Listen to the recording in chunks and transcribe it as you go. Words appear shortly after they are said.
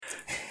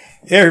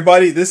Hey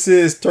everybody, this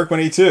is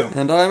Turk182.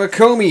 And I'm a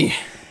Comey.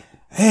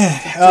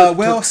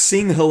 Well,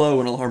 Sing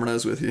hello and I'll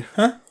harmonize with you.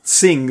 Huh?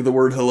 Sing the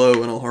word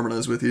hello and I'll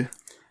harmonize with you.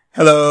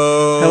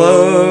 hello.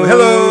 Hello.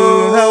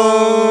 Hello.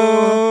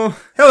 Hello.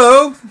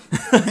 Hello.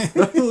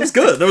 That was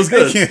good. That was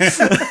good.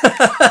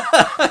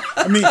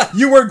 I mean,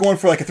 you were going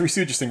for like a Three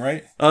Stooges thing,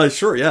 right?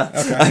 Sure, yeah.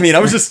 Okay. I mean, I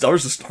was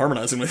just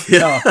harmonizing with you.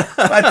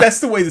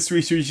 That's the way the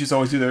Three Stooges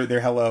always do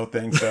their hello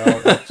thing, so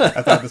I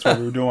thought that's what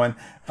we were doing.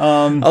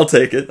 I'll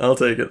take it.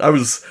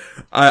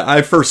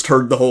 I first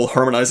heard the whole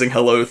harmonizing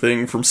hello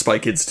thing from Spy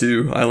Kids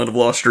 2, Island of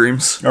Lost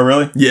Dreams. Oh,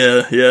 really?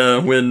 Yeah.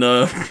 When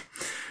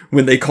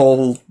they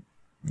call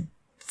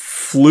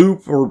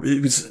Floop, or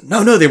it was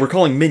no, they were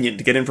calling Minion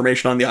to get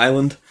information on the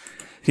island.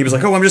 He was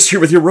like, "Oh, I'm just here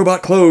with your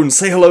robot clones.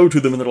 Say hello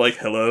to them," and they're like,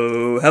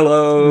 "Hello."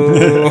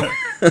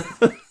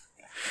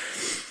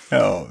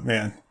 Oh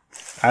man,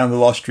 Island of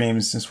Lost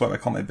Dreams is what I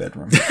call my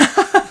bedroom.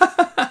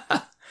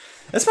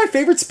 That's my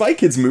favorite Spy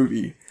Kids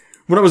movie.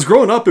 When I was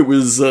growing up, it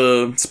was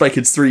Spy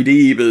Kids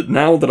 3D, but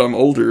now that I'm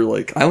older,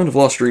 like, Island of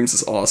Lost Dreams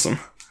is awesome.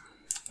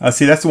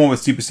 See, that's the one with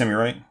Stupid Simi,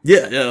 right?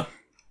 Yeah.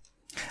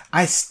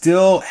 I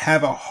still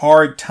have a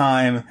hard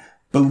time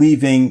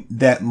believing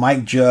that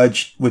Mike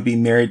Judge would be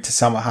married to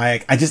Salma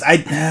Hayek.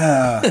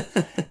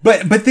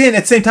 But then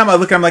at the same time, I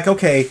look and I'm like,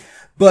 okay,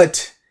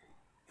 but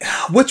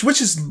which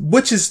is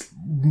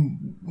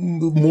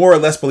more or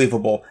less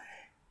believable?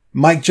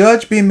 Mike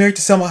Judge being married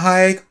to Salma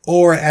Hayek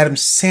or Adam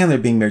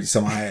Sandler being married to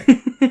Salma Hayek?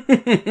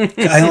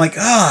 I'm like,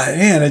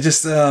 man, I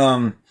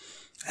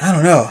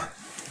don't know.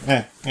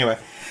 Anyway.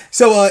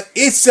 So,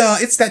 it's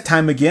that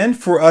time again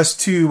for us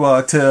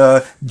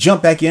to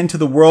jump back into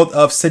the world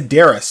of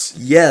Sedaris.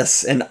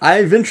 Yes, and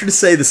I venture to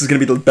say this is going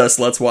to be the best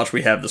Let's Watch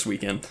we have this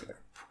weekend.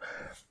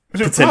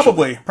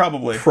 Probably.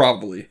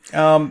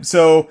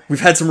 So we've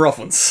had some rough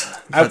ones.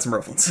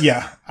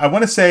 Yeah. I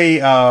want to say,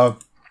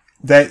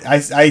 that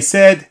I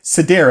said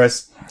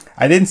Sedaris.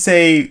 I didn't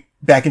say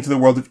back into the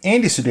world of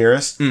Andy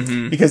Sedaris,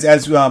 because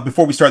as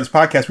before we started this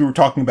podcast, we were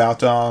talking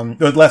about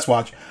Let's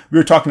Watch. We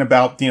were talking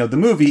about the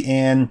movie,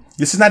 and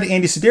this is not an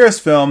Andy Sedaris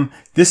film.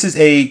 This is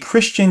a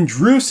Christian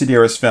Drew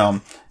Sedaris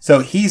film. So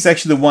he's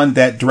actually the one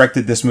that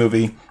directed this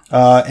movie,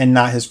 and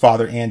not his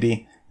father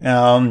Andy.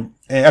 I'm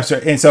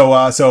sorry. And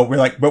so we're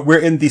like, but we're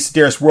in the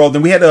Sedaris world,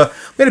 and we had a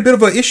bit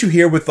of an issue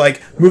here with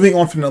like moving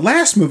on from the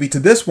last movie to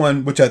this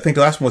one, which I think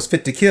the last one was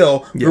Fit to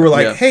Kill. Yeah, we were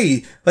like,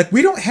 hey, like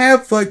we don't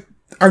have like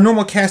our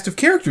normal cast of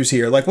characters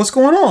here. Like, what's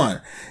going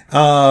on?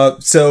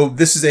 So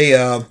this is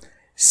a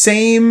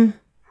same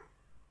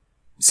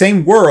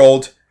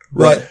world,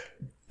 but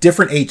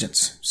different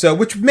agents. So,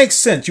 which makes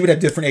sense. You would have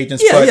different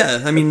agents.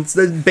 Yeah. I mean,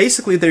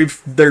 basically,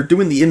 they're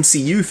doing the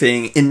MCU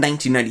thing in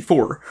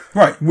 1994,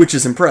 right? Which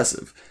is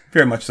impressive.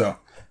 Very much so.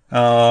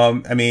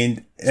 I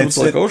mean, so it's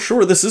like, oh,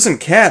 sure, this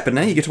isn't Cap, and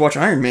now you get to watch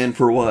Iron Man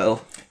for a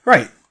while,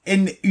 right?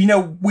 And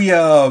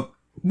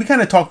we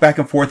kind of talk back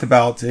and forth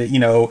about,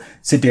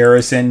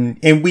 Sedaris,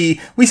 and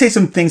we say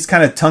some things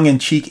kind of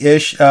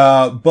tongue-in-cheek-ish,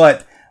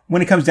 but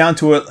when it comes down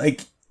to it,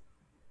 like,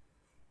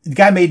 the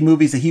guy made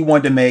movies that he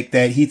wanted to make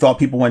that he thought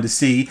people wanted to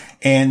see,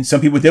 and some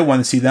people did want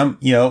to see them,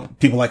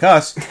 people like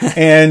us,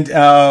 and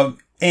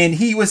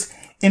he was,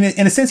 in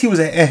a sense, he was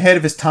ahead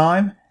of his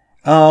time,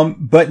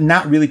 but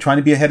not really trying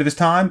to be ahead of his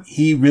time.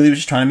 He really was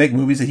just trying to make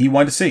movies that he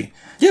wanted to see.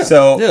 Yeah.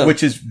 So,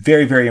 which is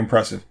very, very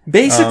impressive.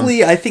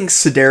 Basically, I think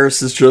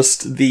Sedaris is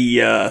just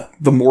the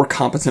more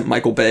competent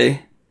Michael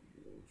Bay.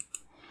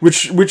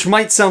 Which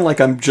might sound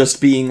like I'm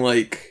just being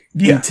like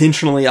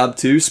intentionally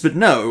obtuse, but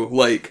no,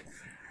 like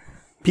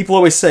people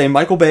always say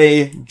Michael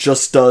Bay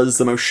just does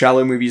the most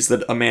shallow movies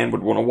that a man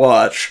would want to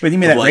watch. But you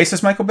mean that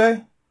racist Michael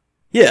Bay?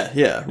 Yeah,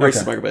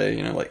 racist Michael Bay,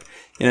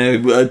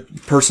 a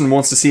person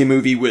wants to see a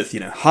movie with,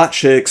 hot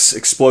chicks,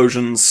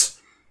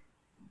 explosions,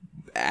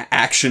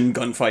 action,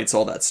 gunfights,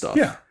 all that stuff.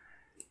 Yeah.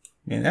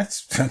 And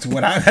that's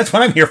what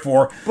I'm here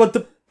for.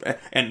 But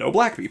and no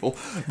black people.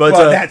 But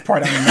that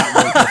part I'm not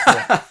really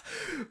here for.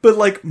 But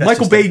like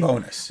Michael Bay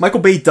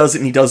does it,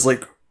 and he does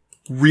like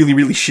really,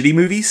 really shitty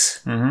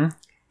movies. Mm-hmm.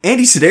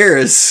 Andy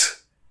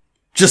Sedaris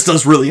just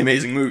does really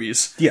amazing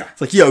movies. Yeah.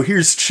 It's like,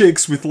 here's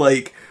chicks with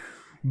like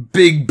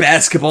big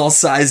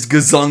basketball-sized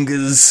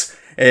gazungas,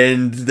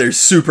 and they're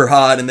super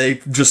hot, and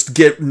they just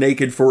get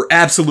naked for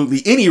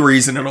absolutely any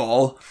reason at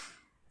all.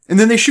 And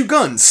then they shoot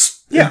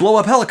guns. And blow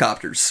up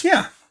helicopters.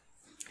 Yeah.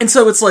 And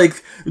so it's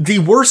like, the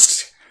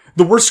worst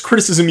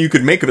criticism you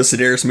could make of a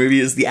Sedaris movie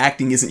is the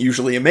acting isn't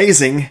usually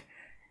amazing,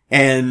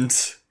 and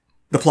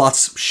the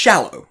plot's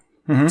shallow.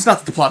 Mm-hmm. It's not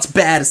that the plot's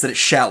bad, it's that it's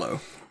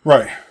shallow.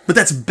 Right. But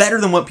that's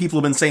better than what people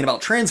have been saying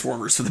about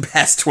Transformers for the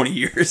past 20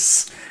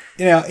 years.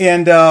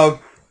 And we're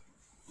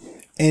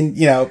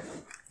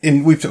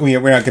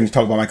not going to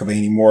talk about Michael Bay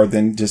any more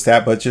than just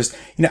that, but just,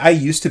 I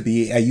used to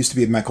be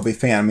a Michael Bay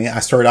fan. I mean, I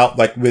started out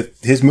like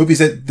with his movies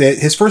that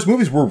his first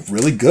movies were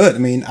really good. I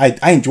mean,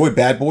 I enjoyed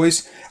Bad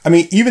Boys. I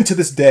mean, even to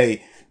this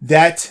day,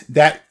 that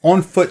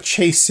on foot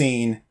chase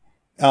scene,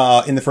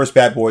 in the first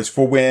Bad Boys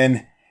for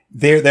when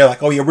they're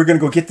like, oh yeah, we're going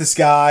to go get this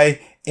guy.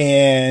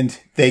 and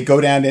they go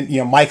down and,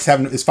 Mike's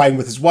is fighting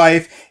with his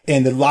wife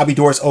and the lobby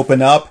doors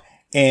open up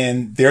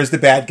and there's the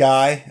bad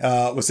guy.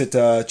 Was it,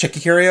 Chucky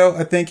Cario,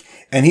 I think?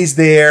 And he's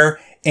there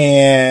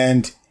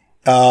and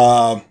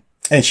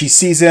she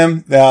sees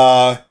him,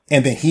 and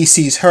then he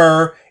sees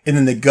her and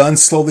then the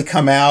guns slowly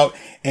come out.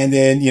 And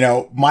then,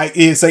 Mike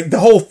is like the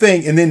whole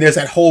thing. And then there's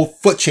that whole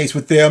foot chase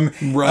with them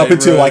up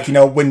until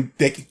when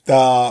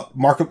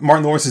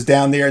Martin Lawrence is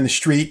down there in the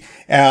street,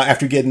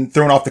 after getting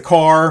thrown off the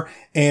car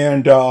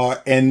and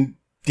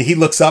he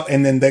looks up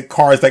and then the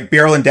car is like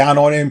barreling down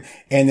on him.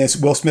 And then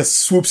Will Smith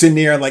swoops in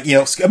there and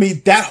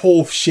that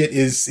whole shit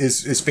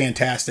is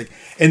fantastic.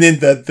 And then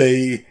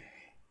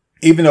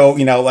even though,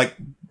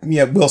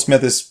 Will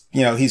Smith is,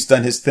 he's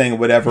done his thing or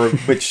whatever,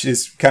 which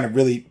is kind of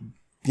really,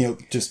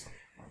 just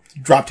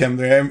dropped him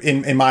there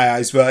in my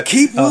eyes, but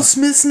keep Will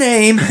Smith's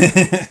name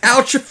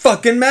out your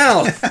fucking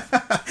mouth.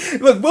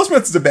 Look, Will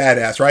Smith is a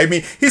badass, right? I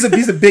mean, he's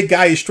a big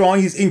guy. He's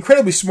strong. He's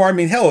incredibly smart. I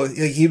mean, hell,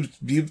 he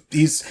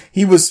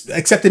was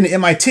accepted in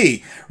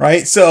MIT,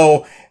 right?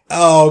 So,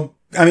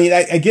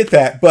 I get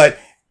that, but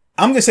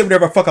I'm gonna say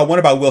whatever the fuck I want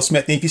about Will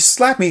Smith. And if you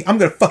slap me, I'm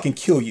gonna fucking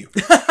kill you.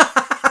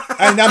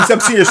 And I'm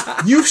serious.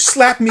 You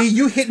slap me,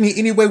 you hit me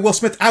anyway, Will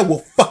Smith, I will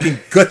fucking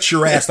gut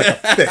your ass like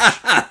a fish.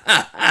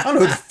 I don't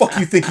know who the fuck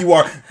you think you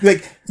are.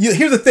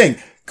 Here's the thing.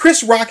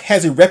 Chris Rock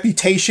has a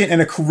reputation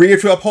and a career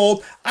to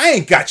uphold. I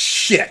ain't got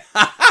shit.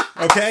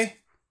 Okay?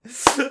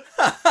 So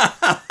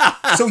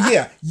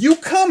yeah, you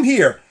come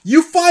here,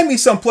 you find me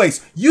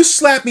someplace, you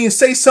slap me and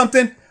say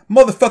something,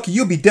 motherfucker,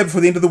 you'll be dead before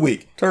the end of the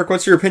week. Tarek,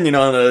 what's your opinion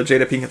on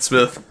Jada Pinkett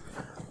Smith?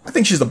 I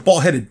think she's a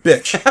bald-headed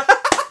bitch.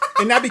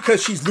 And not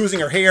because she's losing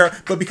her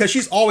hair, but because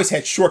she's always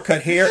had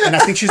short-cut hair, and I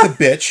think she's a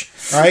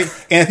bitch, right?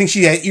 And I think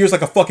she has ears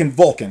like a fucking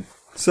Vulcan.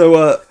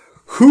 So,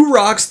 who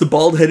rocks the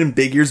bald head and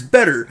big ears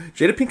better,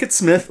 Jada Pinkett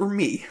Smith or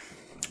me?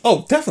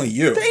 Oh, definitely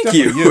you. Thank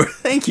you.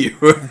 Thank you.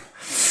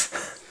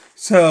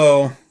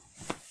 So,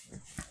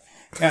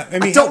 yeah,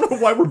 I don't know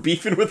why we're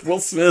beefing with Will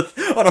Smith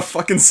on a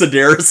fucking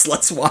Sedaris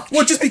Let's Watch.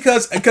 Well, just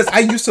because I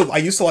used to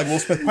like Will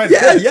Smith quite a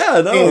bit.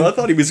 I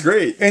thought he was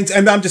great. And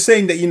I'm just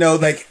saying that,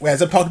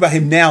 as I've talked about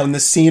him now in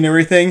this scene and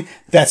everything,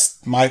 that's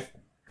my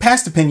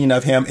past opinion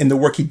of him and the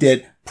work he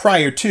did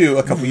prior to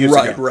a couple years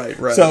ago.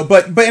 Right. So,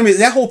 but I mean,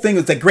 that whole thing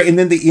was great. And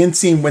then the end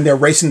scene when they're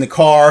racing the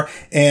car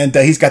and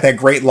he's got that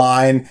great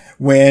line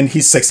when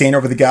he's standing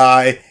over the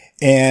guy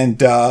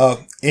and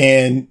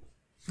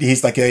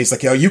he's like,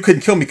 oh, you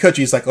couldn't kill me, could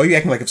you? He's like, oh, you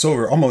acting like it's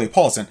over. I'm only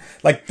Paulson.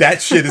 Like,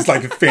 that shit is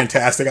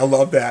fantastic. I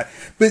love that.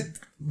 But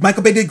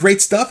Michael Bay did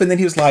great stuff. And then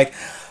he was like,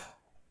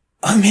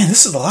 oh man,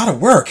 this is a lot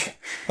of work.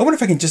 I wonder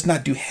if I can just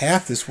not do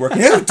half this work.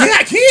 Yeah,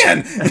 I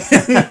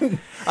can.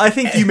 I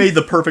think you made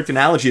the perfect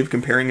analogy of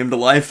comparing him to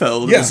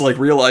Liefeld. Yeah. It was like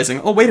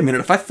realizing, oh, wait a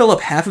minute. If I fill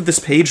up half of this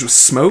page with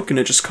smoke and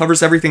it just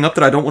covers everything up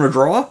that I don't want to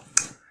draw,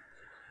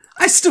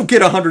 I still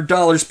get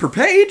 $100 per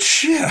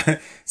page. Yeah.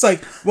 It's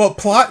like, well,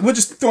 plot, we'll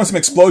just throw in some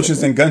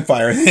explosions and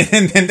gunfire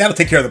and that'll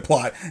take care of the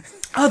plot.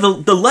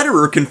 The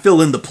letterer can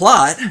fill in the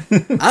plot.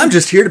 I'm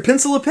just here to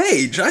pencil a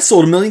page. I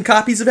sold 1 million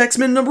copies of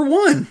X-Men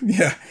 #1.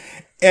 Yeah.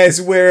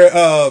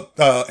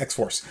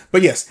 X-Force.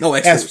 But yes. No,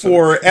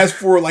 X-Force. As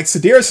for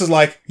Sedaris is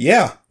like,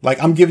 yeah,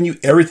 I'm giving you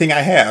everything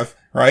I have,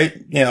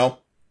 right?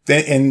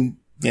 And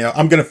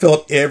I'm going to fill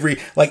up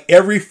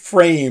every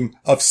frame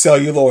of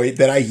celluloid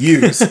that I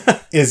use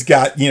is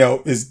got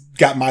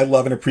my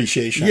love and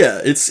appreciation. Yeah,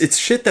 it's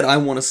shit that I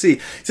want to see.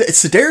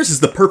 Sedaris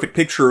is the perfect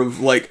picture of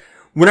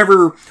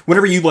whenever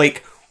you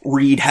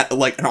read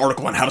an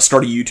article on how to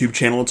start a YouTube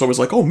channel, it's always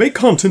like, oh, make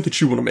content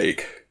that you want to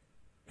make.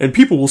 And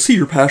people will see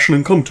your passion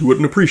and come to it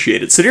and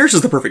appreciate it. Sedaris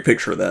is the perfect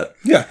picture of that.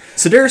 Yeah.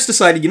 Sedaris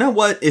decided, you know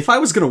what? If I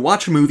was going to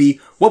watch a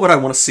movie, what would I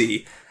want to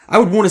see? I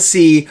would want to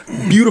see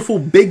beautiful,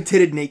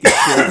 big-titted, naked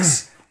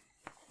chicks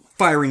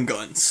firing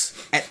guns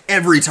at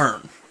every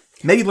turn.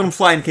 Maybe let them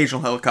fly an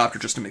occasional helicopter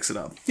just to mix it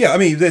up. Yeah, I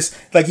mean,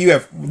 you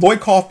have Lloyd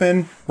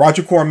Kaufman,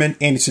 Roger Corman,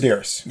 Andy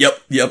Sedaris.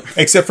 Yep.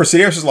 Except for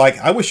Sedaris is like,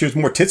 I wish there was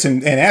more tits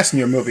and ass in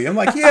your movie. I'm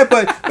like, yeah,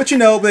 but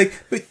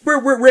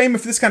we're aiming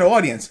for this kind of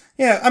audience.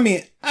 Yeah, I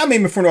mean, I'm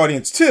aiming for an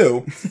audience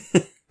too,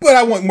 but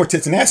I want more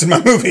tits and ass in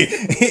my movie.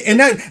 And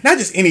not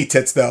just any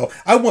tits though.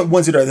 I want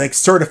ones that are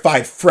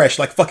certified fresh,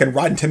 like fucking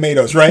Rotten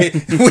Tomatoes, right?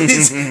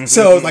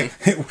 So where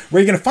are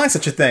you going to find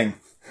such a thing?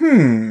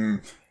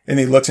 And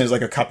he looks and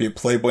there's a copy of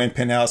Playboy and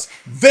Penthouse.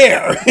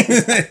 There!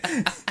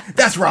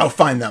 That's where I'll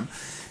find them.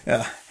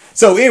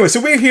 So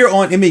we're here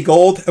on Emmy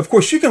Gold. Of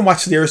course, you can watch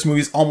Sedaris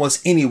movies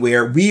almost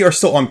anywhere. We are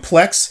still on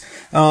Plex,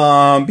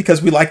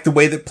 because we like the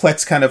way that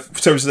Plex kind of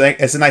serves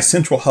as a nice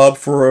central hub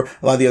for a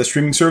lot of the other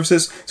streaming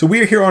services. So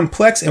we're here on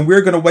Plex and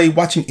we're going to be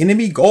watching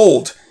Enemy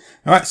Gold.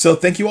 All right, so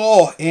thank you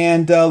all.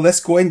 And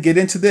let's go ahead and get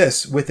into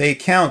this with a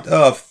count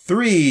of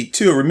 3,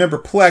 2. Remember,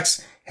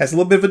 Plex has a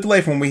little bit of a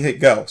delay from when we hit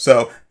go.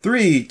 So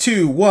 3,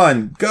 2,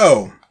 1,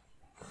 go.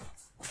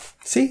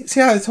 See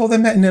how I told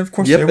them that? And of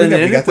course, yep,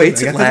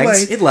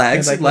 it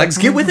lags.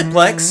 Get with it,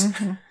 Plex.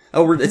 Mm-hmm.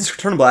 Oh, it's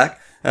turning black.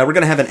 We're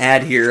going to have an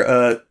ad here.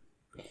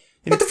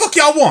 What the fuck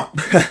y'all want?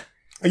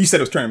 You said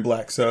it was turning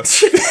black, so.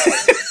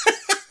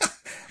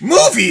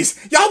 Movies?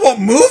 Y'all want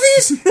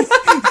movies?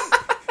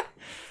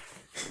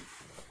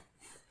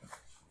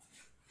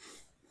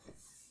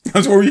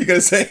 What were you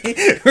gonna say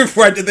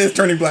before I did this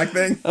turning black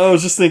thing? I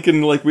was just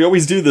thinking, like, we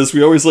always do this.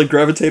 We always, like,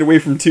 gravitate away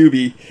from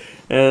Tubi.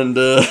 And,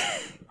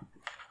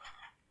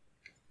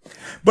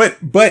 But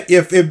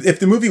if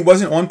the movie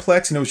wasn't on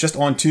Plex and it was just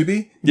on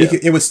Tubi,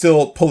 it would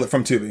still pull it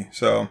from Tubi.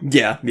 So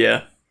yeah.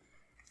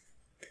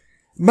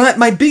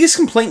 My biggest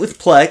complaint with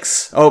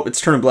Plex... Oh,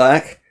 it's turning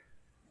black.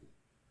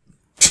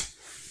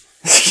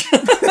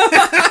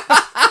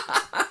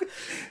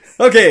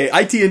 Okay,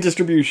 IT and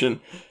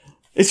distribution.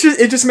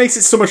 It just makes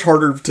it so much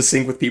harder to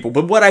sync with people.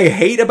 But what I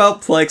hate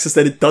about Plex is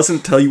that it doesn't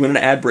tell you when an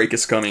ad break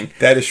is coming.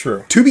 That is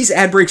true. Tubi's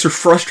ad breaks are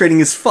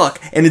frustrating as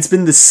fuck, and it's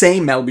been the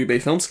same Malibu Bay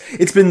Films.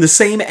 It's been the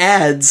same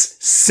ads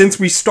since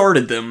we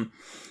started them.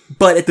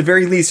 But at the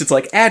very least, it's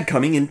like, ad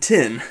coming in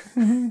 10.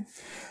 Mm-hmm.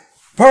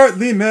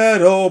 Partly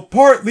metal,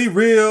 partly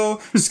real,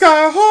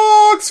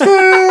 Skyhawks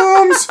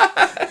Films!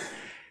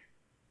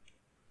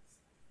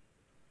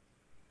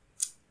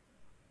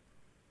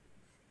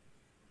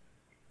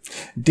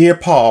 Dear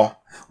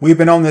Paul, we've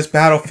been on this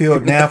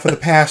battlefield now for the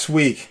past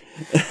week.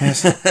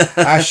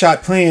 I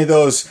shot plenty of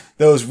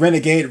those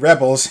renegade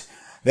rebels.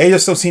 They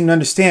just don't seem to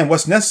understand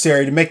what's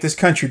necessary to make this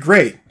country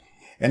great.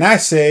 And I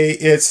say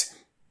it's...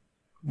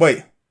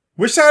 Wait,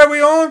 which side are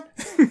we on?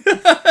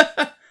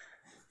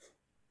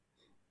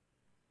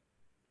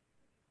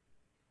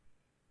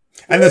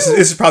 And this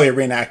is probably a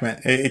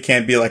reenactment. It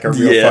can't be like a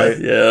real fight.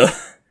 Yeah.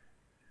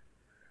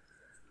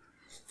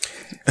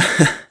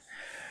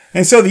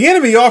 And so the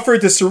enemy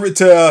offered to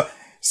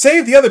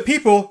save the other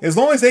people as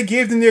long as they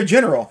gave them their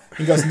general.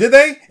 He goes, did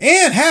they?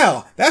 And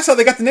how? That's how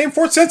they got the name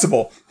Fort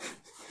Sensible.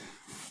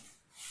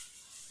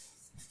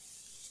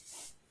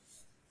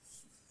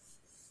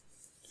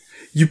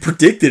 You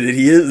predicted it.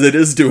 It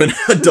is doing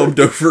a dubbed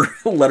over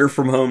letter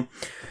from home.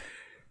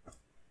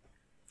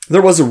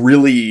 There was a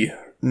really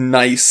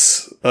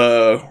nice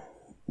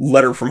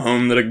letter from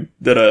home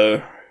that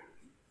a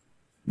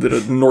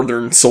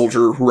northern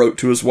soldier wrote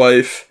to his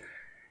wife.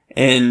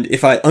 And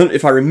if I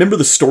remember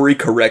the story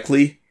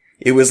correctly,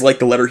 it was like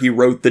the letter he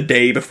wrote the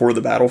day before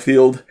the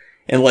battlefield.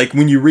 And like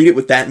when you read it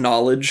with that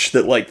knowledge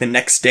that like the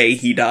next day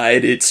he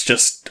died, it's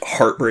just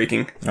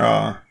heartbreaking.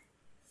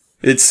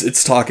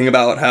 It's talking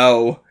about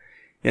how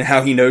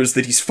he knows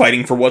that he's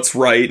fighting for what's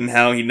right and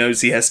how he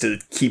knows he has to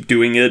keep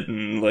doing it,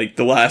 and like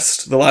the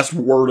last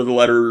word of the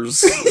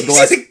letters, the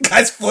last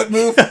guy's foot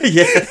move.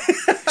 Yeah.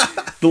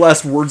 The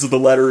last words of the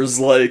letter is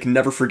like,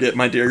 never forget,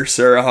 my dear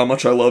Sarah, how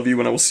much I love you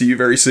and I will see you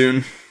very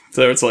soon.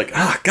 So it's like,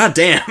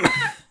 goddamn.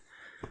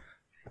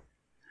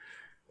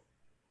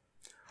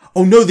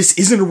 Oh no, this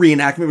isn't a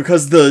reenactment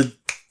because the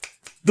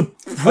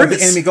premise,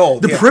 the enemy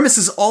goal. The premise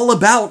is all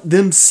about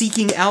them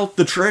seeking out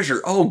the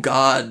treasure. Oh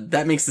god,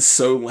 that makes this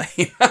so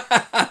lame.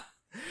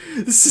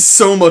 This is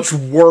so much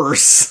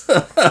worse.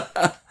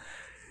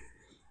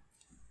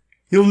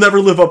 You'll never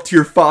live up to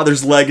your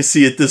father's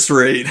legacy at this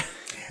rate.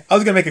 I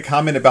was going to make a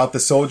comment about the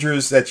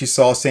soldiers that you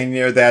saw standing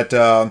there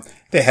that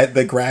they had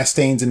the grass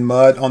stains and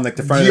mud on like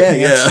the front of their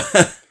pants.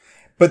 Yeah.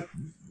 But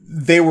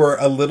they were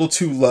a little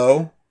too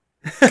low.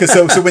 Because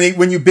so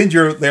when you bend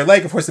their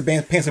leg, of course the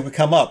pants would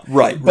come up.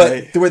 Right, but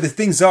right. Where the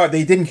things are,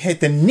 they didn't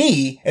hit the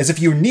knee as if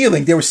you were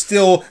kneeling. They were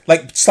still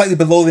like slightly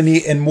below the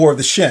knee and more of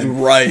the shin.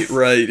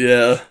 Right,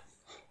 yeah.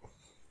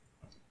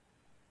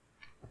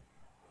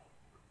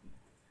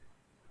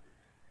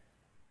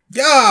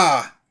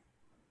 Yeah.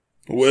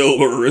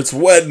 Wilbur, it's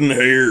wet in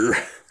here.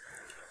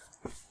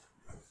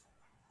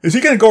 Is he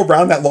going to go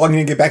around that log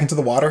and get back into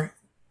the water?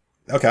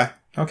 Okay.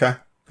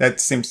 That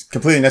seems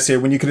completely necessary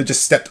when you could have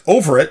just stepped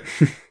over it.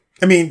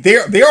 I mean, they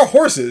are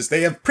horses.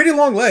 They have pretty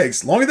long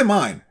legs, longer than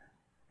mine.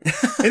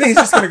 And then he's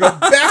just going to go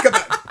back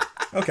up.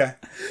 Okay.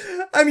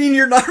 I mean,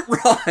 you're not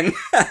wrong.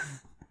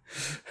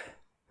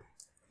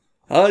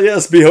 Ah,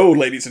 yes, behold,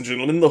 ladies and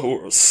gentlemen, the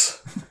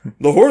horse.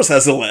 The horse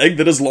has a leg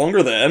that is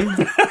longer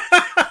than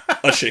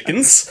a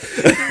chicken's,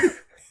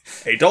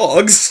 a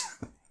dog's,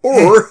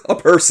 or a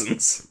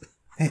person's.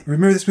 Hey,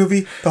 remember this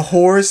movie, The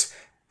Whores?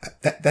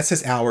 That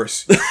says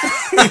ours.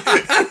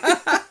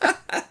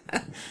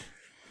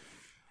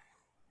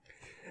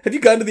 Have you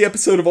gotten to the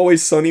episode of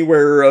Always Sunny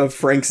where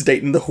Frank's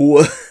dating the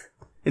Hua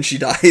and she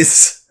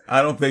dies?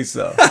 I don't think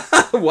so.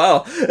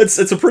 Wow, it's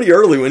a pretty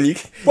early one.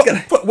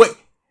 Wait,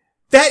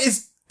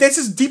 that's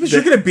as deep as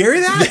you're gonna bury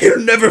that? They'll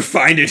never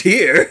find it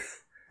here.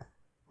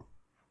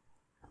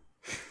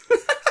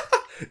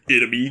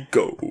 It'll be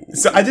gold.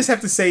 So I just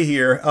have to say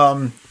here,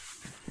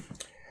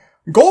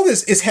 gold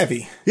is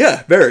heavy.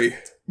 Yeah, very.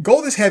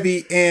 Gold is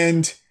heavy,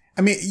 and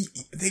I mean,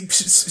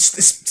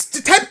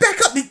 type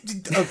back up.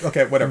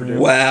 Okay, whatever, dude.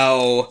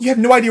 Wow. You have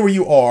no idea where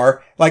you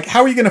are. Like,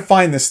 how are you going to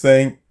find this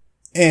thing?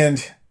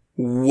 And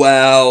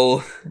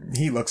wow,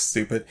 he looks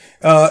stupid.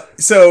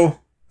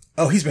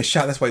 He's been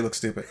shot. That's why he looks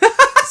stupid.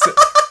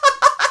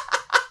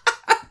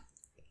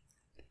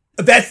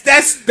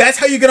 That's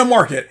how you're going to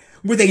mark it,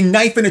 with a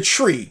knife in a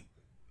tree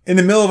in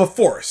the middle of a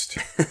forest.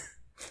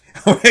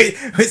 Okay?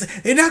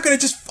 They're not going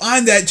to just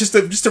find that just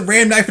a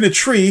random knife in a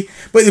tree,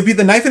 but it'll be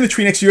the knife in the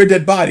tree next to your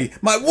dead body.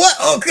 My what?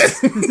 Okay.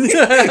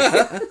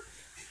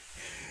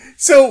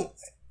 So,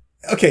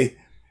 okay,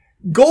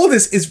 gold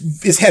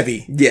is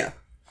heavy. Yeah.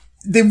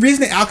 The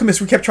reason the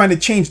alchemists kept trying to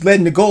change lead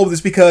into gold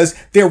is because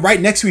they're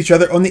right next to each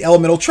other on the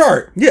elemental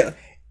chart. Yeah.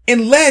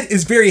 And lead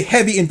is very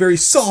heavy and very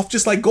soft,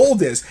 just like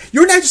gold is.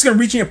 You're not just going to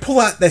reach in and pull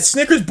out that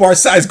Snickers bar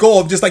size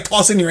gold, just like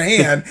toss it in your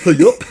hand.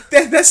 Yup.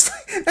 That's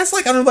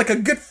like, I don't know, like a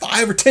good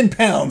 5 or 10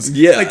 pounds.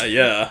 Yeah, like,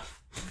 yeah.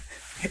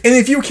 And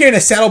if you were carrying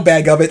a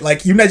saddlebag of it,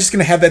 like, you're not just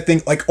going to have that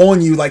thing, like,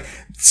 on you, like,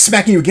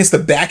 smacking you against the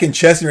back and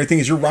chest and everything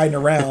as you're riding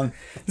around.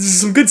 This is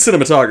some good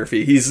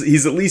cinematography.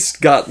 He's at least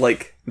got,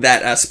 like,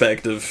 that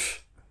aspect of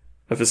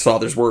his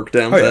father's work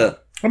down pat.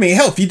 I mean,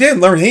 hell, if you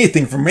didn't learn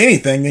anything from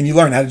anything, then you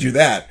learn how to do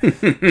that.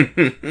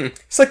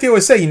 It's like they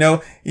always say,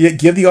 you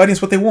give the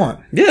audience what they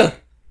want. Yeah.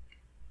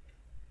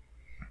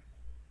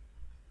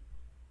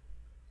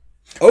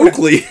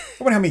 Oakley. I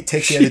wonder how many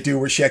takes she had to do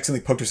where she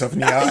accidentally poked herself in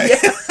the eye.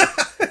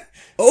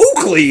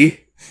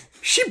 Oakley?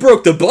 She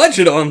broke the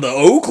budget on the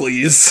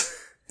Oakleys.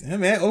 Yeah,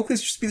 man,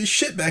 Oakleys used to be the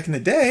shit back in the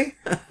day.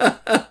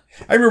 I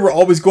remember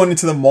always going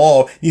into the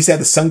mall. You used to have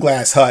the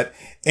Sunglass Hut,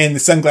 and the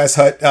Sunglass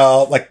Hut,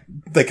 like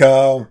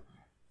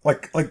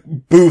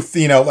booth,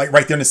 like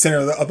right there in the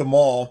center of the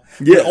mall.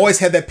 Yeah. We always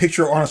had that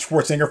picture of Arnold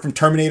Schwarzenegger from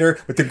Terminator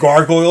with the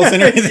gargoyles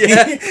and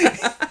everything.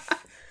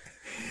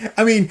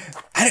 I mean,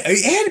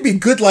 it had to be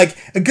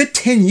a good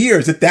 10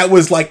 years that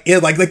was like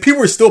it. Like people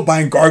were still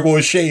buying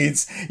gargoyle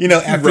shades,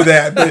 after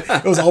that. But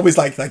it was always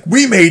like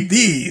we made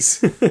these.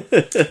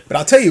 But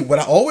I'll tell you what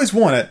I always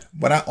wanted.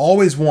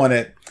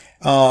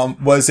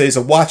 Was there's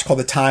a watch called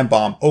the Time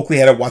Bomb. Oakley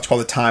had a watch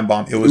called the Time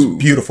Bomb. It was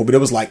beautiful, but it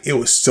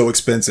was so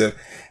expensive.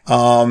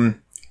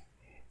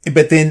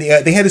 But then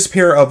they had this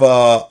pair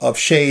of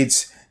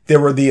shades. There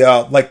were the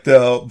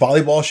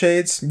volleyball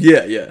shades.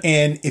 Yeah, yeah.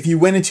 And if you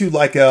went into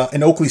like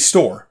an Oakley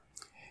store,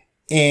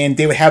 and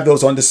they would have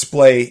those on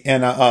display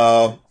in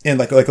a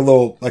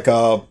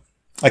little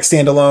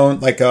standalone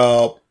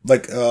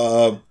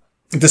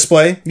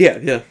display. Yeah,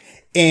 yeah.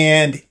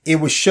 And it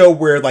would show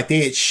where like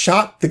they had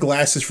shot the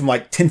glasses from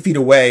like 10 feet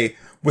away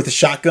with a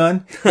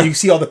shotgun. And you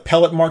see all the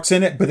pellet marks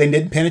in it, but they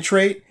didn't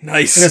penetrate.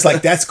 Nice. And it's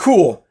like, that's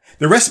cool.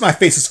 The rest of my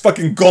face is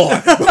fucking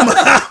gone.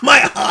 But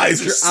my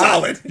eyes are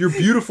solid. Your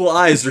beautiful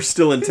eyes are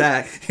still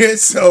intact. Yeah,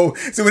 so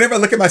whenever I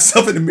look at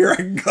myself in the mirror, I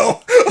can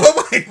go,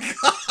 oh my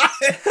God,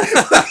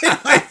 look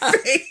at my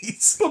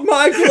face. But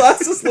my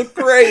glasses look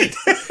great.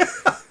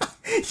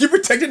 You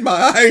protected my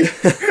eye,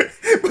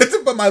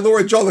 but my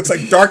lower jaw looks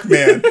like Dark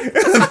Man.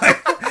 I'm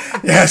like,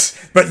 yes,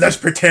 but let's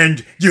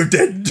pretend you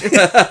didn't.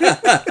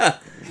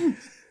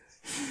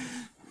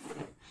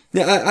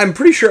 Yeah, I'm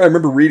pretty sure I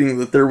remember reading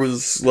that there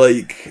was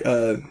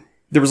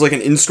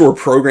an in-store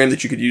program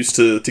that you could use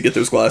to get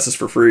those glasses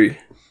for free.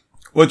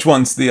 Which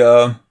one's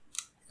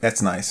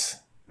that's nice.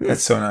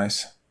 That's so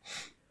nice.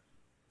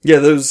 Yeah,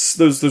 those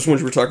ones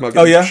you were talking about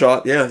getting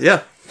shot. Yeah,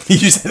 yeah. You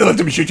just had to let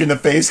them shoot you in the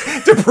face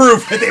to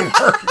prove that they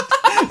worked.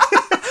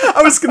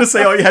 I was going to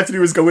say all you have to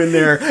do is go in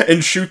there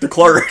and shoot the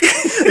clerk,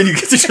 and you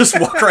get to just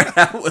walk right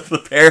out with the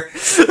pair.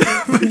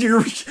 But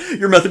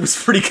your method was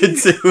pretty good,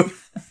 too.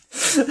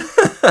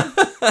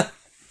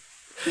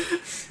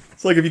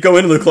 It's like if you go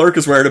into the clerk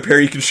is wearing a pair,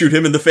 you can shoot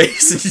him in the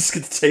face, and you just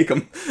get to take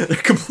them. They're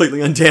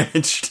completely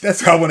undamaged.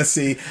 That's what I want to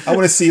see. I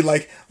want to see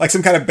like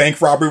some kind of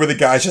bank robbery where the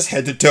guy's just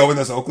head to toe in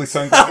those Oakley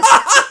sunglasses.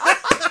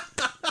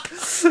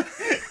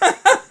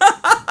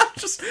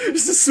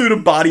 just a suit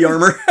of body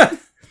armor.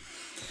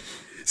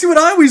 See, what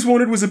I always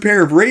wanted was a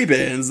pair of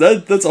Ray-Bans.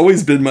 That's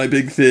always been my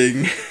big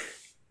thing.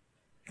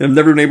 I've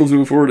never been able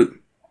to afford it.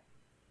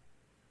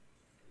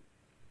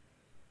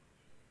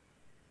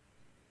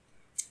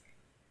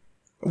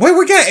 Wait,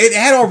 we're getting an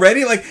ad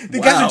already? Like, the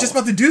guys are just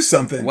about to do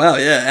something. Wow,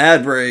 yeah,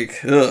 ad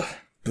break. Ugh.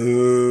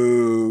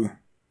 Boo.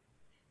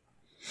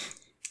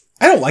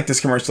 I don't like this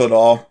commercial at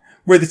all.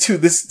 Where these two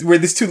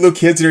little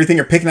kids and everything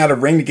are picking out a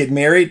ring to get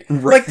married.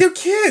 Right. Like, they're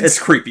kids. It's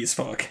creepy as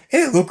fuck.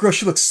 And that little girl,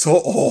 she looks so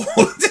old.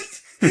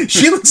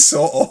 She looks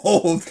so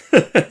old.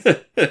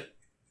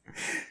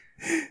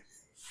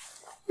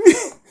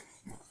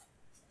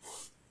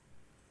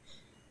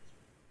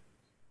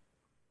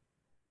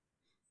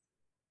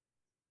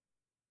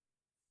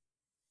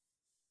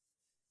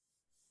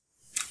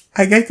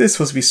 I get this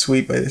supposed to be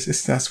sweet, but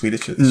it's not sweet.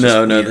 It's just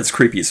no, that's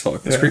creepy as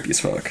fuck. That's creepy as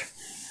fuck.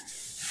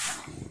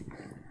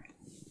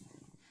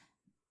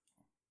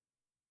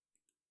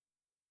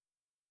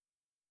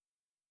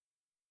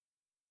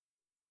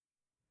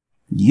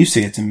 You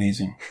say it's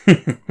amazing.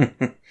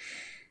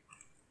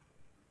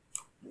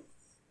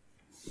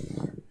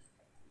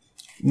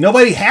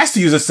 Nobody has to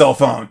use a cell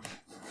phone.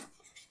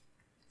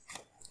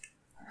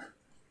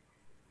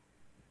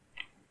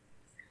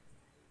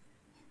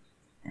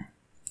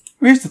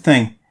 Here's the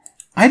thing.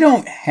 I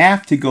don't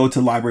have to go to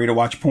the library to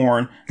watch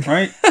porn,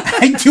 right?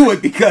 I do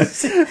it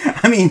because,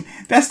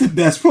 that's the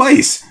best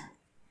place.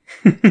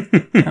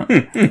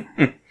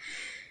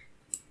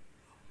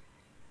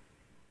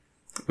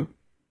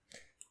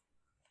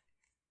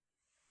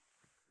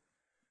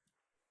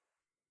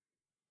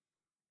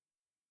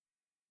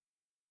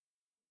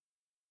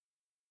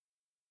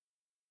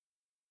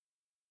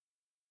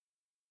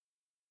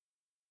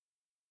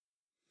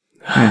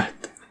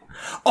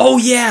 Oh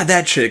yeah,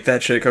 that chick.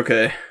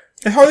 Okay.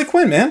 And Harley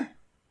Quinn, man.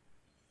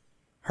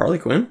 Harley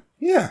Quinn?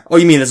 Yeah. Oh,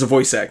 you mean as a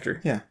voice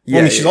actor? Yeah. Well,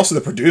 I mean, she's also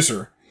the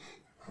producer.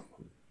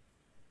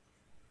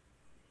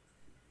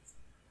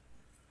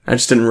 I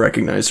just didn't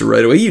recognize her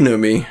right away. You know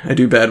me. I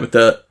do bad with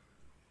that.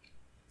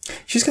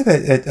 She's got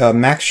that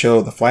Max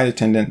show, The Flight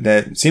Attendant,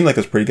 that seemed like it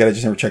was pretty good. I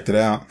just never checked it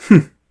out.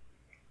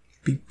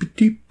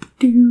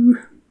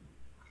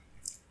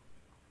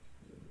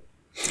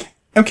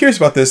 I'm curious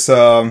about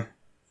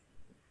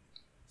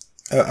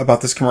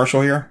this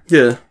commercial here.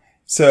 Yeah.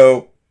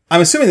 So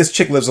I'm assuming this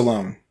chick lives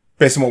alone,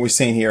 based on what we're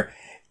seeing here.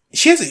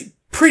 She has a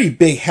pretty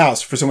big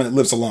house for someone that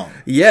lives alone.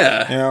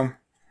 Yeah. You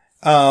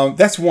know?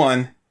 That's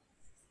one.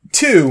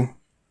 Two,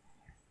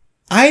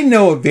 I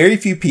know very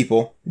few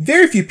people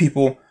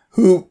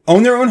who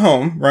own their own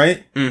home,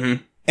 right?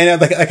 Mm-hmm. And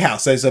like a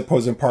house as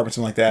opposed to an apartment,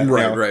 something like that.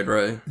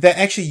 Right. That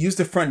actually use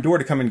the front door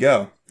to come and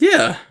go.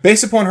 Yeah.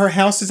 Based upon her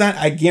house design,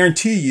 I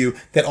guarantee you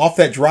that off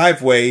that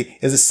driveway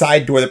is a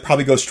side door that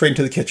probably goes straight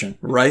into the kitchen.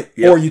 Right.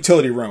 Yep. Or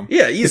utility room.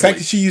 Yeah, easily. The fact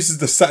that she uses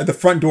the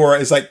front door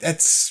is like,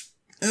 that's,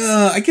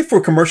 I get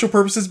for commercial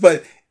purposes,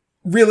 but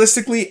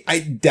realistically, I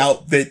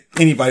doubt that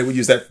anybody would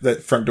use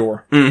that front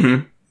door.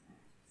 Mm-hmm.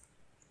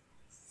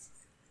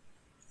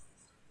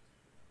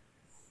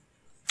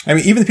 I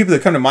mean, even the people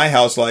that come to my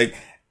house, like,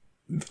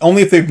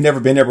 only if they've never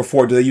been there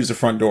before do they use the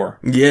front door.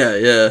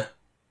 Yeah.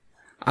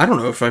 I don't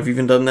know if I've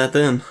even done that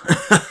then.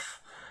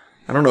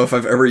 I don't know if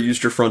I've ever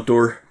used your front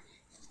door.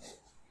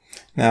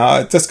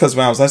 Now, just because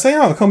when I was like,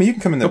 oh, Comey, you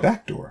can come in the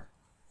back door.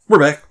 We're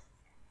back.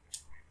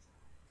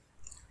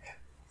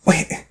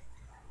 Wait.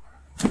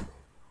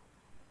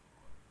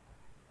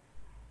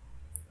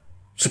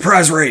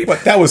 Surprise rape.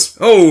 What? That was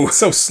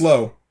so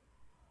slow.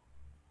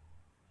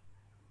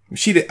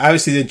 She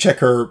obviously didn't check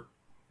her.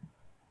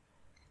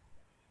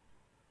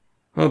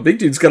 Oh, big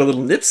dude's got a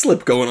little nip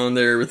slip going on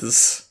there with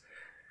his...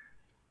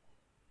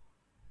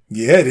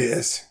 Yeah, it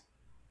is.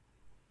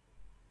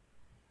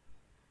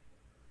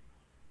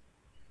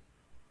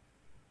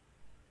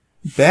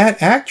 Bad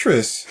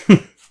actress.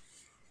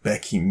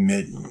 Becky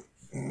Midden.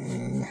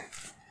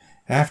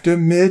 After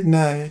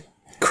midnight.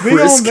 Chris we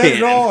don't let it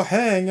Cannon. all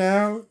hang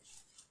out.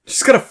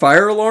 She's got a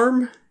fire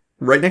alarm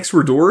right next to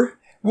her door.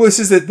 Well, this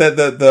is that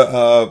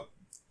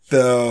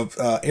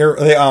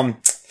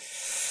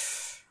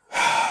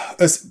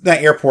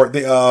airport,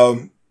 the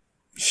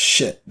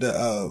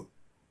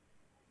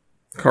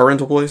Car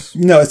rental place?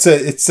 no, it's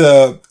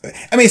a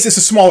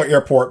smaller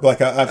airport,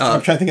 but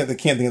I'm trying to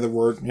can't think of the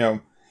word, you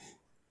know.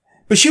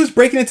 But she was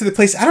breaking into the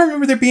place. I don't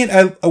remember there being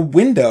a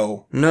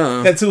window.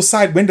 No. That little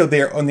side window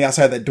there on the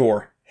outside of that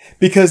door.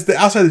 Because the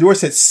outside of the door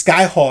said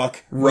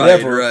Skyhawk,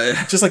 whatever. Right.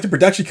 Just like the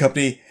production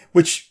company,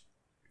 which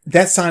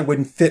that sign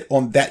wouldn't fit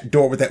on that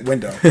door with that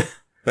window.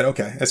 But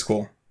okay, that's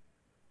cool.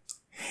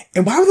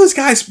 And why were those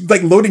guys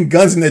like loading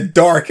guns in the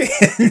dark?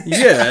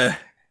 Yeah.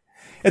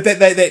 At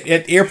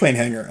that airplane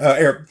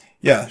hangar.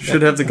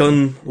 Should have the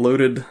gun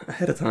loaded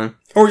ahead of time.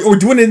 Or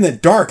doing it in the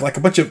dark like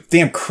a bunch of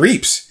damn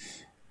creeps.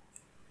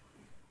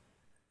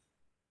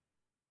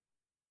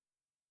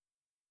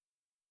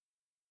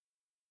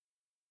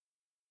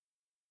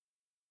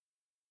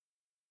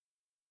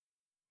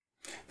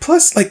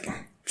 Plus, like...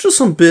 Just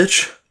some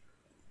bitch.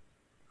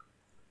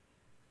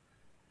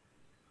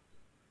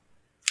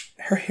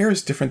 Her hair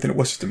is different than it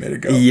was just a minute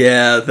ago.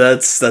 Yeah,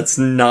 that's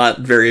not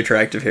very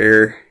attractive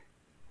hair.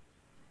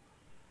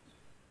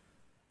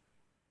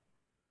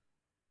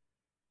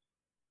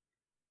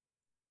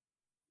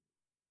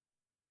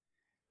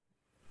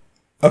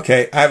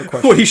 Okay, I have a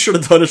question. What he should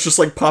have done is just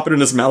like pop it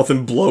in his mouth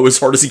and blow as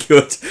hard as he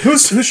could.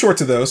 Whose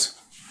shorts are those?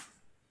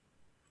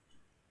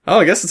 Oh,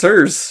 I guess it's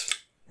hers.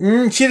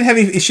 She didn't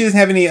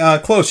have any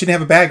clothes. She didn't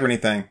have a bag or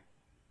anything.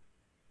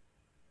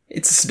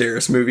 It's a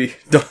Sedaris movie.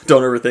 Don't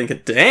overthink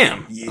it.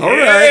 Damn. Yeah. All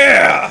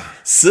right.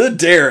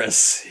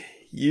 Sedaris.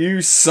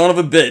 You son of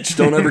a bitch.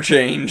 Don't ever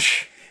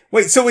change.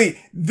 Wait,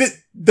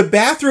 the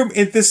bathroom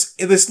in this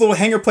little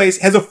hangar place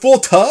has a full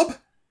tub?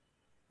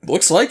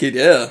 Looks like it,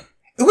 yeah.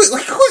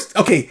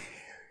 Okay.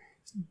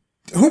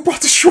 Who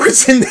brought the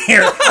shorts in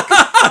there?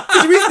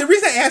 the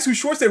reason I asked whose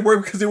shorts they were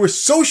because they were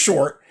so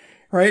short,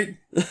 right?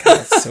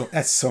 God,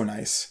 that's so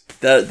nice.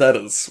 That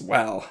is,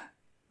 wow.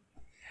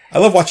 I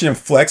love watching him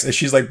flex as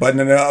she's like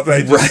buttoning it up.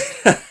 Right.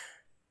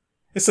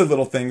 It's the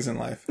little things in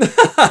life.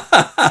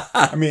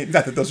 I mean,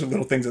 not that those are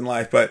little things in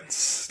life, but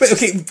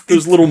okay.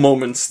 Those little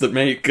moments that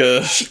make,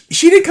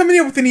 She didn't come in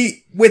here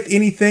with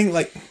anything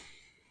like...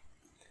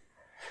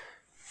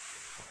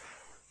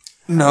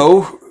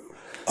 No.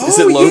 Is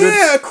it loaded?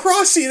 Yeah,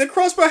 Crossy, the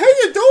crossbar. How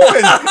you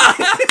doing?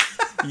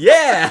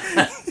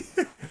 Yeah.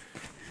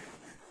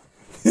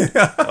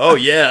 Oh,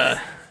 yeah.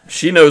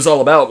 She knows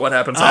all about what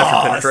happens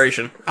after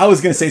penetration. I was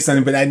gonna say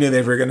something, but I knew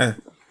they were gonna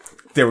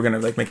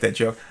like make that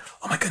joke.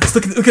 Oh my goodness!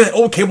 Look at that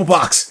old cable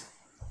box.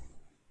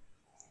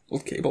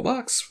 Old cable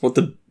box? What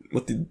the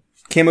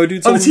camo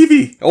dude's on the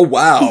TV? Oh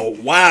wow!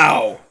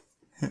 Wow!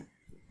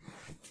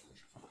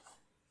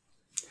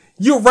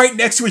 You're right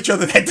next to each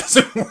other. That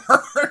doesn't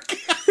work.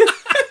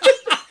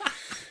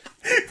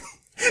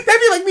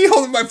 That'd be like me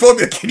my phone,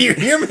 like, can you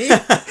hear me?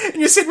 And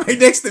you're sitting right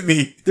next to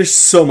me. There's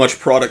so much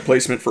product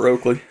placement for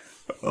Oakley.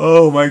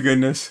 Oh my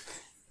goodness.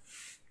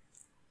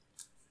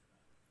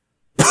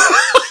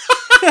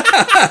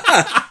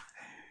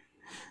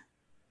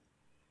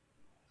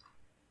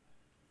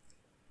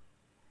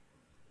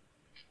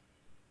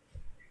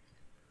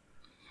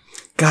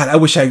 God, I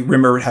wish I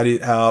remembered how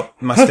to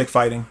my stick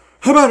fighting.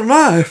 How about a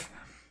knife?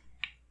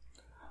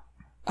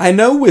 I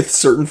know with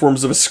certain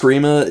forms of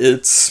Eskrima,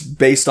 it's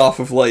based off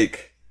of,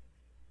 like,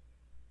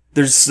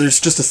 there's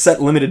just a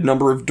set limited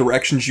number of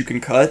directions you can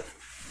cut.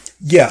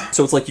 Yeah.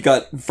 So it's like you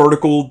got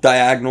vertical,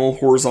 diagonal,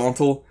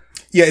 horizontal.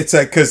 Yeah, it's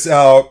like, cause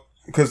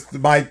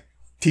my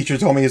teacher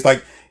told me, it's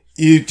like,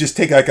 you just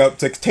take like a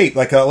tape,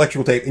 like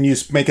electrical tape, and you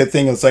just make a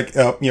thing that's like,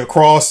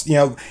 cross,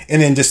 and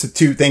then just the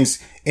two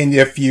things. And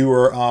if you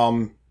were,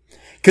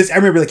 cause I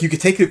remember like you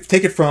could take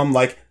it from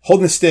like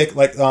holding the stick,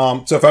 like,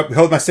 so if I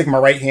hold my stick in my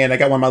right hand, I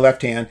got one in my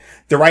left hand,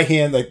 the right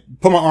hand, like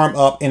put my arm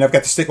up and I've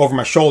got the stick over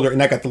my shoulder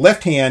and I got the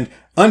left hand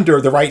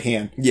under the right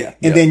hand. Yeah.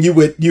 And then you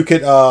would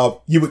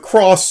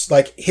cross,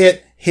 like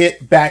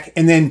hit back.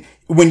 And then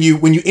when you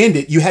end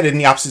it, you had it in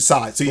the opposite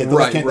side. So you had the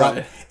left hand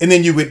up, and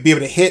then you would be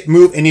able to hit,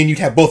 move, and then you'd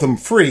have both of them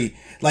free.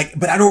 Like,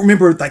 but I don't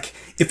remember, like,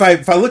 if I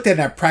looked at it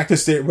and I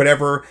practiced it or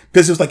whatever,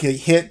 because it was like a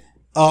hit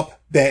up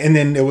that, and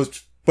then and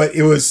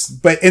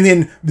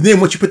then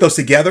once you put those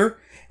together,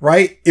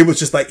 right? It was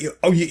just like,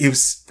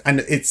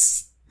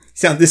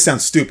 this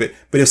sounds stupid,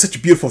 but it was such a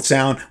beautiful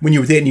sound when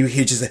you were there and you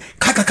hear just like,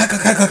 clack, clack, clack,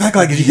 clack, clack, clack,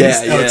 clack.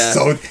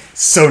 It's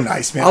so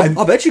nice, man.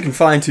 I'll bet you can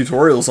find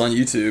tutorials on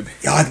YouTube.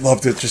 Yeah, I'd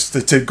love to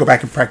to go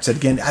back and practice it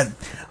again.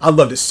 I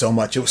loved it so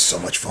much. It was so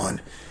much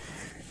fun.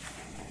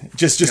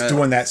 Just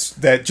doing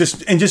that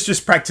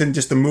just practicing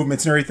just the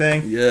movements and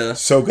everything. Yeah.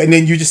 So, and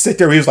then you just sit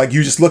there. He was like,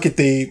 you just look at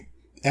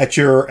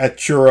your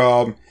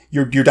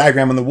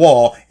diagram on the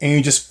wall and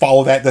you just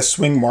follow the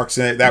swing marks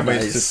in it. That way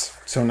it's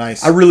just so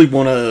nice. I really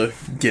want to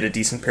get a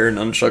decent pair of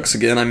nunchucks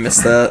again. I miss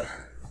that.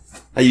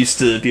 I used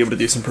to be able to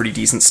do some pretty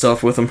decent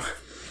stuff with them.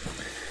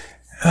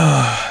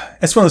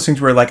 It's one of those things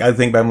where, like, I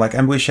think, I'm like,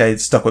 I wish I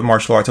had stuck with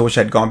martial arts. I wish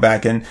I'd gone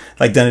back and,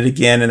 like, done it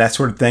again and that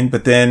sort of thing.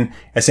 But then,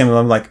 at the same time,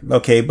 I'm like,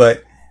 okay,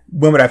 but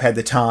when would I have had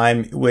the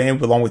time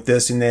along with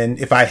this? And then,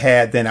 if I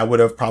had, then I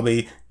would have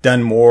probably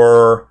done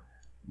more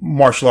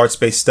martial arts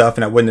based stuff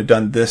and I wouldn't have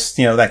done this,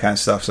 that kind of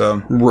stuff.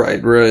 So.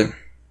 Right.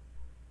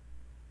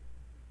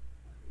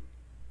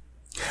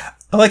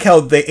 I like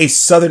how a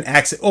southern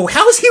accent. Oh,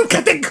 how has he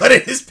got that gun in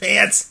his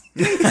pants?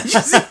 Did you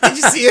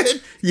see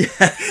it? Yeah.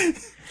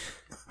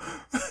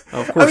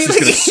 Of course, he's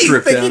going to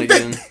strip down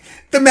again.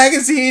 The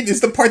magazine is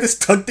the part that's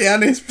tucked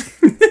down his.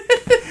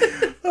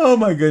 Oh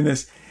my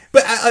goodness!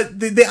 But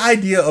the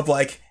idea of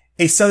like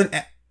a southern,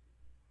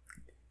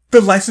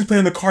 the license plate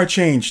on the car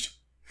changed.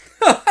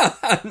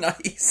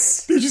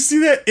 Nice. Did you see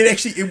that?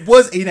 It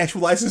was an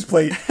actual license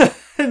plate.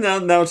 And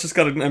now it's just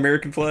got an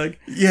American flag.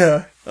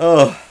 Yeah.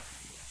 Oh,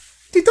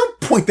 dude, don't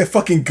point that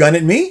fucking gun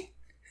at me.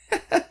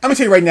 I'm gonna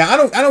tell you right now. I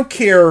don't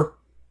care.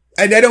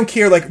 I don't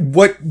care like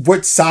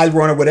what side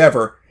we're on or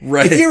whatever.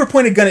 Right. If you ever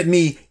point a gun at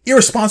me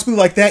irresponsibly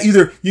like that,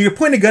 either you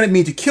point a gun at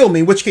me to kill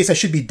me, in which case I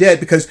should be dead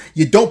because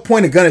you don't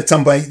point a gun at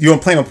somebody you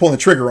don't plan on pulling the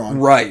trigger on.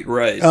 Right.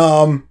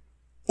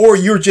 Or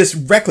you're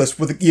just reckless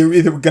with it. You're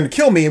either going to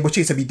kill me, in which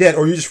case I'd be dead,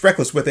 or you're just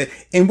reckless with it,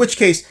 in which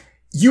case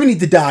you need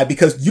to die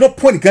because you don't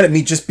point a gun at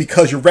me just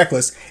because you're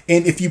reckless.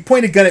 And if you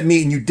point a gun at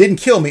me and you didn't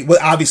kill me, well,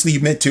 obviously you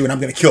meant to, and I'm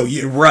going to kill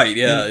you. Right.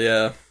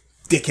 Yeah.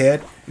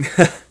 Dickhead.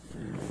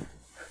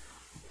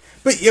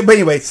 But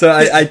anyway. So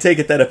I take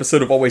it that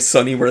episode of Always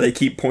Sunny where they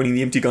keep pointing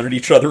the empty gun at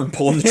each other and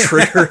pulling the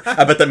trigger.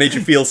 I bet that made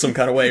you feel some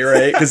kind of way,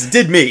 right? Because it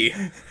did me.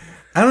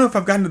 I don't know if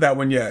I've gotten to that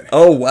one yet.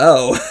 Oh,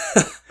 wow.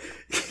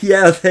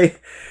 Yeah,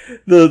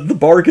 the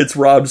bar gets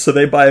robbed, so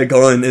they buy a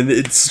gun, and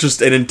it's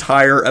just an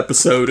entire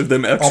episode of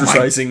them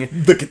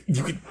exercising. Look at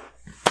you could.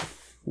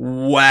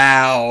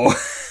 Wow.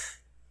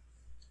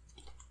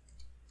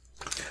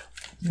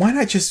 Why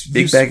not just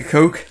big bag of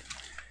Coke?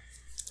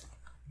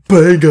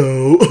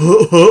 Bango.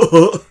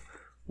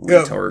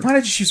 Why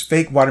not just use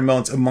fake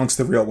watermelons amongst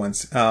the real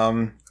ones?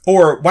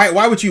 Or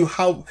why would you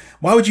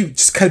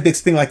just cut a big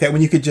thing like that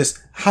when you could just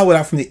hollow it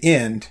out from the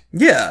end?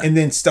 Yeah. And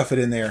then stuff it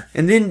in there.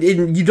 And then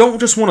you don't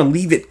just want to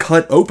leave it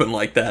cut open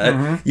like that.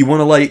 Mm-hmm. You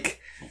want to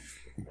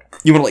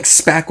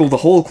spackle the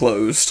hole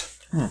closed.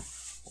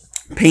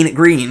 Paint it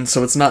green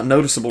so it's not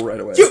noticeable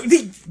right away.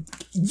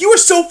 You are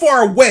so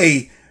far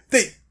away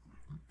that's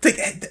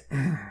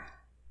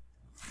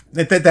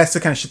the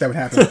kind of shit that would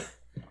happen.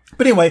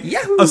 But anyway,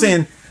 Yahoo! I was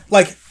saying,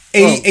 like,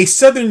 a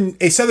southern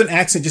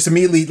accent just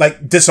immediately,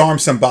 like,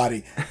 disarms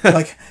somebody.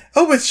 Like,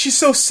 oh, but she's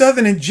so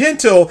southern and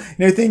gentle and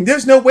everything.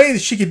 There's no way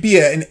that she could be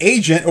an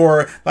agent,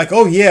 or, like,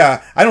 oh,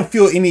 yeah, I don't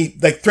feel any,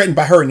 like, threatened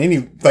by her in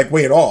any, like,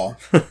 way at all.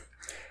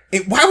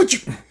 Why would you...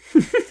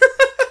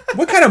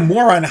 What kind of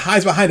moron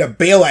hides behind a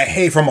bale of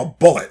hay from a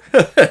bullet?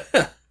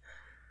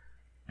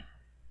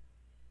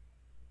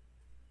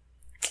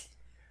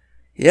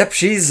 Yep,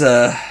 she's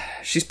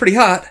pretty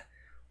hot.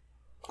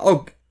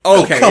 Oh,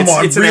 okay. Come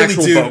on, it's really, an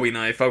actual dude? Bowie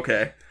knife.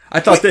 Okay, I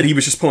thought that he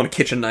was just pulling a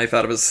kitchen knife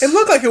out of his... It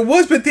looked like it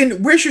was, but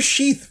then where's your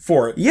sheath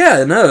for it?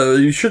 Yeah, no,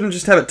 you shouldn't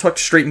just have it tucked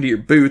straight into your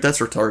boot. That's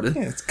retarded.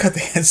 Yeah, it's cut the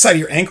side of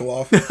your ankle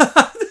off.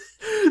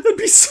 That'd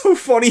be so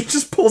funny. He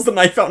just pulls the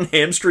knife out and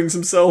hamstrings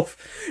himself.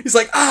 He's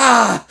like,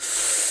 ah!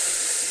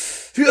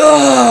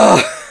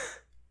 Ah!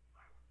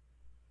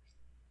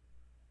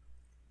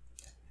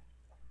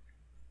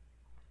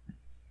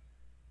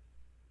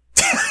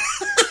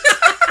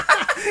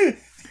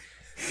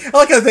 I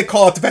like how they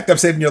call out the fact I'm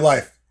saving your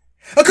life.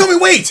 Oh, call me,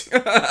 wait!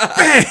 Bang!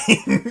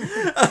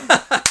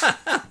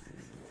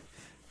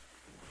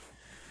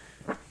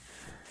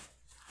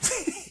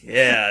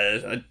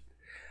 Yeah.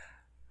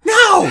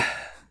 No!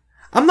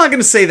 I'm not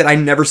gonna say that I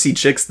never see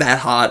chicks that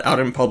hot out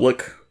in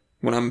public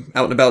when I'm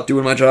out and about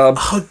doing my job.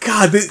 Oh,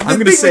 God. I'm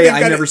gonna say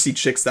I never see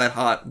chicks that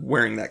hot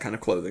wearing that kind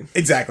of clothing.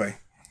 Exactly.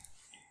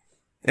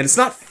 And it's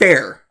not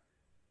fair.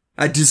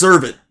 I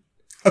deserve it.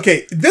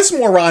 Okay, this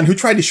moron who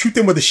tried to shoot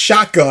them with a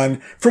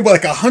shotgun from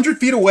like 100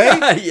 feet away.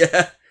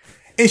 Yeah.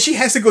 And she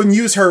has to go and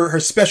use her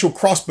special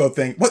crossbow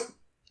thing. What?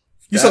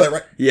 You saw that,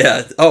 right?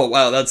 Yeah. Oh,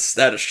 wow.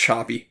 That is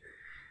choppy.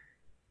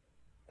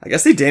 I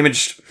guess they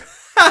damaged...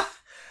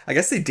 I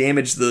guess they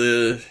damaged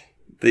the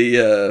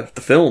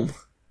film.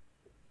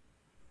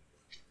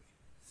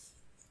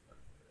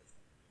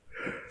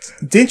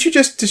 Didn't you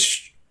just...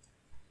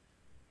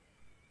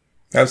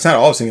 That's not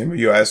all I was thinking of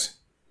you as.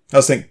 I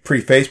was thinking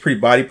pretty face,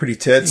 pretty body, pretty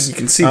tits. You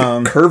can see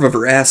the curve of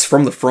her ass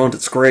from the front.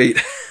 It's great.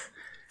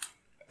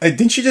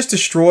 Didn't she just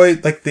destroy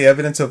like the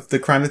evidence of the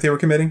crime that they were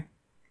committing?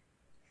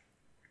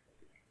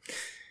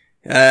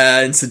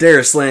 In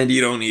Sedaris Land,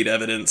 you don't need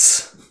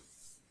evidence.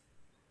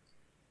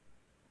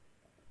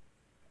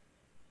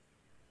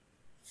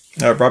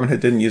 Robin Hood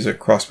didn't use a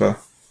crossbow.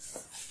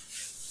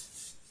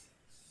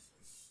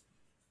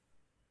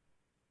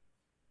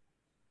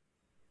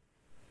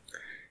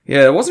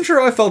 Yeah, I wasn't sure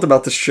how I felt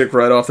about this chick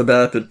right off the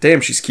bat, but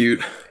damn, she's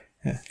cute.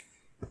 Yeah.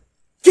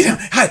 Get down!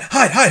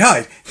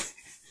 Hide!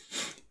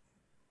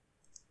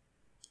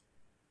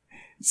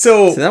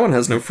 So... See, that one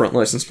has no front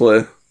license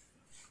plate.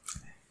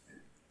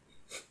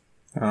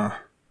 Are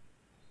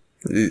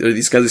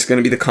these guys going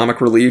to be the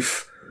comic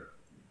relief?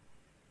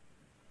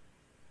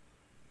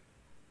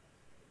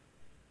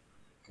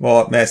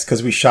 Well, that's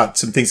because we shot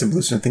some things and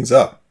blew some things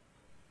up.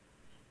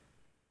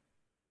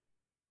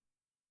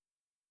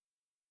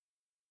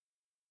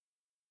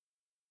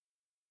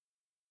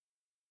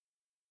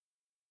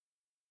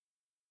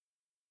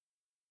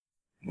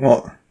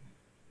 Well,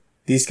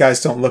 these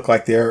guys don't look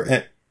like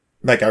they're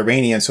like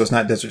Iranian, so it's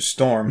not Desert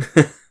Storm.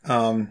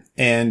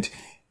 And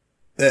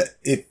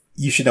if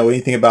you should know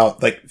anything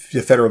about like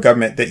the federal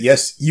government, that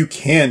yes, you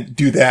can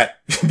do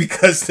that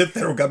because the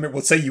federal government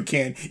will say you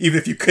can, even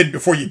if you couldn't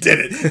before you did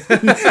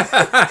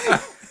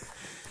it.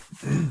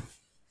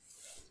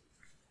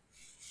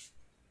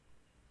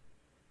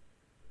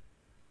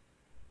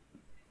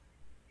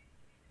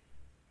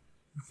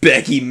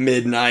 Becky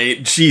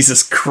Midnight,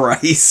 Jesus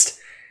Christ.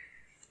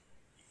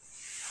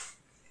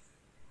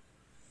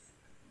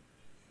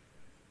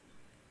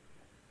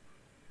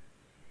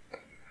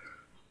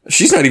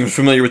 She's not even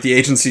familiar with the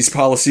agency's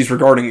policies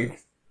regarding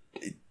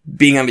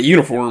being on the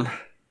uniform.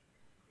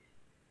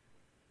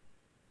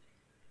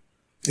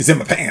 It's in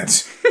my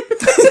pants.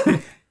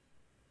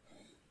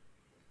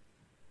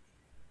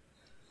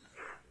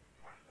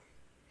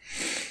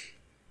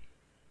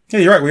 Yeah,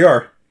 you're right, we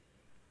are.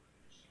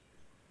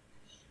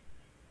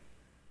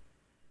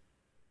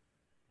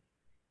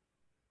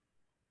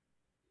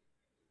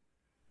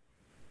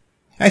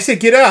 I said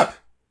get up.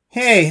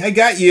 Hey, I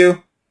got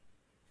you.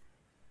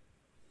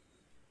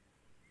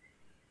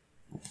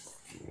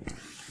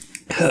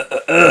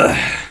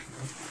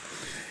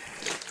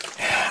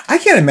 I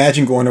can't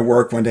imagine going to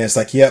work one day. It's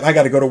like, yep, I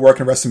got to go to work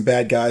and arrest some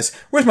bad guys.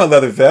 Where's my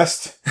leather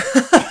vest?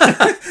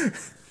 Wow,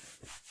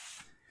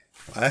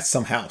 that's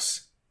some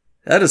house.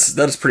 That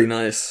is pretty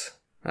nice.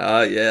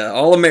 Yeah,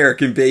 all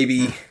American,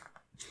 baby.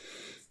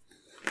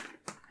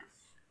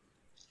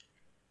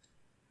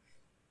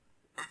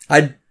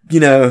 I'm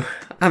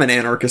an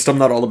anarchist. I'm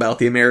not all about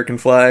the American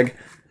flag.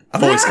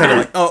 I've always kind of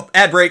like, oh,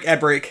 ad break.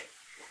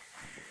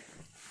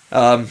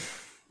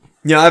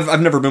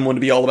 I've never been one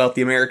to be all about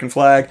the American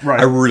flag. Right.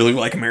 I really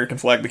like American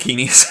flag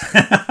bikinis.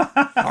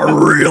 I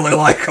really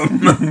like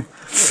them.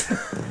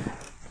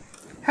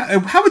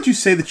 How would you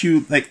say that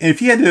you like?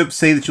 If you had to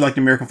say that you liked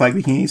American flag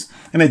bikinis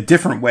in a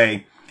different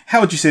way, how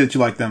would you say that you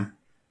like them?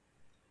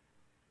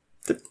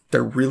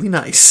 They're really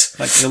nice.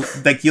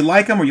 Like you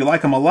like them, or you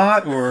like them a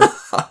lot, or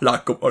I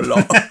like them a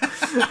lot.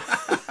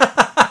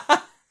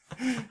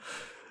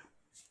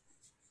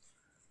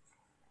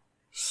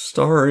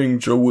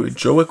 Starring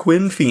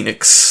Joaquin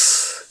Phoenix.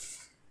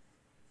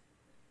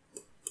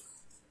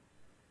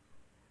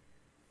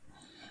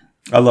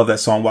 I love that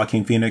song,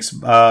 Joaquin Phoenix.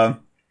 I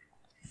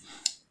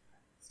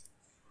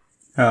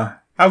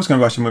was going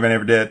to watch the movie, I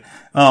never did.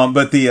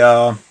 But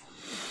the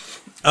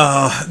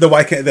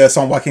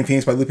song Joaquin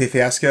Phoenix by Lupe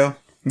Fiasco.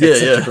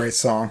 It's such a great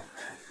song.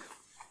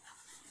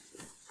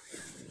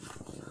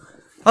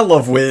 I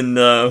love when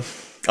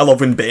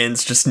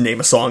bands just name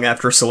a song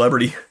after a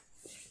celebrity.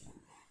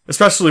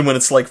 Especially when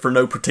it's, like, for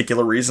no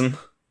particular reason.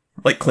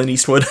 Like Clint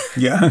Eastwood.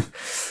 Yeah.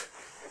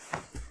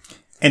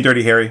 And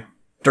Dirty Harry.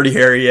 Dirty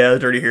Harry, yeah.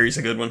 Dirty Harry's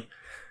a good one.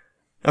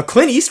 Now,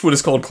 Clint Eastwood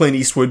is called Clint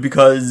Eastwood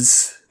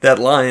because that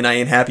line, I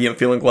ain't happy, I'm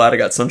feeling glad I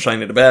got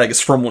sunshine in a bag, is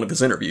from one of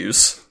his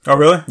interviews. Oh,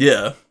 really?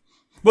 Yeah.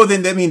 Well,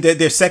 then, I mean,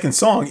 their second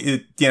song,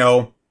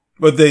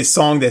 but the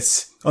song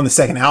that's on the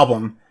second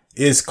album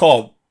is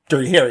called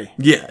Dirty Harry.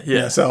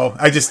 Yeah. So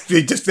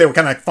they were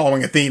kind of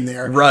following a theme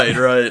there.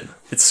 Right.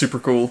 It's super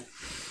cool.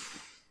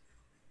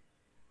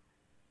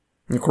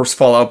 And of course,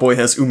 Fall Out Boy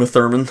has Uma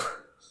Thurman.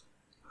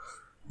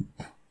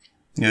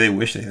 Yeah, they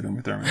wish they had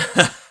Uma Thurman.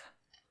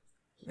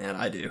 Man,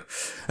 I do.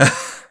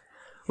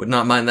 Would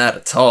not mind that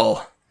at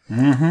all.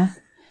 Mm-hmm.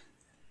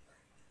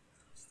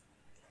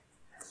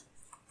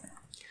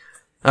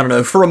 I don't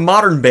know. For a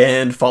modern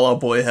band, Fall Out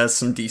Boy has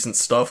some decent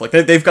stuff. Like,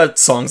 they've got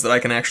songs that I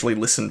can actually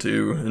listen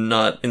to and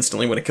not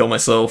instantly want to kill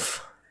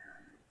myself.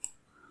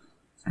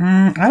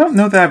 I don't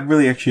know that I've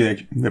really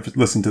actually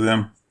listened to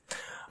them.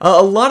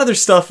 A lot of their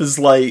stuff is,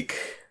 like,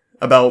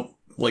 about,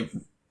 like,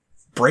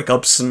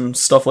 breakups and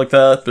stuff like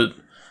that, but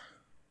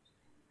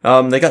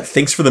they got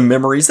Thanks for the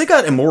Memories. They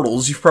got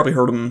Immortals. You've probably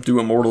heard them do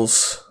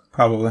Immortals.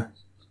 Probably.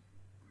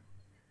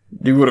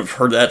 You would have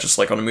heard that just,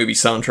 like, on a movie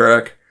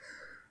soundtrack.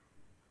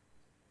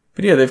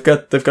 But yeah, they've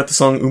got the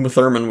song Uma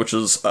Thurman, which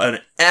is an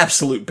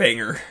absolute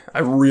banger. I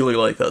really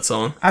like that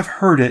song. I've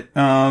heard it.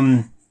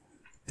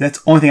 That's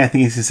the only thing I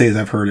think is to say is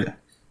I've heard it.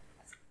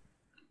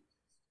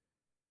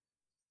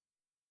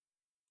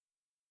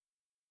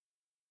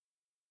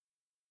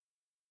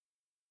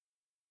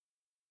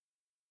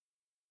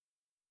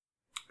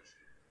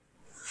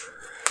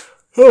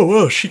 Oh,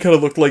 well, she kind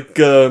of looked like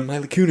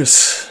Mila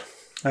Kunis.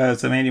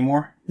 Is that Mandy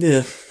Moore?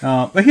 Yeah.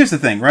 But here's the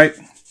thing, right?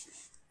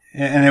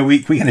 And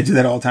we kind of do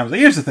that all the time. It's like,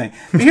 here's the thing.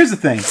 But here's the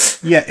thing.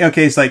 Yeah,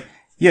 okay, it's like,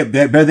 yeah,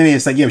 better than me.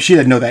 It's like, yeah, but she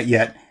doesn't know that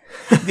yet.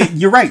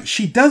 You're right.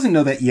 She doesn't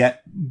know that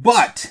yet,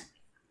 but,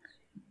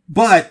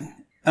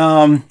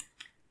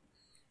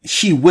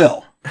 she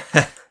will.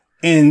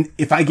 And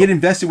if I get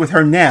invested with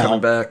her now,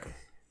 coming back.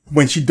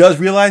 When she does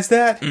realize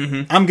that,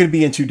 I'm going to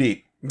be in too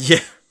deep.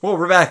 Yeah. Well,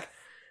 we're back.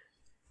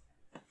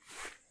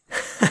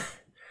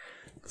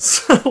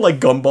 Like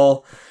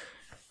Gumball.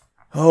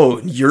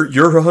 Oh,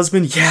 you're her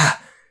husband? Yeah.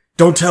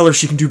 Don't tell her,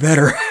 she can do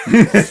better.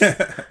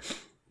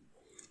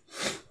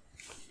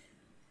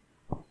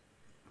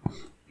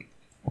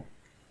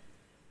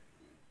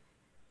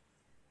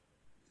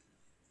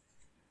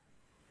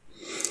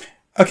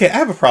 Okay, I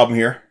have a problem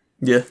here.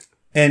 Yeah.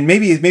 And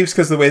maybe it's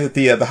because of the way that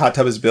the hot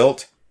tub is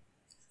built.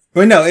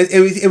 Well, no,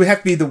 it would have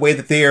to be the way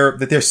that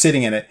they're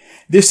sitting in it.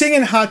 They're sitting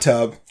in a hot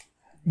tub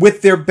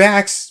with their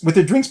drinks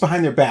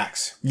behind their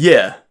backs.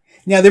 Yeah.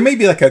 Now, there may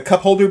be like a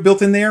cup holder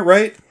built in there,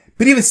 right?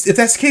 But even if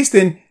that's the case,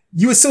 then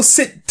you would still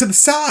sit to the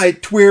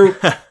side to where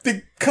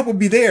the cup would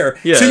be there.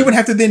 Yeah. So you wouldn't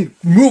have to then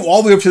move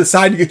all the way up to the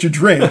side to get your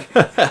drink.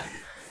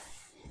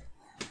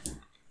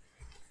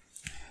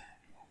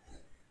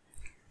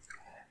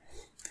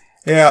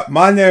 Yeah,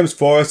 my name's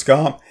Forrest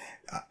Gump.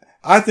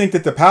 I think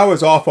that the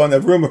power's off on the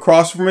room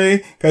across from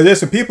me because there's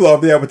some people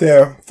over there with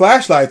their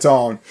flashlights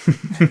on.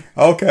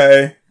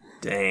 Okay.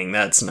 Dang,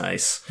 that's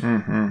nice.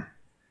 Mm-hmm.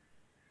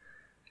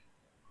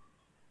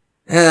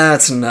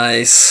 That's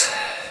nice.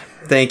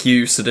 Thank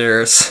you,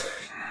 Sedaris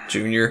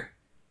Jr.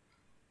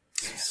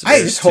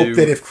 I just hope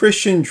that if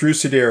Christian Drew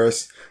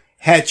Sedaris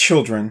had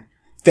children,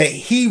 that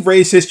he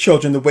raised his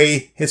children the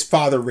way his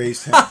father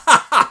raised him.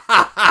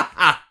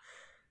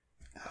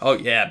 Oh,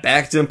 yeah.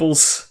 Back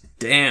dimples.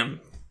 Damn.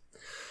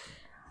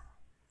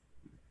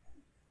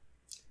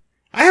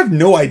 I have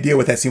no idea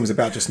what that scene was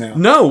about just now.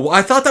 No,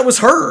 I thought that was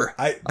her.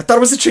 I thought it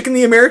was the chick in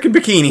the American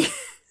bikini.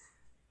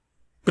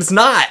 But it's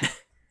not.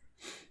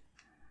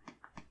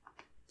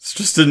 It's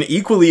just an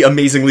equally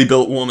amazingly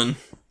built woman.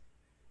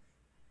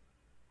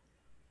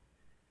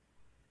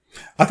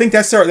 I think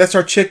that's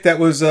our chick that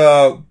was,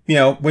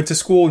 went to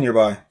school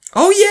nearby.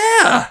 Oh,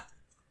 yeah!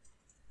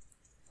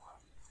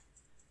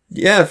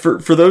 Yeah, for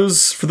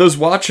those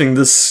watching,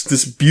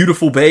 this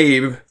beautiful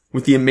babe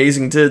with the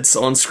amazing tits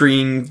on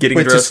screen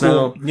getting dressed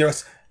now.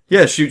 Yes.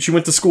 Yeah, she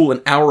went to school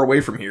an hour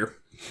away from here,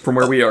 from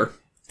where we are.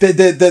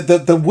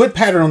 The wood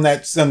pattern on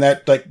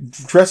that like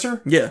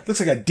dresser, yeah, looks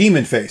like a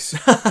demon face.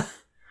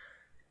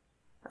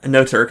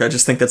 No, Turk, I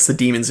just think that's the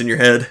demons in your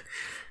head.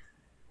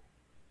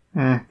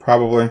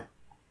 Probably.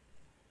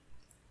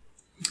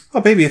 Oh,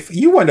 baby, if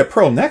you wanted a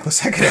pearl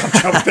necklace, I could help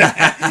you with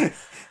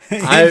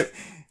that.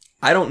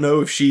 I don't know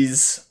if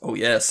she's... Oh,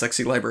 yeah,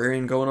 sexy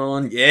librarian going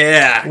on.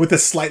 Yeah. With a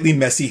slightly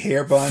messy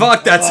hair bun.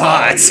 Fuck, that's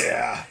hot.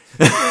 Yeah.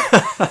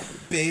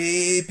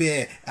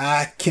 Baby,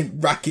 I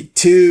can rock it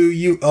to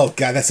you. Oh,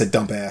 God, that's a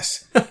dump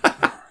ass.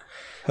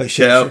 Holy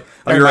shit. Yeah,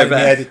 I'll be right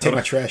back. I had to take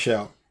my trash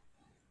out.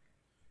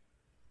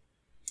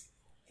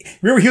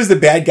 Remember, he was the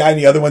bad guy in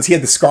the other ones? He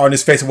had the scar on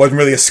his face. It wasn't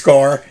really a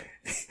scar.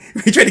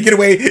 He tried to get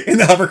away in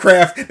the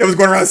hovercraft that was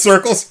going around in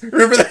circles.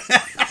 Remember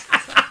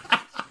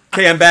that?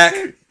 Okay, I'm back.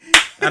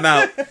 I'm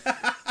out.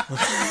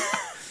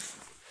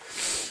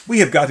 We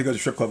have got to go to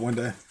strip club one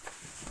day.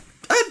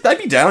 I'd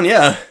be down,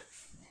 yeah.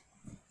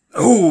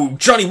 Oh,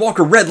 Johnny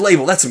Walker Red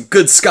Label. That's some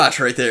good scotch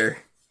right there.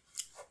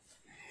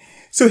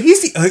 So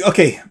he's the...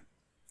 Okay.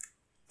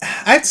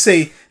 I'd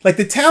say, like,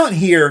 the talent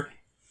here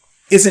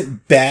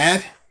isn't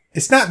bad.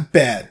 It's not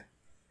bad.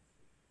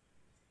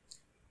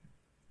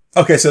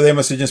 Okay, so they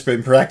must have just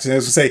been practicing. I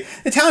was going to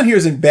say, the talent here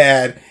isn't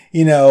bad,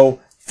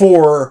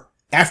 for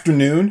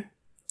afternoon.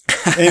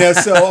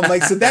 So I'm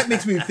like, so that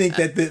makes me think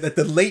that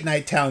the late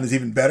night talent is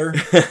even better.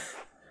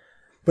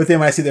 But then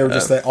when I see they were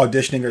just like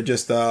auditioning or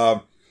just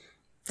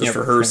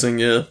rehearsing,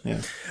 yeah.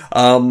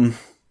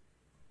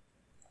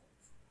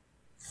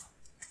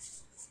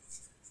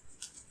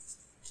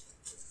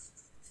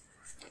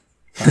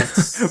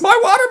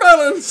 My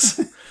watermelons!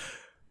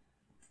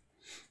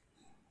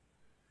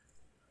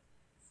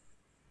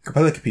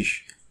 Capella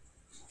Capiche.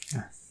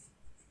 Yeah.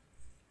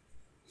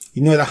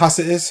 You know what a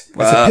hassa is?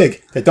 It's a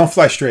pig that don't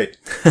fly straight.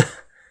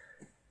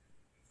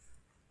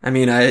 I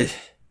mean, I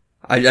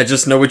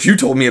just know what you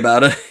told me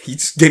about it. You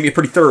just gave me a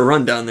pretty thorough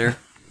rundown there.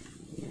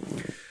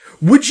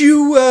 Would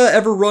you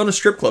ever run a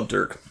strip club,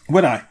 Dirk?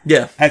 Would I?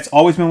 Yeah. That's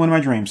always been one of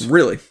my dreams.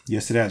 Really?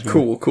 Yes, it has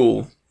been.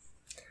 Cool.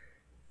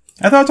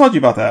 I thought I told you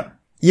about that.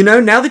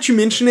 Now that you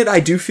mention it, I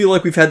do feel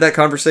like we've had that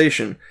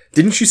conversation.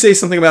 Didn't you say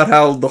something about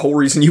how the whole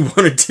reason you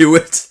want to do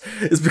it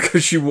is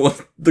because you want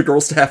the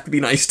girls to have to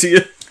be nice to you?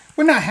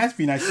 Well, not have to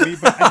be nice to me,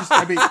 but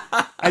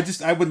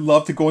I would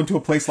love to go into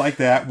a place like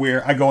that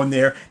where I go in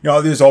there.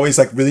 There's always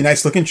like really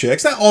nice looking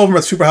chicks. Not all of them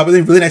are super hot, but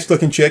they're really nice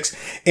looking chicks.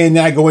 And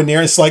then I go in there,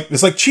 and it's like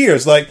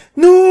Cheers, like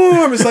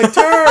Norm. It's like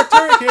Turk,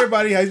 hey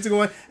everybody, how's it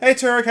going? Hey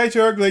Turk,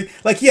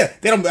 like yeah.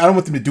 I don't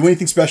want them to do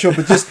anything special,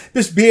 but just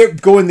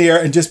go in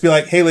there and just be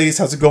like, hey ladies,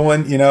 how's it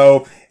going?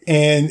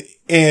 And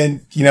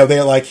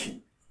they're like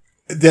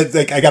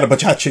I got a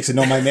bunch of hot chicks that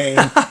know my name.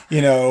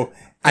 You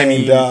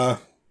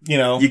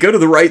go to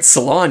the right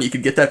salon, you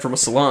could get that from a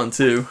salon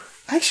too.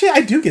 Actually, I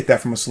do get that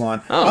from a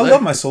salon. I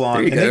love my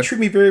salon, and they treat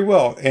me very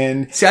well.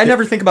 And see, I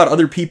never think about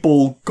other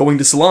people going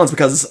to salons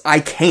because I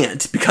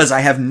can't, because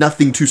I have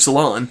nothing to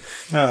salon.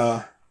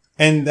 The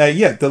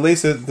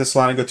ladies at the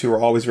salon I go to are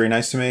always very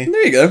nice to me.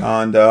 There you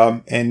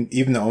go. And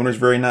even the owner's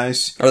very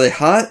nice. Are they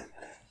hot?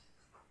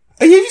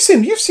 Yeah,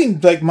 you've seen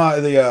like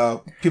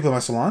the people at my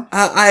salon.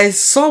 I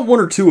saw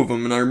one or two of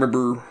them, and I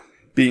remember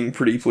being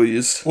pretty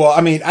pleased. Well,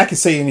 I mean, I can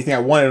say anything I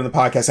wanted on the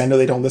podcast. I know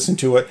they don't listen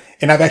to it,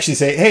 and I've actually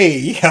say, "Hey,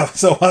 yeah."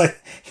 So,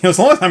 as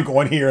long as I'm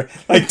going here,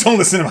 like, don't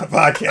listen to my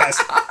podcast.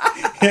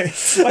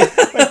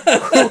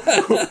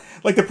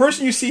 like the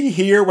person you see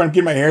here when I'm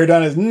getting my hair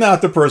done is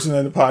not the person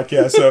in the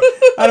podcast. So,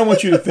 I don't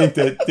want you to think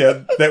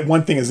that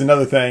one thing is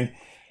another thing.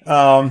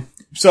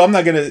 So I'm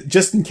not gonna,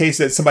 just in case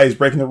that somebody's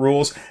breaking the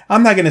rules,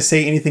 I'm not gonna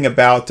say anything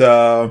about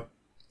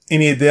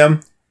any of them,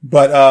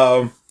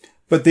 but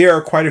there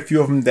are quite a few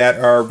of them that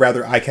are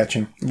rather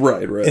eye-catching.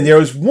 Right. And there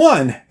is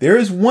one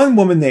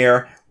woman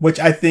there, which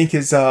I think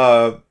is,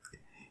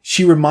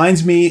 she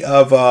reminds me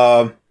of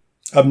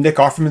Nick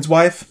Offerman's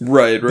wife.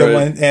 Right. The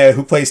one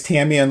who plays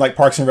Tammy in like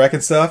Parks and Rec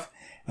and stuff.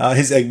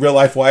 His real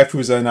life wife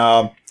who's in,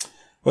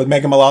 with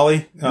Megan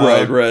Mullally.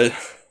 Right.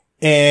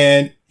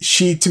 And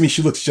to me,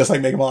 she looks just like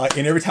Megan Mullally.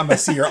 And every time I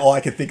see her, all I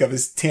can think of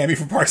is Tammy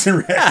from Parks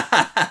and Rec.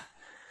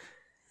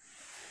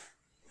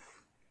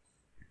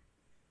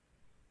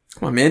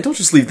 Come on, man, don't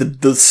just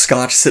leave the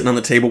scotch sitting on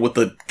the table with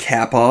the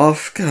cap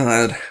off.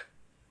 God.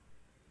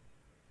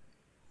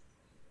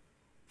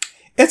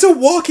 It's a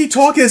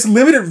walkie-talkie that's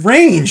limited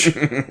range.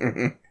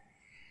 And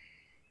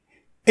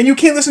you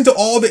can't listen to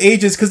all the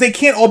agents because they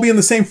can't all be on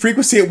the same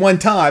frequency at one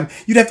time.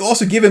 You'd have to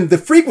also give them the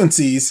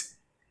frequencies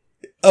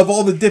of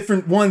all the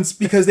different ones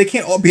because they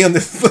can't all be on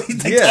the...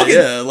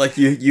 Yeah, like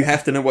you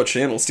have to know what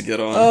channels to get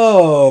on.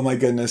 Oh, my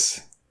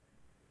goodness.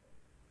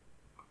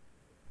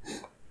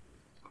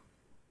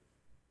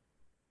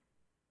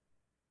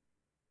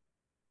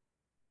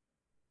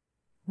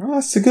 Well,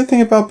 that's the good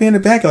thing about being a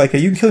bad guy like that.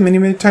 You can kill him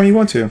any time you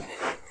want to.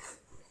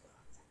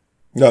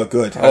 No,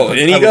 good. Oh,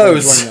 in he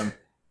goes.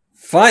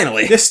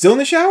 Finally. They're still in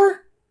the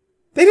shower?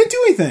 They didn't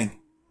do anything.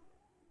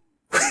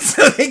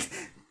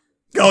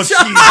 Oh, jeez.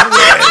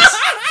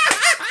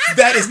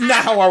 That is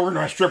not how I run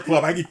my strip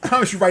club. I can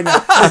promise you right now.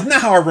 That is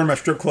not how I run my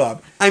strip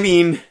club. I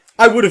mean,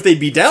 I would if they'd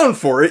be down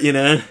for it,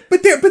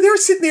 But they were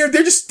sitting there.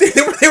 They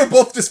were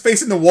both just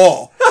facing the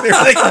wall. They were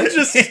like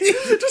just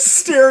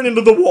staring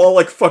into the wall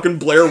like fucking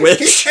Blair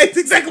Witch. That's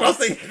exactly what I was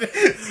thinking.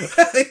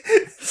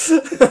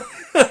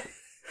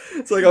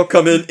 It's like I'll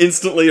come in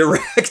instantly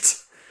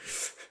erect.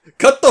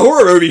 Cut the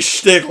horror movie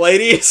shtick,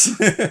 ladies.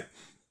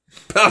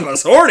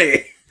 Papa's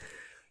horny.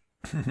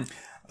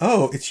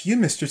 Oh, it's you,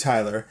 Mr.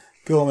 Tyler,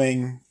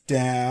 going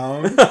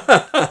down.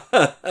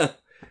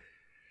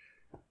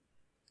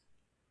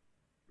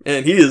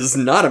 And he is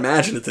not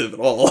imaginative at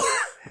all.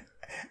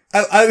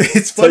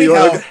 It's funny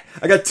how...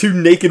 I got two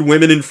naked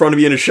women in front of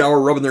me in a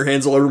shower rubbing their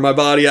hands all over my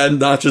body. I'm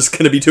not just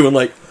going to be doing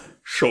like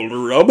shoulder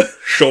rub,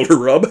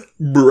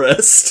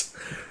 breast.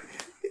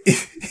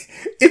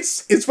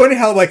 it's funny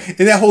how, like,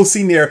 in that whole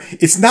scene there,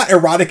 it's not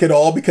erotic at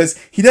all because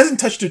he doesn't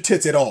touch their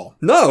tits at all.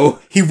 No.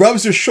 He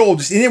rubs their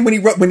shoulders. And then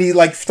when he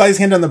like slides his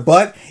hand on the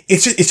butt,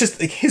 it's just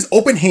like his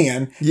open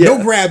hand,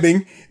 no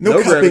grabbing,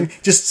 no cupping,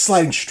 just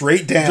sliding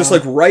straight down. Just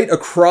like right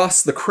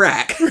across the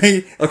crack.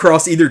 Right.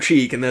 Across either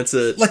cheek, and that's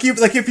it. Like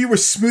if you were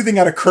smoothing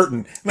out a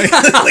curtain. Like,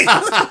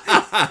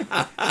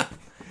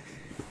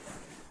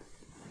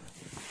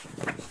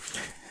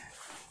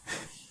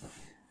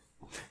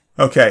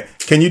 okay,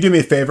 can you do me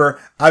a favor?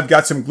 I've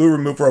got some glue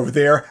remover over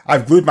there.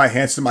 I've glued my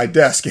hands to my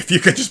desk. If you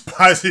could just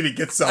positively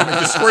get some and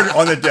just squirt it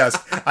on the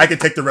desk, I can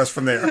take the rest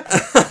from there.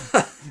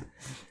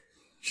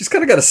 She's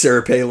kind of got a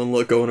Sarah Palin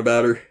look going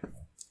about her.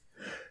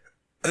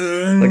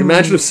 Like,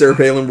 imagine if Sarah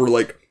Palin were,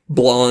 like,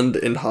 blonde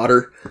and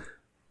hotter.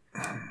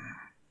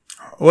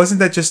 Wasn't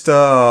that just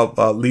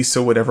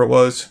Lisa, whatever it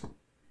was?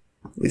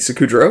 Lisa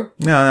Kudrow?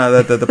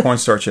 No, the porn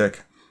star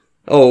chick.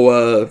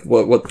 Oh,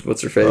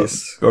 what's her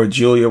face? Or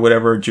Julia,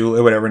 whatever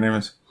her name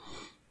is.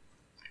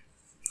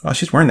 Oh,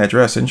 she's wearing that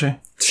dress, isn't she?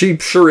 She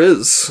sure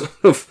is.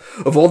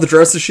 Of all the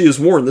dresses she has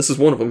worn, this is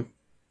one of them.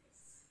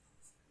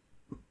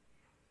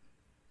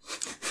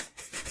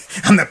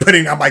 I'm not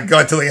putting out my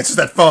gun until he answers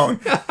that phone.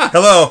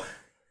 Hello,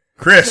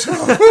 Chris.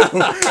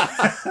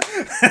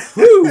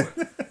 Whew.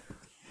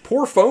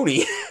 Poor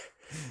Phony.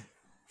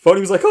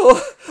 Phony was like,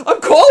 oh,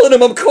 I'm calling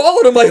him.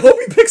 I hope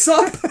he picks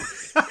up.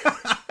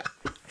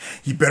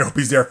 You better hope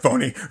he's there,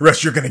 Phony, or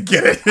else you're going to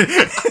get it.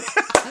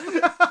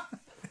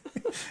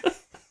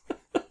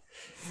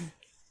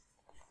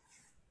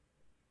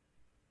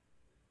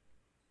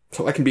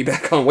 So I can be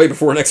back on way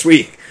before next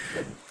week.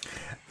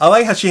 I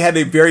like how she had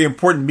a very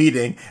important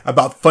meeting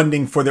about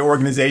funding for the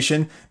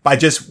organization by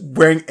just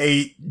wearing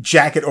a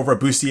jacket over a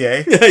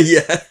bustier.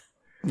 Yeah.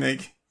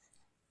 Like,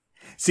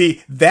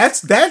 see,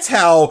 that's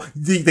how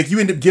you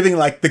end up giving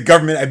like the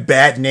government a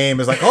bad name.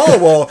 It's like, oh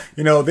well,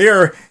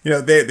 they're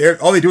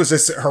all they do is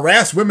just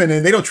harass women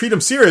and they don't treat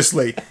them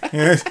seriously.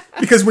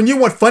 Because when you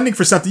want funding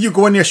for something, you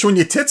go in there showing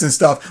your tits and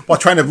stuff while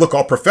trying to look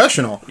all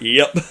professional.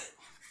 Yep.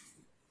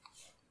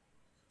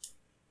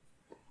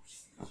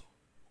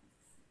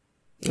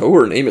 Oh,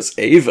 her name is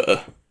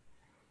Ava.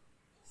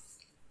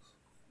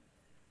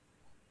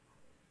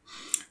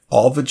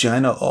 All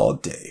vagina all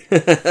day. Is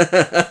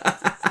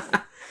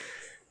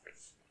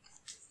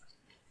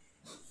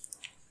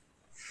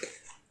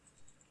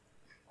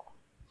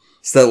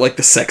that like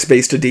the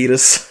sex-based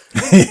Adidas?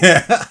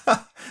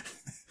 Yeah.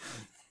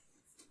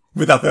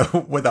 Without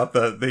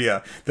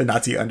the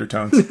Nazi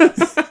undertones.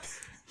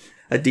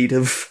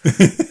 Aditive.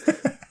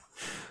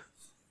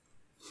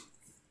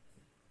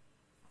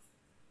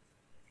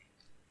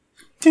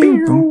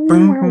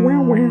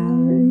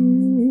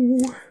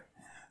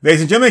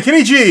 Ladies and gentlemen,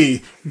 Kenny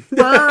G.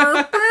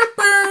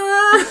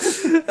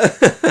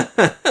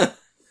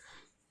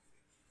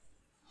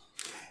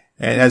 And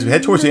as we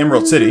head towards the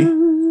Emerald City,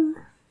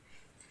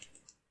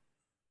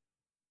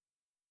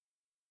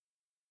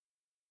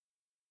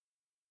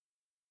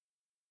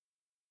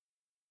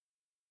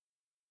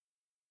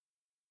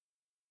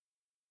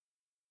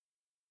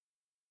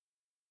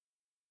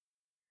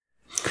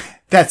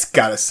 that's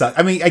gotta suck.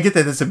 I mean, I get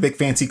that it's a big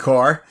fancy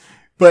car,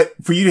 but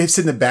for you to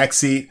sit in the back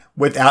seat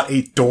without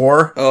a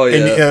door, oh yeah,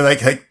 and, like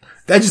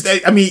that just,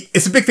 I mean,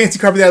 it's a big fancy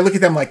car, but I look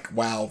at them like,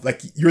 wow,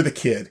 like you're the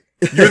kid.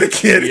 You're the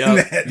kid in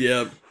that.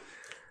 Yep.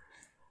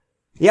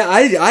 Yeah,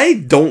 I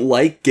don't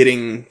like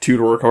getting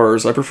 2-door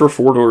cars. I prefer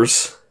 4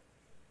 doors.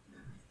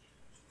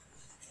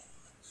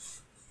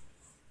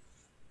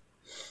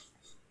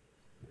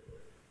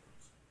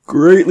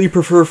 Greatly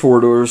prefer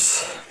 4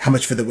 doors. How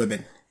much for the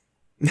women?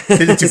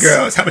 The 2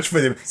 girls. How much for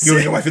them? You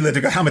and your wife and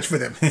little girl. How much for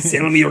them?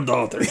 Sell me your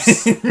daughters.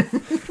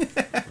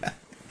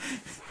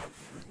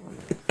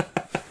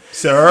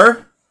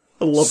 Sir?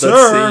 I love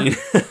that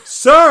scene.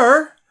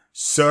 Sir?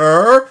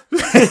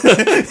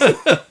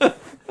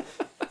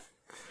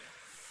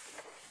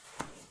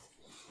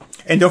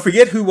 And don't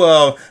forget who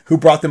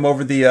brought them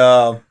over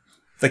the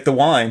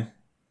wine.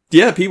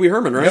 Yeah, Pee Wee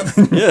Herman, right?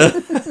 Yep.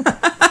 Yeah.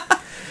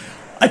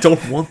 I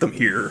don't want them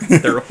here.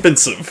 They're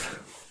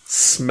offensive.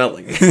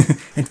 Smelling.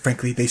 And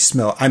frankly, they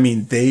smell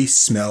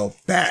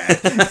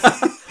bad.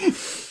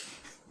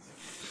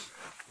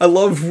 I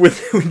love when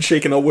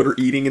Jake and Elwood are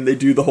eating and they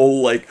do the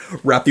whole, like,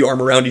 wrap the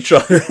arm around each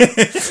other,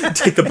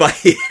 take the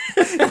bite.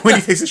 When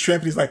he takes the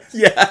shrimp, he's like,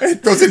 yeah,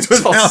 throws it into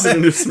his mouth. It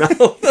into his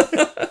mouth.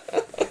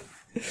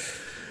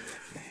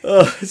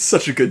 It's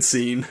such a good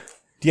scene.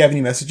 Do you have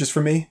any messages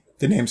for me?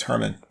 The name's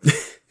Herman.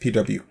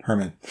 P.W.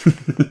 Herman.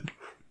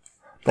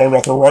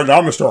 Don't know right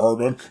now, Mr.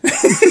 Herman.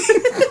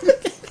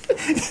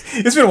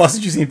 It's been a while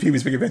since you've seen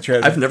Pee-wee's Big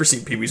Adventure. I've never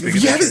seen Pee-wee's Big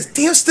Adventure. Yeah,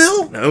 damn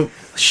still? No.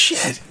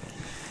 Shit.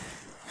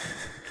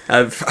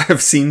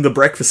 I've seen the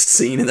breakfast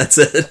scene and that's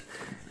it.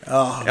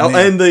 Oh,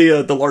 man. And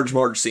the Large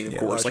Marge scene, of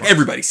course. Like,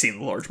 everybody's seen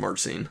the Large Marge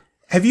scene.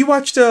 Have you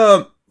watched,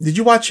 did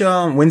you watch,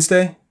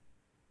 Wednesday?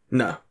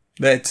 No.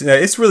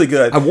 It's really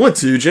good. I want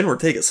to. Jen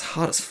Ortega's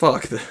hot as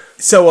fuck.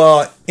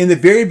 So, in the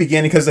very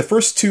beginning, because the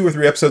first 2 or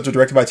 3 episodes are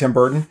directed by Tim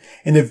Burton,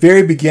 in the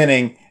very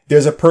beginning,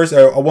 there's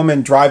a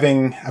woman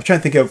driving, I'm trying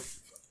to think of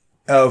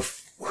of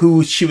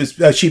who she was.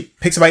 She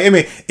picks up.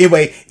 Anyway,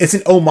 it's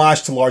an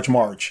homage to Large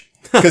Marge.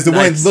 Because the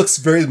Nice. one looks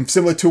very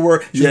similar to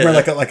her. She's wearing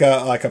like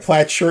a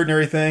plaid shirt and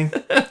everything.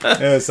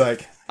 And it's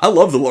like, I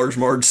love the Large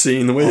Marge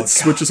scene, the way it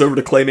switches over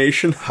to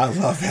claymation. I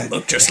love it.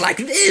 Look just like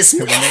this.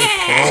 When they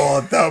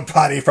pull the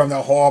body from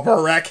the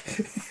horrible wreck.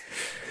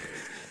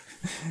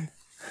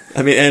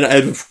 I mean, and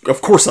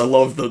of course I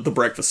love the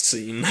breakfast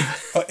scene.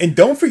 And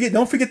don't forget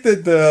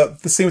the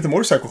scene with the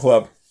motorcycle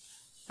club.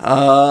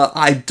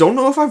 I don't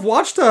know if I've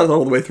watched that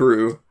all the way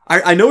through.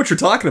 I know what you're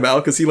talking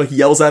about, because he like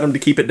yells at him to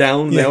keep it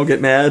down, and they all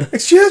get mad.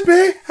 Excuse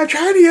me, I'm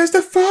trying to use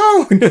the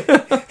phone.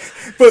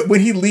 But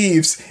when he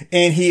leaves,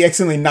 and he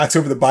accidentally knocks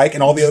over the bike,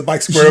 and all the other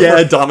bikes square over.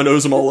 Yeah,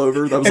 dominoes him all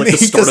over. That was like the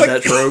start of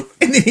that trope.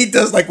 And then he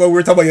does like what we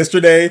were talking about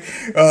yesterday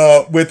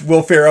with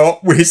Will Ferrell,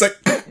 where he's like...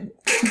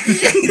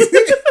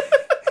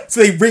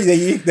 So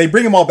they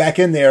bring them all back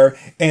in there,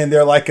 and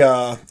they're like,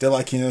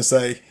 it's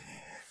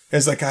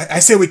like, I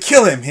say we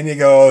kill him, and he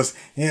goes,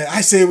 yeah,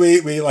 I say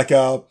we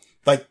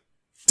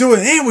do it,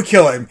 and we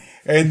kill him,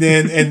 and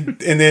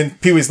then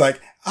Pee-wee's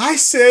like, I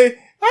say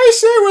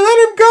we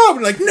let him go.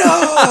 I'm like,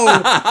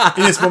 no.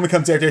 And this woman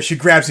comes out there, she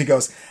grabs him and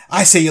goes,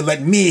 I say you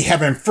let me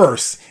have him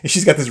first. And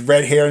she's got this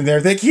red hair in there.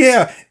 They're like,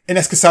 yeah, and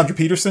that's Cassandra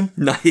Peterson.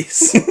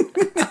 Nice.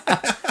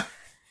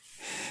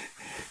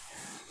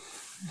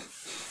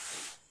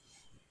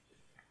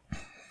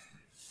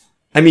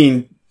 I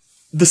mean,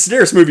 the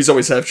Sedaris movies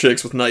always have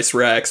chicks with nice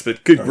racks,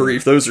 but good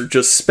grief, those are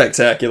just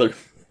spectacular.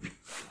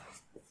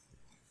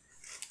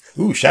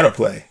 Ooh, shadow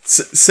play.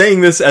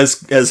 Saying this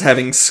as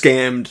having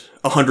scammed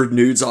 100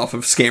 nudes off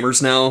of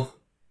scammers now,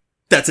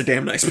 that's a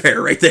damn nice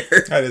pair right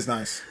there. That is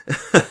nice.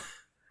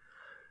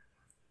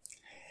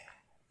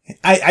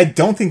 I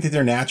don't think that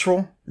they're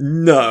natural.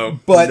 No.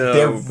 But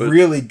they're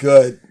really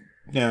good.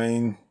 You know, I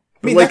mean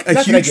like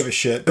not that I give a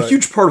shit. But a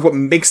huge part of what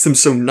makes them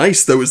so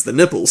nice, though, is the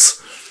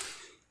nipples.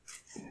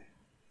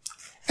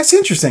 That's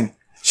interesting.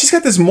 She's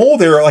got this mole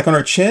there, like on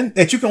her chin,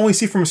 that you can only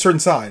see from a certain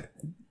side.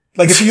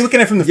 Like if you're looking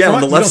at it from the front,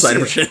 on the left side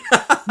of her chin. No,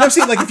 I'm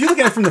saying like if you're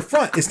looking at it from the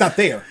front, it's not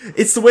there.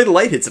 It's the way the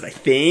light hits it, I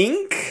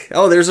think.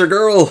 Oh, there's her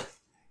girl.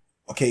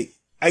 Okay,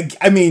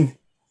 I mean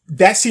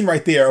that scene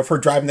right there of her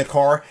driving the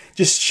car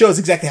just shows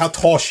exactly how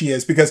tall she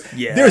is, because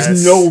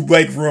there's no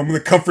leg room, the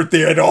comfort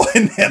there at all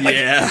in that. Like,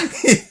 yeah.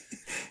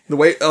 The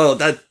way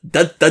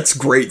that's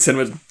great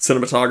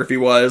cinematography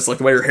wise, like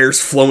the way her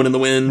hair's flowing in the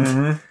wind.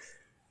 Mm-hmm.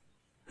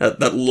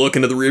 That look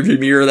into the rearview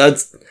mirror,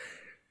 that's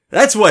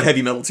what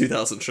Heavy Metal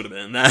 2000 should have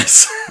been.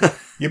 That's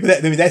yeah,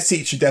 but that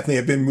seat should definitely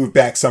have been moved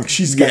back some.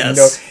 She's got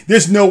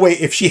there's no way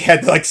if she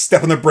had to like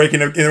step on the brake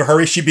in a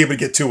hurry, she'd be able to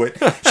get to it.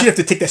 She'd have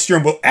to take that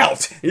steering wheel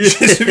out.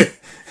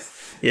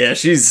 Yeah,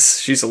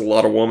 she's a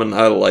lot of woman.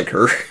 I like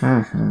her.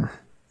 Mm-hmm.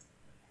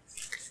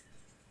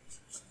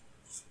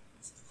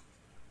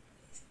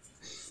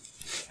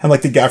 I'm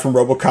like the guy from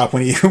RoboCop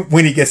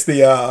when he gets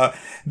the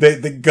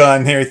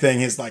gun and everything.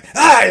 He's like,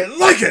 I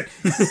like it.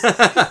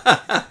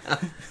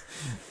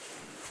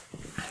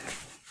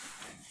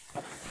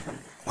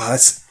 Wow,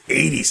 that's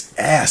 80s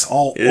ass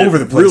all over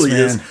the place, really,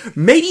 man. Is.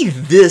 Maybe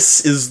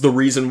this is the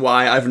reason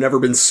why I've never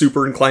been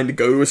super inclined to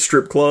go to a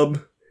strip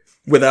club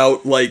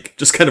without like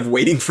just kind of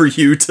waiting for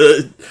you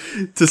to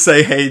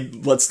say, hey,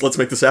 let's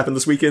make this happen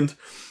this weekend.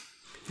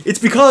 It's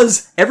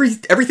because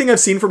everything I've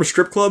seen from a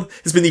strip club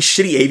has been these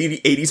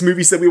shitty 80s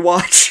movies that we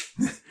watch.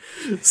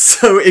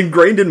 So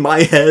ingrained in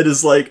my head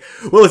is like,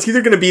 well, it's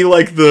either going to be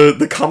like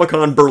the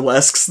Comic-Con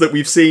burlesques that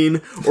we've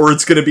seen, or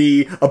it's going to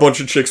be a bunch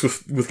of chicks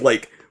with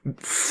like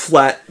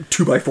flat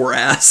 2x4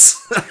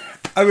 ass.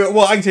 I mean,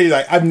 well, I can tell you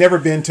that I've never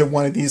been to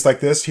one of these like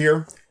this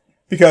here,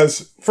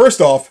 because first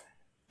off,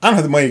 I don't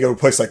have the money to go to a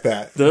place like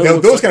that.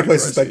 Those kind of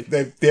places, like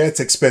that's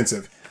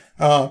expensive.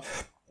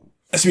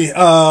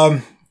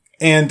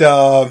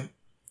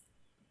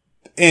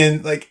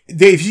 And like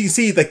if you can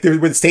see like where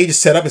the stage is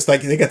set up, it's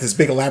like they got this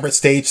big elaborate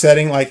stage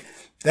setting. Like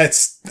I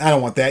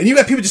don't want that. And you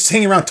got people just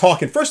hanging around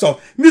talking. First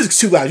off, music's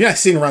too loud. You're not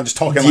sitting around just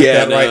talking like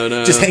that, right?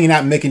 No. Just hanging out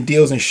and making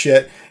deals and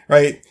shit,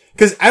 right?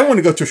 Because I want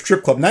to go to a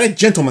strip club, not a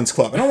gentleman's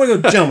club. I don't want to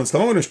go to a gentleman's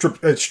club. I want to go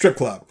to a strip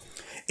club.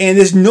 And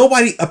there's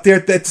nobody up there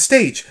at the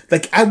stage.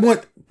 Like I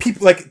want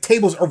people like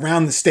tables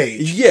around the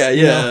stage.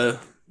 Yeah.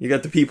 You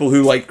got the people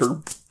who like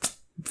are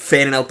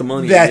fanning out the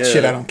money. That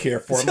shit I don't care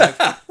for.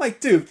 Like,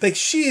 dude, like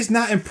she is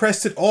not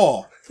impressed at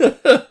all.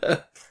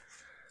 Well,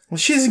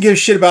 she doesn't give a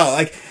shit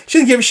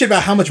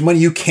about how much money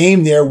you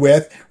came there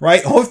with,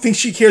 right? The whole thing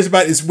she cares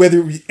about is whether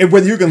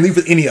you're going to leave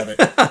with any of it.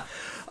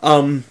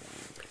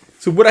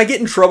 So would I get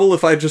in trouble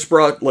if I just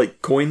brought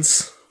like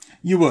coins?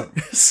 You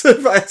would.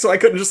 So I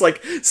couldn't just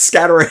like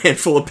scatter a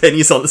handful of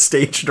pennies on the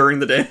stage during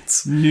the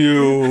dance?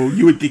 No,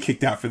 you would get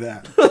kicked out for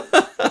that.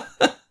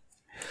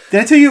 Did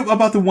I tell you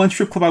about the one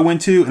strip club I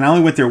went to? And I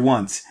only went there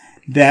once.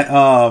 That,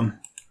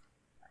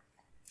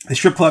 the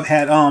strip club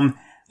had,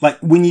 like,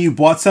 when you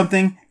bought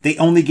something, they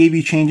only gave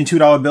you change in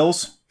 $2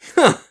 bills.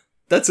 Huh.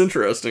 That's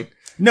interesting.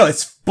 No,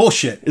 it's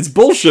bullshit. It's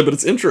bullshit, but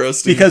it's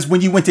interesting. Because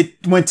when you went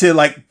to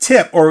like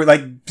tip or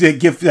like to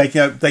give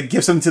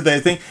give something to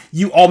the thing,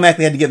 you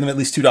automatically had to give them at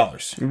least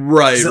 $2.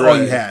 Right. That's all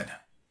you had.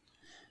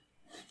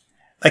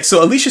 like,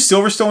 so Alicia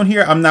Silverstone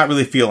here, I'm not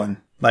really feeling.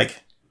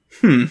 Like,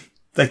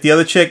 like the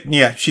other chick,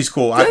 yeah, she's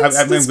cool. I'm going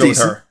to go with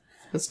her.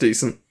 That's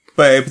decent.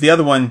 But the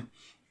other one,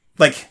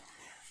 like,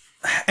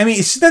 I mean,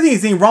 it's nothing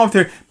anything wrong with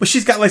her, but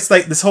she's got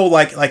like this whole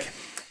like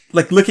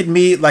look at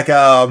me like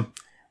I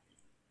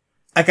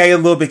got a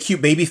little bit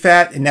cute baby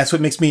fat, and that's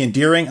what makes me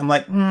endearing. I'm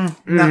like, not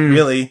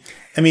really.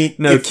 I mean,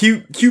 no,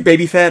 cute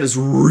baby fat is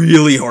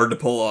really hard to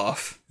pull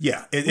off.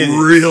 Yeah, it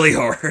really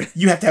hard.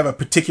 You have to have a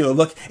particular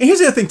look. And here's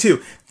the other thing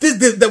too: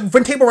 the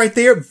one table right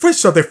there.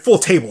 First off, they're full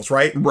tables,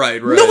 right?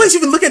 Right. Nobody's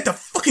even looking at the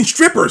fucking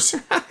strippers.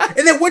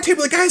 And then one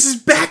table, the guy has his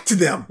back to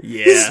them.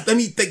 Yeah.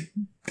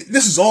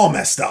 This is all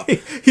messed up.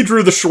 He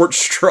drew the short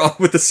straw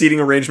with the seating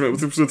arrangement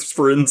with his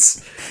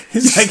friends.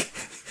 He's like,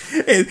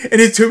 and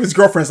to his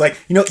girlfriend's like,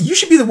 you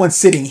should be the one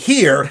sitting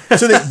here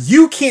so that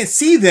you can't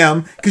see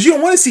them because you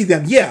don't want to see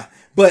them. Yeah,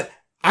 but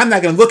I'm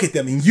not going to look at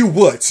them and you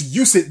would. So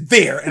you sit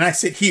there and I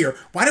sit here.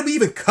 Why did we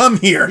even come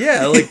here?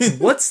 Yeah, like,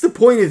 what's the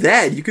point of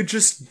that? You could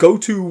just go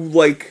to,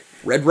 like,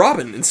 Red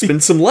Robin and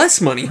spend some less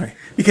money. Right.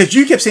 Because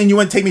you kept saying you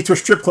want to take me to a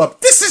strip club.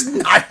 This is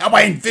not how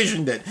I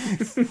envisioned it.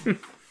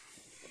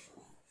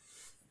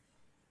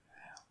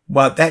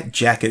 Well, that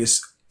jacket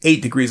is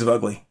 8 degrees of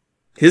ugly.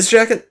 His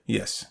jacket?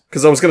 Yes.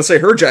 Because I was going to say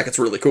her jacket's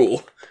really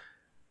cool.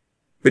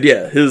 But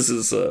yeah, his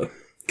is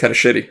kind of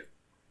shitty.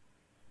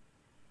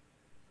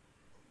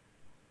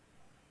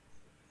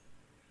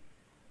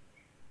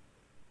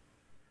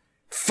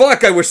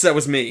 Fuck, I wish that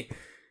was me.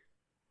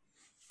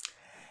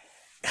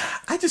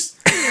 I just...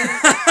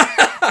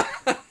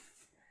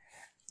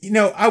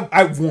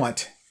 I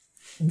want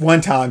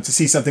one time to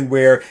see something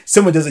where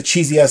someone does a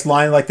cheesy-ass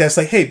line like that. It's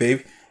like, hey,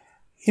 babe,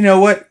 you know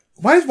what?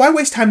 Why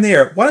waste time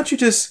there? Why don't you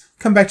just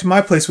come back to my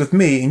place with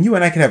me and you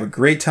and I can have a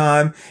great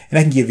time and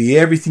I can give you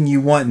everything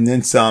you want and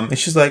then some. And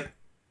she's like,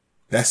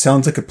 that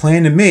sounds like a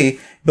plan to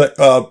me. But,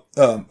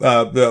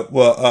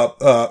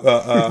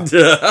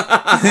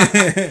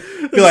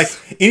 be like,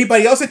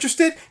 anybody else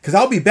interested? Because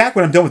I'll be back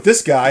when I'm done with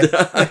this guy.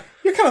 Like,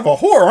 you're kind of a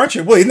whore, aren't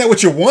you? Well, isn't that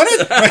what you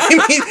wanted? I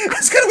mean,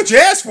 that's kind of what you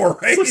asked for,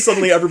 right? So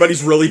suddenly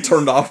everybody's really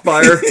turned off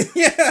by her.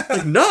 Yeah.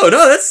 Like, no,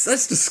 that's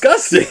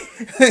disgusting.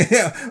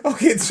 Yeah.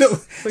 Okay, so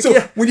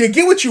when you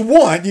get what you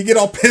want, you get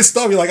all pissed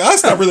off. You're like, oh,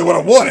 that's not really what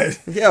I wanted.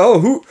 Yeah,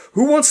 who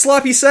wants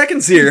sloppy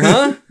seconds here,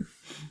 huh?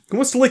 Who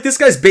wants to lick this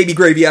guy's baby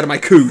gravy out of my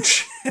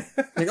cooch?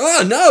 Like,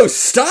 oh no,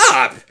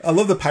 stop! I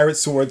love the pirate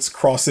swords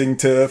crossing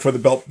for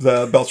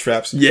the belt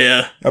straps.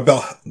 Yeah.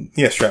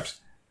 Straps.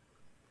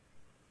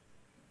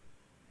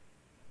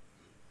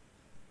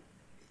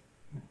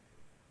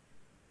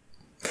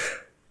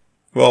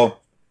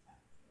 Well,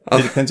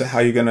 it depends on how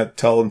you're going to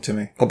tell them to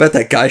me. I'll bet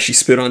that guy she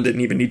spit on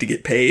didn't even need to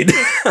get paid.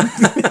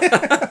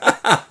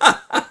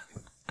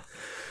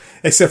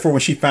 Except for when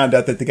she found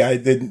out that the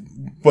guy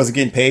wasn't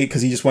getting paid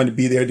because he just wanted to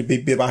be there to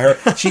be by her.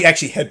 She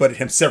actually headbutted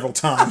him several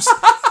times.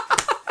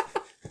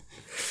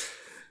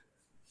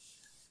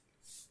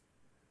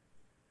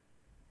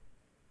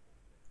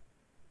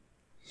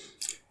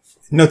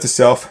 Note to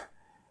self,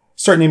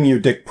 start naming your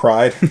dick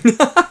Pride.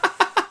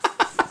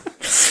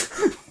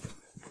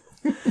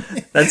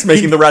 That's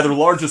making the rather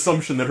large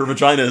assumption that her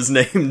vagina is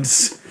named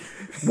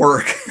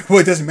Work. Well,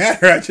 it doesn't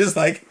matter. I just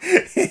I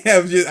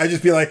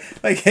just be like,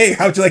 hey,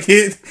 how'd you like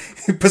it?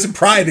 Put some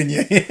pride in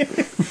you.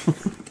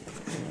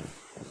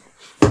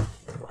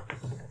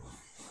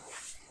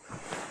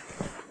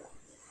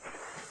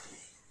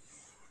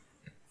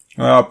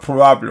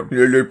 Problem.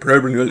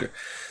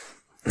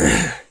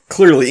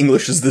 Clearly,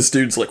 English is this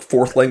dude's like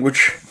fourth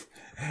language.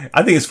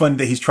 I think it's funny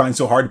that he's trying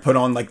so hard to put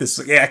on like this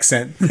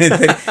accent.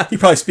 He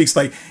probably speaks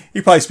like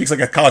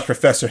a college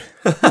professor.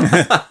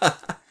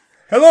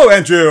 Hello,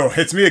 Andrew.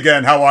 It's me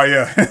again. How are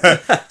you?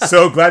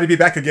 So glad to be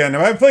back again.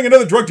 Am I playing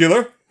another drug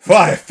dealer?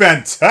 Why,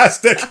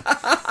 fantastic.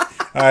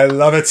 I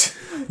love it.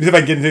 Let me see if I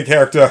can get into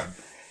character.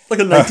 Like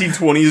a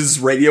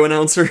 1920s radio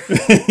announcer.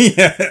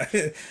 Yeah.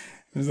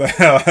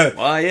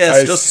 Why,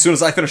 yes, just as soon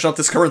as I finish up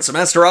this current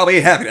semester, I'll be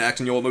happy to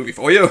act in your movie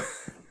for you.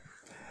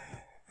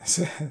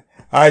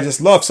 I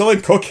just love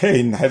selling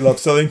cocaine. I love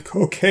selling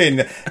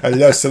cocaine. I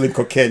love selling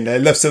cocaine. I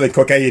love selling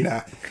cocaine. I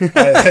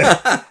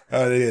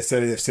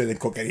love selling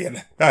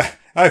cocaine.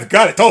 I've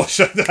got it. Oh,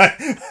 shit.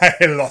 I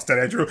lost it,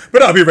 Andrew.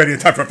 But I'll be ready in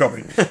time for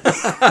filming.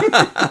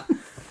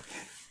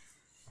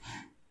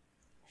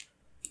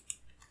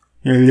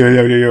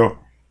 Yo.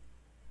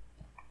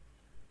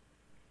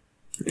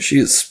 She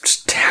is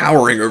just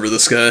towering over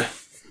this guy.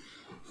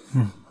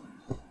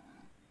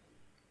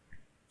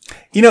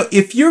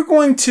 If you're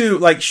going to,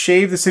 like,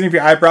 shave the center of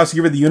your eyebrows to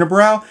give her the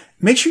unibrow,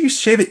 make sure you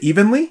shave it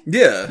evenly.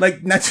 Yeah.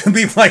 Like, not to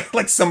be,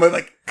 like somebody,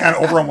 like, kind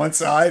of over on one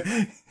side.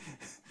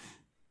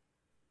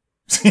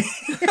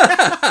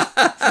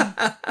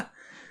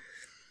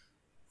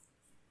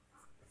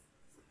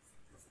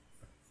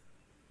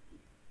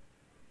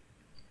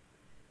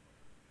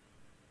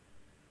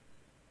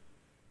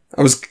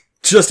 I was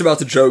just about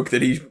to joke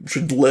that he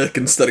should lick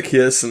instead of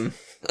kiss, and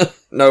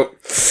nope,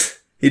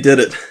 he did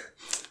it.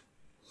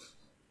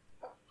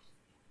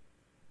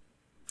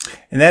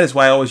 And that is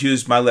why I always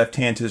use my left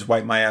hand to just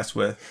wipe my ass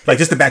with. Like,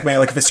 just the back of my,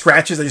 like, if it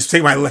scratches, I just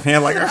take my left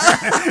hand, like,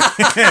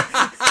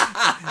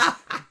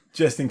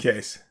 just in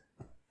case.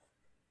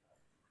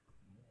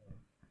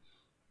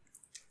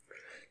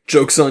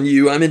 Joke's on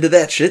you, I'm into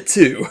that shit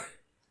too.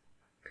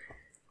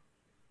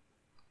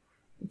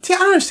 See, I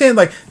don't understand,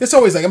 like, it's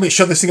always like, I'm gonna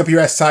shove this thing up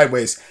your ass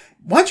sideways.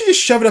 Why don't you just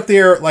shove it up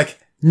there, like,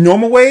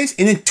 normal ways,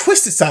 and then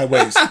twist it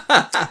sideways?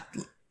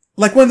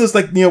 Like one of those,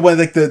 like, you know, one of,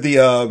 like,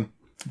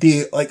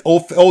 the like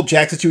old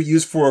jacks that you would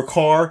use for a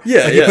car.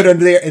 Yeah, like you put it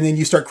under there and then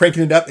you start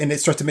cranking it up and it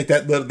starts to make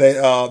that little,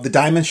 the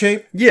diamond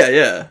shape. Yeah,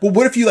 yeah. Well,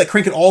 what if you like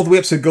crank it all the way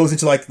up so it goes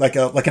into like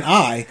an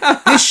eye?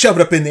 Then shove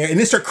it up in there and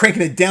then start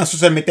cranking it down so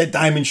it's to make that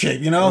diamond shape,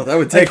 you know? Well, that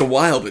would take a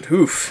while, but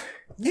oof.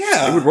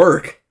 Yeah. It would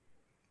work.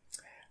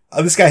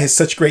 This guy has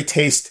such great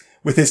taste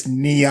with this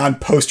neon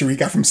poster he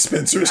got from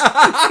Spencer's.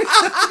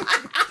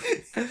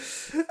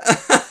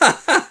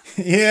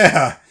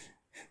 Yeah.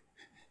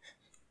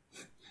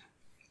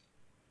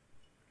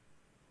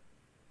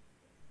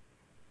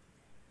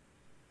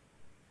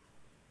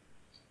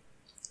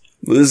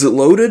 Is it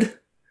loaded?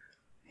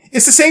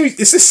 It's the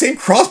same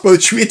crossbow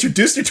that you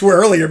introduced her to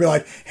earlier. Be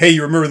like, hey,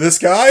 you remember this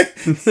guy?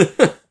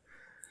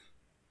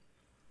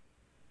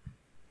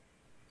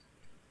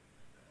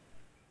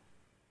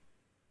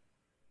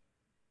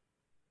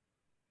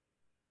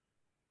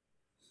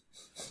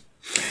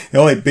 The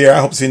only bear I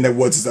hope to see in the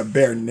woods is a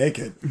bear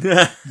naked.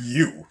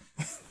 You.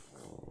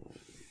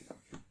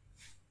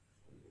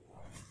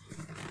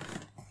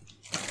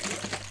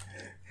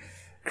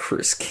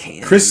 Chris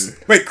Cannon.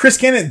 Chris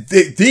Cannon,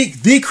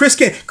 the Chris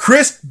Cannon,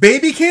 Chris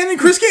Baby Cannon,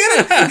 Chris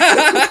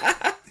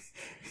Cannon.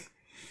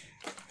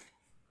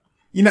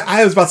 You know,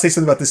 I was about to say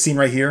something about this scene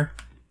right here,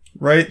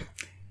 right?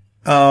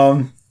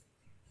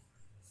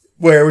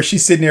 Where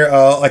she's sitting there,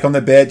 like on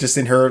the bed, just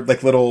in her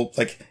like little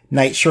like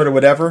night shirt or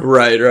whatever.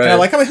 Right. And I'm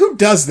like, who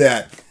does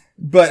that?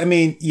 But I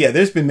mean, yeah,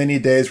 there's been many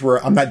days where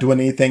I'm not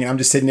doing anything and I'm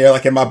just sitting there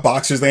like in my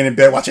boxers, laying in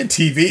bed watching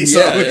TV. So.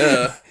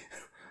 Yeah.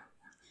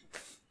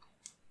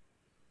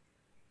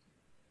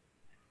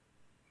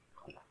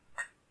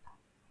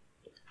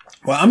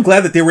 Well, I'm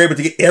glad that they were able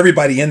to get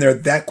everybody in there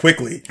that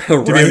quickly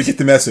to be able to get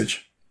the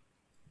message.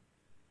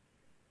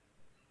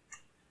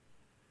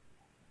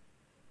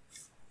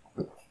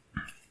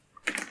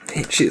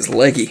 Man, she is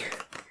leggy.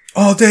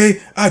 All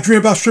day, I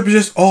dream about strippers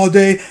just all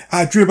day.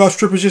 I dream about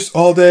strippers just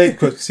all day.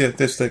 See,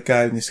 there's the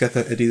guy, and he's got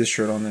the Adidas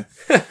shirt on there.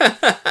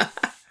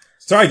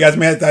 Sorry, guys,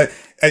 man.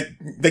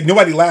 Like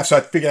nobody laughed, so I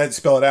figured I had to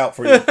spell it out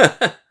for you.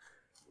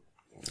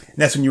 And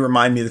that's when you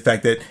remind me of the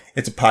fact that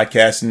it's a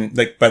podcast, and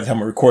like by the time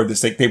we record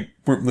this, they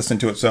weren't listening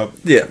to it. So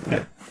yeah.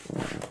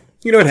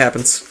 You know what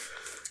happens.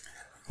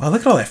 Wow,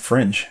 look at all that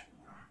fringe.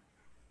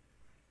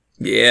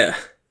 Yeah.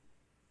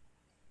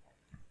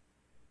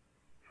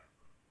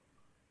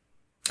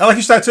 I like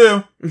your style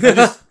too.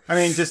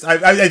 I just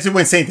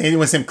wouldn't say anything. I didn't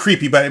want to seem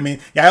creepy, but I mean,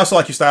 yeah, I also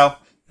like your style.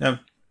 Yeah,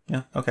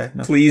 okay.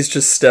 No. Please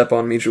just step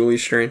on me, Julie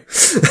Strain.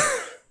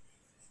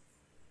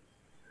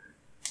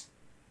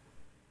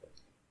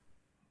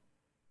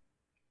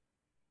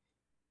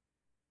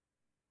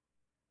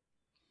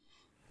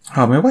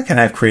 Oh man, why can't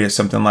I have created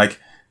something like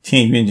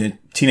Teenage Mutant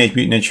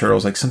Ninja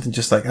Turtles? Like something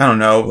just like, I don't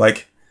know,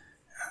 like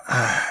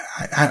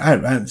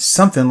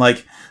something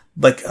like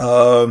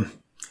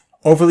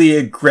overly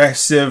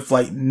aggressive,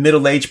 like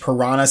middle-aged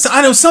piranhas.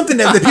 I know something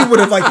that people would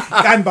have like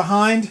gotten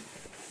behind.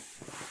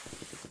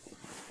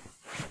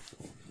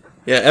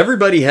 Yeah,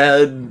 everybody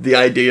had the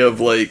idea of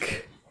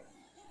like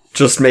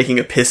just making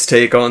a piss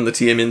take on the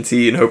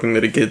TMNT and hoping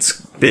that it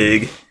gets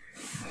big.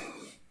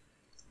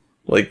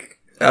 Like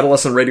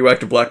Adolescent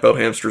Radioactive Black Belt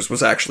Hamsters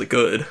was actually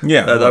good.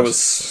 Yeah, that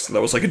was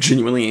like a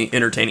genuinely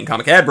entertaining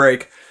comic ad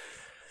break.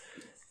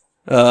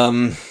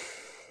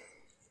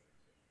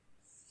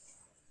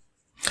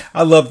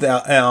 I love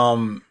that.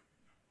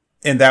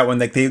 In that one,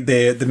 like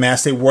the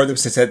mask they wore that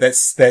said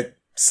that's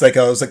like it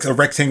was like a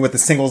rectangle with a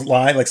single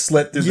line like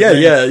slit.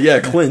 Yeah.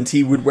 Clint,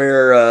 he would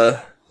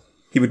wear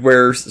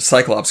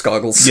Cyclops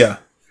goggles. Yeah.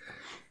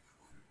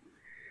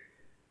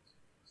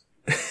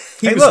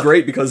 He was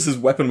great because his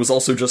weapon was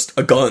also just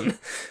a gun.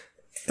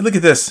 Hey, look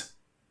at this.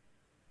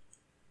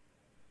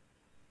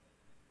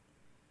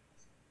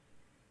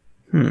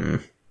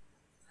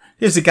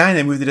 There's a guy in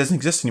that movie that doesn't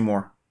exist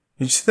anymore.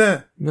 Did you see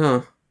that?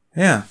 No.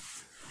 Yeah.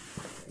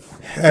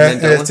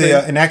 It's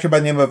an actor by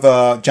the name of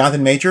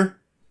Jonathan Major.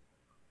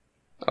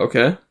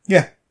 Okay.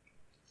 Yeah.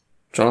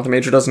 Jonathan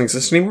Major doesn't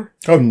exist anymore?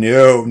 Oh,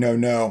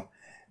 no.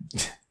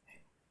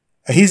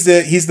 He's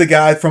the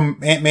guy from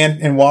Ant-Man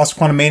and Wasp: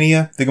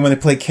 Quantumania, the one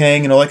that played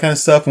Kang and all that kind of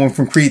stuff. One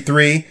from Creed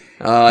 3.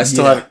 I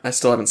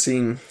still haven't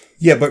seen.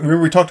 Yeah, but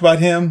remember we talked about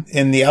him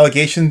and the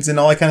allegations and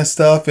all that kind of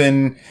stuff,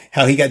 and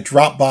how he got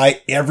dropped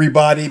by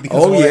everybody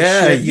because of all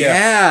that shit.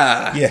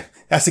 Yeah.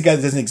 That's the guy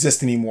that doesn't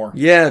exist anymore.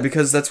 Yeah,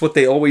 because that's what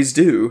they always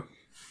do.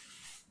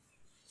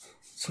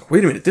 So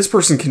wait a minute, this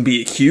person can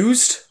be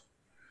accused?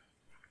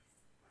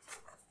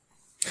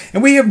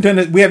 And we haven't done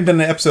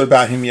an episode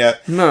about him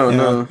yet.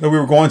 No. But we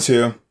were going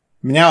to.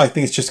 Now I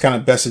think it's just kind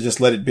of best to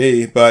just let it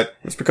be, but...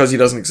 It's because he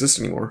doesn't exist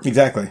anymore.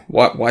 Exactly.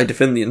 Why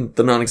defend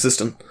the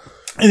non-existent?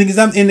 And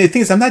the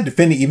thing is, I'm not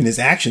defending even his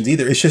actions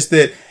either. It's just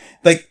that,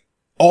 like,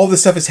 all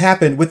this stuff has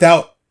happened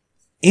without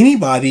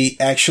anybody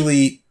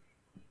actually...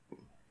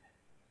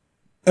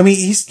 I mean,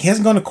 he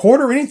hasn't gone to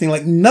court or anything.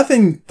 Like,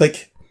 nothing,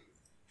 like...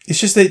 It's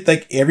just that,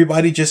 like,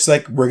 everybody just,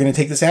 like, we're going to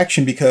take this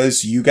action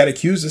because you got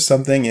accused of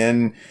something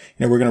and,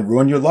 we're going to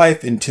ruin your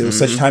life until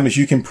such time as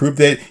you can prove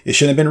that it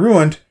shouldn't have been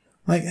ruined.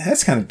 Like,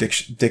 that's kind of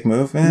dick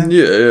move, man.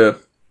 Yeah.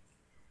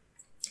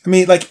 I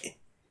mean, like,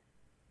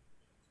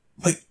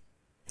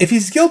 if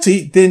he's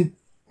guilty, then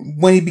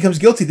when he becomes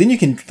guilty, then you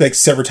can, like,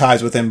 sever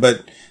ties with him.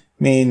 But,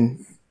 I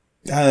mean,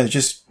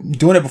 just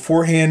doing it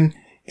beforehand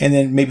and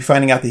then maybe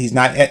finding out that he's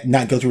not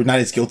guilty or not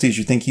as guilty as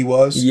you think he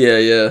was.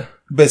 Yeah.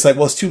 But it's like,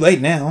 well, it's too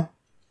late now.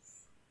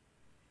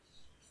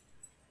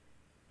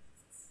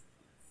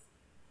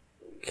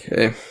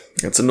 Okay.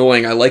 That's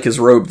annoying. I like his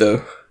robe,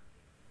 though.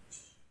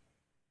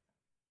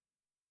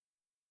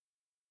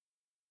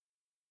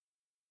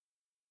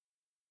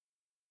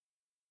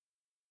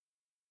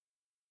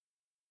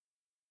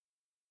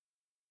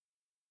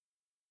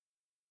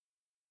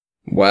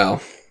 Wow.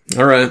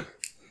 All right.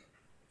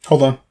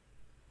 Hold on.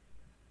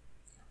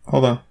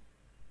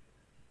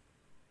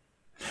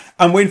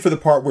 I'm waiting for the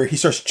part where he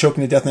starts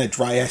choking to death on that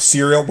dry ass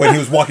cereal when he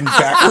was walking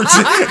backwards.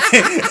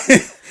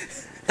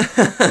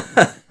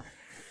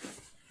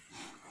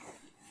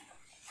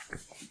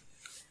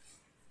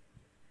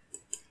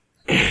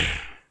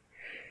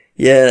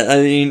 Yeah, I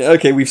mean,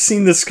 okay, we've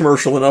seen this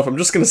commercial enough. I'm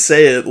just gonna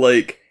say it,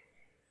 like,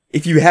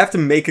 if you have to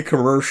make a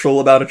commercial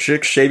about a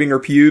chick shaving her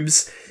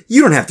pubes,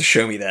 you don't have to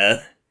show me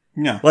that.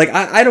 No. Like,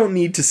 I don't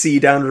need to see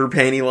down to her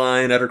panty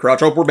line at her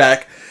crotch. Oh, we're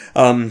back.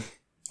 I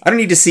don't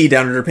need to see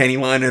down at her panty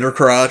line at her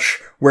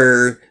crotch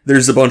where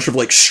there's a bunch of,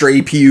 like,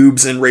 stray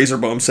pubes and razor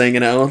bumps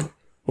hanging out.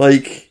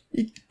 Like,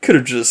 you could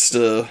have just,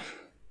 like,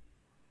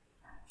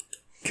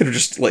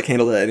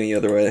 handled that any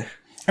other way.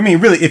 I mean,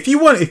 really, if you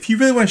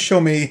really want to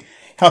show me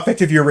how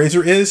effective your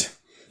razor is,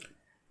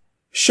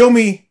 show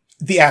me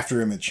the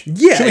after image.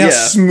 Yeah, show me how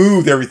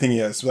smooth everything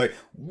is. Like,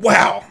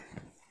 wow.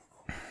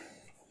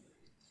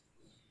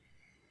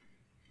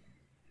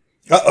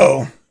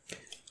 Uh-oh.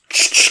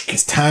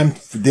 It's time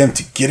for them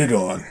to get it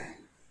on.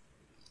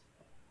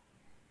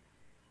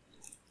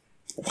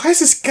 Why is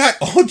this guy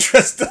all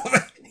dressed up?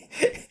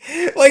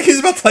 Like he's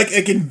about to like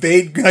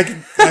invade like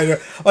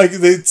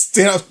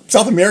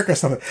South America or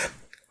something.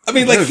 I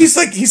mean, like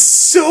he's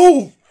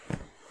so...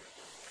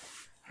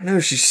 I know,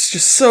 she's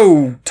just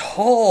so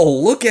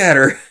tall. Look at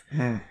her.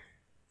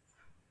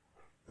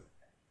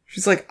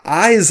 She's like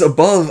eyes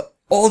above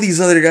all these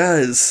other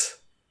guys.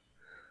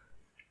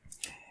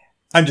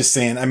 I'm just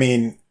saying, I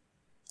mean,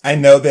 I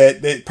know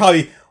that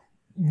probably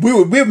we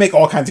would make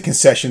all kinds of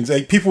concessions.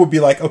 Like people would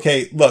be like,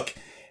 okay, look,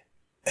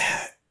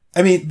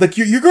 I mean, like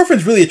your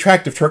girlfriend's really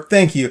attractive, Turk.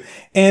 Thank you.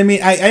 And I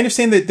mean, I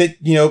understand that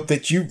you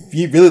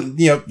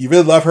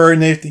really love her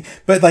and everything,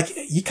 but like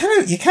you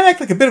kind of act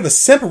like a bit of a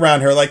simp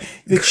around her. Like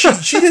she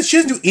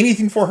doesn't do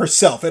anything for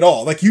herself at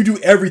all. Like you do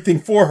everything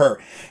for her.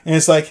 And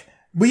it's like,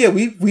 but yeah,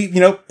 we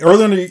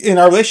earlier in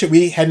our relationship,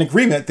 we had an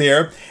agreement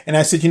there. And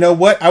I said, you know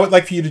what? I would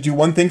like for you to do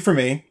one thing for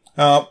me.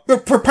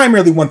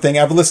 Primarily one thing.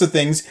 I have a list of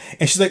things.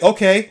 And she's like,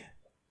 okay,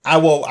 I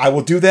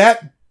will do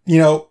that.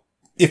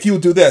 If you will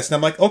do this. And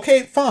I'm like,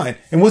 okay, fine.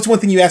 And what's one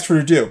thing you asked her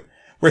to do?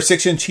 Wear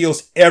 6-inch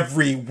heels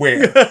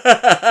everywhere.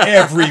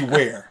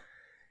 Everywhere.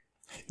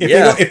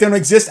 If they don't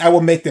exist, I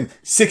will make them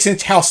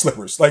 6-inch house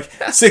slippers. Like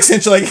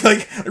 6-inch,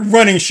 like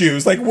running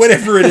shoes, like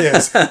whatever it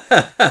is.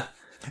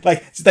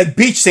 like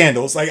beach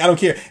sandals. Like, I don't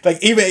care.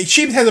 Like even,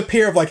 she even has a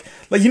pair of like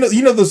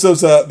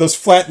those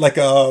flat,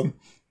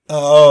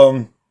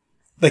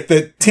 like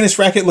the tennis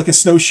racket looking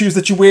snowshoes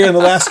that you wear in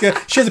Alaska.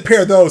 She has a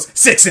pair of those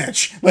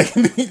 6-inch, like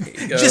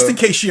just in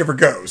case she ever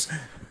goes.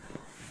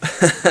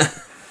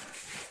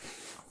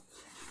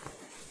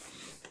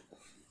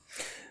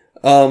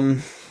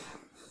 Aren't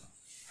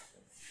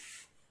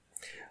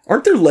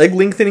there leg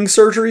lengthening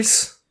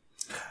surgeries?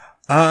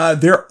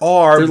 There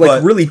are. They're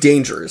like really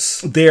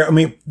dangerous.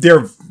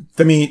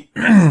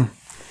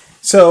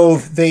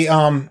 So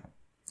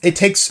it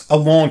takes a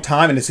long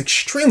time and it's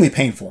extremely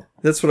painful.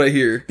 That's what I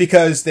hear.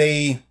 Because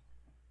they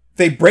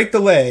break the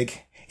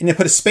leg and they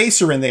put a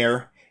spacer in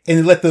there and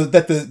they let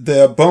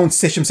the bones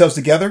stitch themselves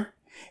together.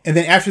 And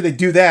then after they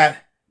do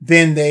that,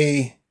 then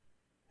they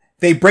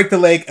break the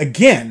leg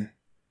again,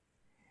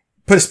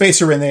 put a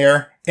spacer in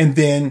there, and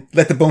then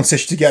let the bones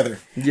stitch together.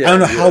 Yeah, I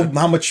don't know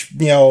how much, I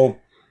don't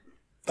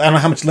know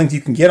how much length you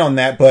can get on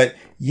that, but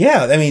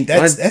yeah, I mean,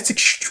 that's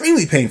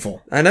extremely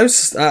painful. I know,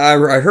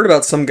 I heard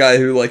about some guy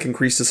who, like,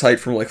 increased his height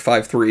from, like,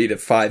 5'3" to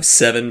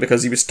 5'7"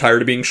 because he was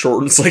tired of being short,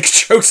 and it's like,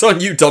 joke's on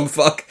you, dumb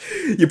fuck.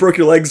 You broke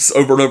your legs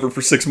over and over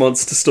for 6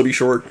 months to still be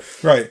short.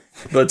 Right.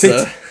 But,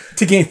 to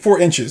gain 4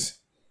 inches.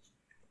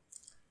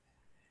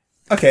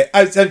 Okay,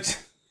 let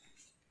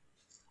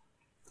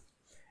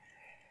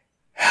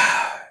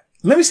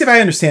me see if I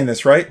understand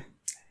this, right?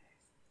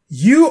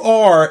 You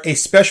are a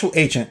special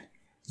agent.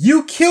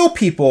 You kill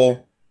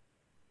people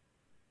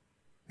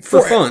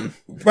For fun.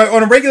 Right,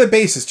 on a regular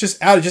basis,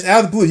 just out of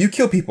the blue, you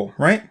kill people,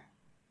 right?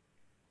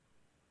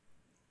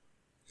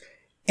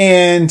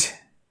 And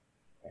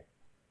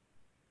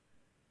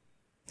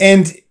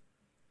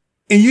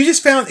you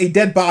just found a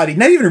dead body,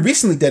 not even a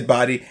recently dead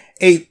body,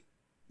 a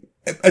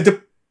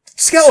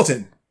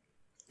skeleton.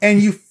 And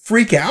you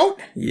freak out?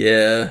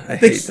 Yeah, I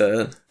hate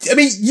that. I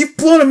mean, you've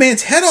blown a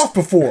man's head off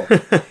before.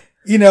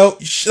 You know,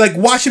 like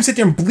watch him sit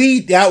there and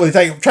bleed out with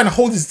like trying to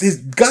hold his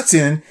guts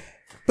in,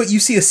 but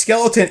you see a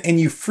skeleton and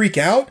you freak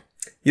out.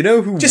 You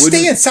know who? Just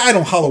stay inside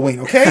on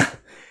Halloween, okay?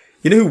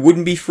 You know who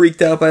wouldn't be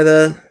freaked out by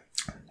that?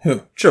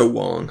 Who? Joe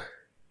Wong.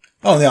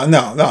 Oh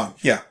no,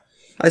 yeah.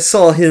 I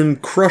saw him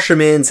crush a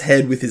man's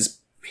head with his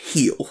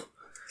heel,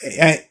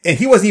 and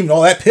he wasn't even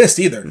all that pissed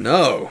either.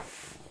 No.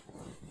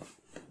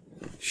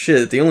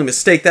 Shit, the only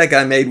mistake that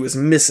guy made was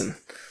missing.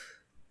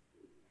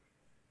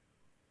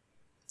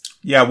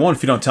 Yeah, I won't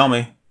if you don't tell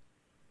me.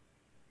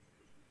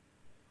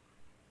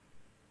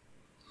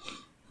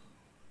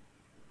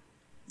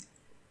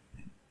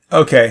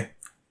 Okay.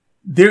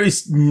 There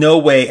is no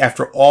way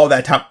after all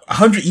that time,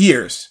 100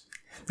 years,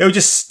 they would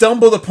just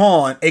stumble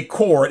upon a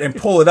cord and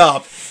pull it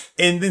up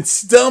and then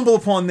stumble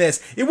upon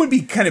this. It would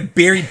be kind of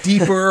buried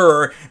deeper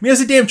or, I mean, there's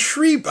a damn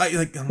tree. Like,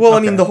 well, okay. I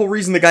mean, the whole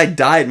reason the guy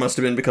died must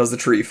have been because the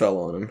tree fell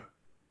on him.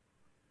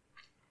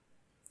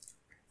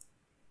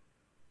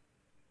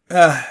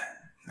 I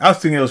was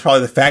thinking it was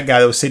probably the fat guy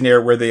that was sitting there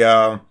where they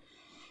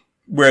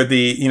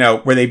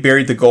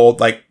buried the gold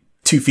like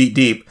 2 feet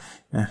deep.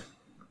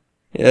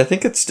 Yeah, I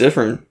think it's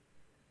different.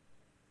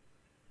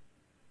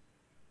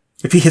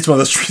 If he hits one of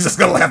those trees, I'm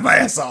gonna laugh my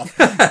ass off.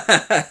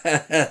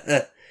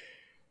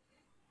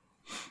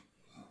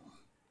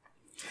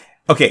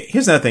 Okay,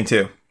 here's another thing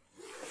too.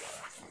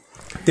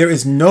 There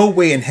is no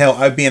way in hell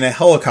I'd be in a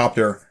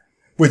helicopter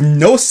with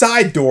no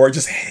side door,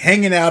 just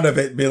hanging out of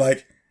it, and be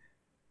like,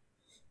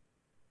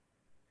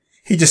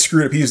 he just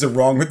screwed up. He used the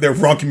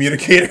wrong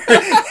communicator.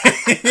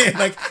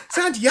 Like,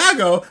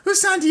 Santiago? Who's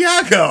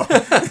Santiago?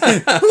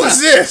 Who is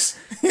this?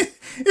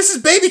 This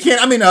is Baby Cannon.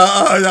 I mean,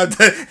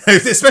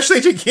 Special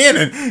Agent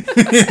Cannon.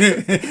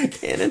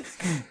 Cannon.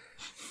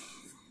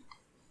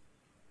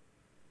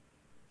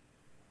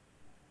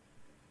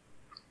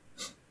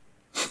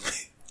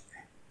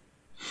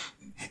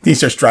 He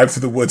starts driving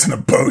through the woods on a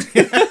boat.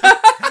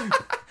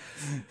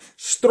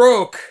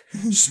 Stroke.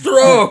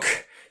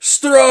 Stroke.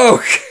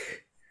 Stroke.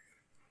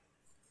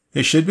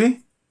 It should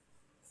be.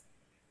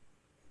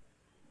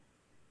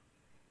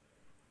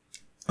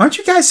 Aren't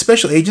you guys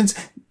special agents?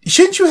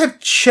 Shouldn't you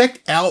have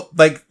checked out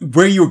like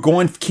where you were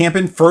going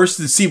camping first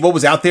to see what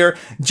was out there,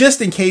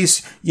 just in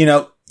case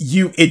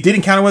it did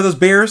encounter one of those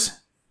bears?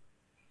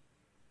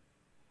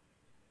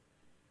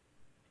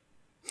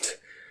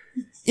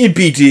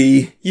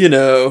 EBD,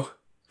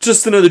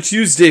 just another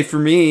Tuesday for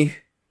me.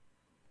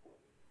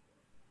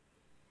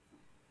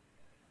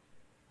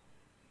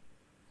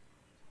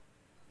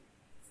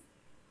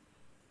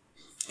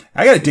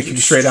 I gotta dick you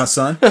straight out,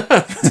 son. Damn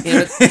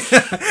it.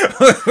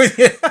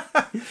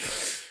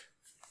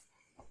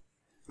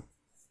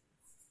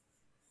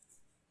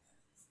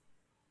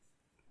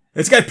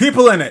 It's got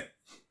people in it.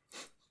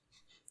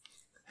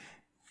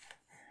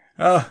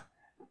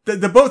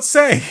 The boat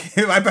sank.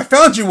 I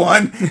found you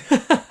one.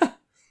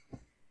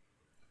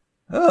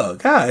 Oh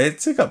god,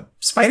 it's like a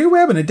spider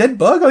web and a dead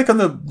bug, like on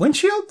the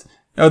windshield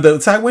or the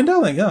side window.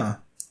 Like, oh.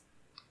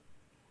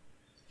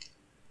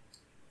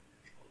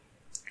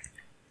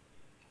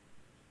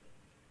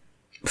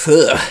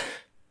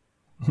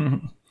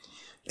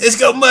 Let's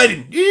go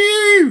mudding.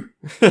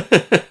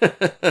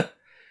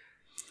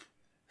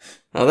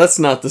 Oh, that's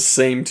not the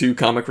same two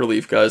comic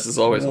relief guys as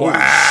always.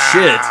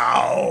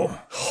 Wow.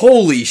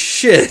 Holy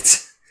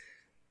shit.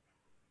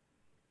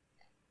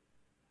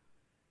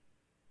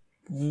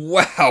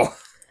 Wow.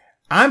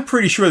 I'm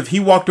pretty sure if he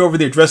walked over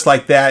there dressed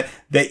like that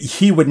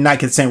he would not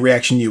get the same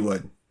reaction you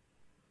would.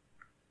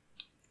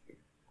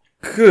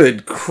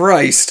 Good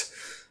Christ.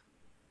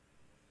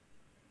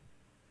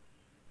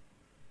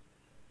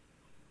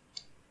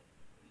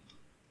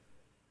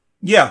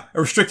 Yeah, a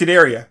restricted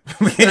area.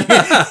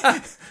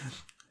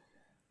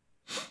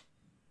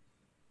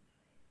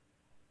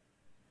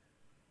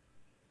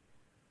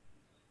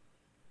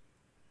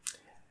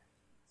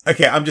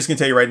 Okay, I'm just going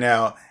to tell you right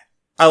now.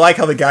 I like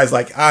how the guy's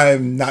like,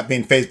 I'm not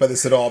being fazed by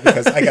this at all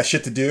because I got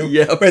shit to do.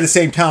 Yep. But at the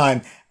same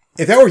time,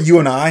 if that were you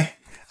and I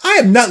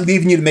am not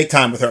leaving you to make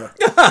time with her.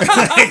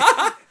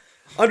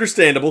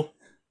 Understandable.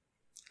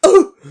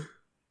 Oh.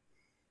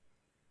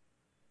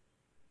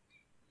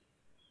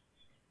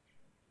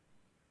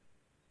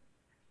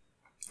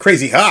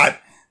 Crazy hot.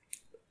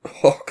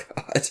 Oh,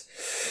 God.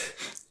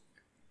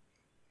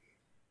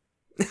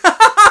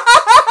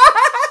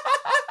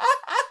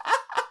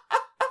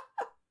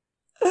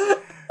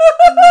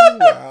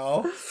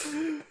 Wow.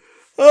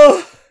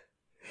 Oh.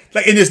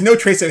 Like, and there's no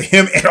trace of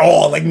him at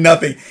all. Like,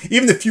 nothing.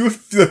 Even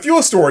the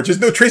fuel storage. There's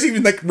no trace,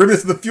 even like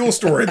remnants of the fuel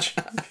storage.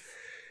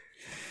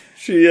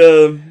 She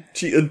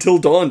until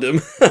dawned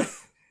him.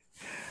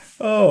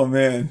 Oh,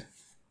 man.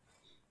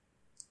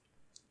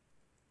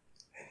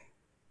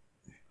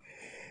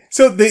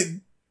 So the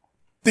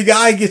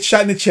guy gets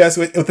shot in the chest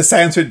with the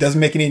silencer that doesn't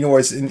make any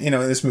noise in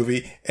this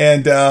movie.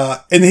 And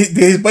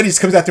his buddy just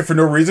comes out there for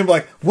no reason.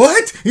 Like,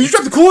 what? You just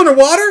dropped the cooler in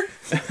the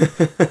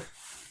water?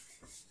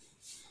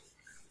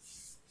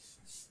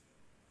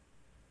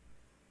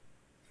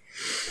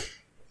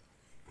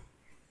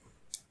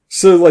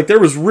 So, like, there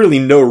was really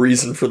no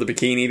reason for the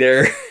bikini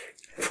there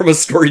from a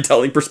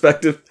storytelling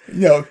perspective.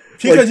 No,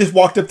 she could have just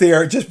walked up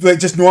there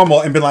just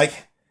normal and been like,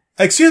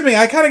 excuse me,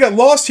 I kind of got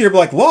lost here, but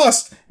like,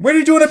 lost? What are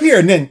you doing up here?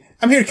 And then,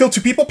 I'm here to kill 2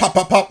 people. Pop,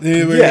 pop, pop.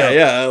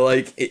 Yeah.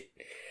 Like,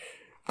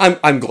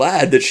 I'm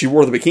glad that she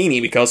wore the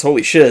bikini because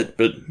holy shit,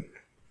 but...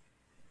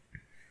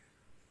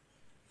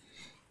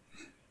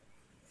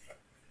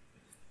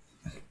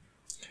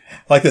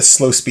 Like this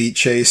slow speed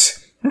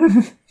chase.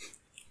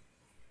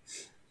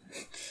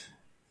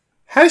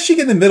 How did she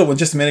get in the middle when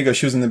just a minute ago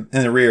she was in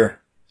the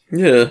rear?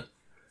 Yeah.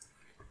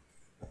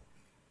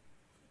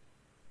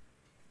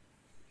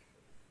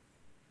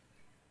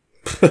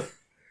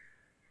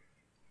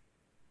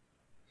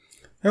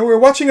 And we're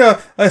watching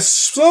a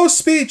slow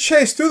speed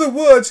chase through the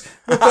woods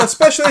with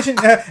Special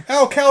Agent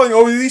Al Cowling,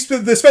 or at least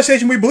the Special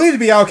Agent we believe to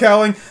be Al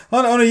Cowling,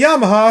 on a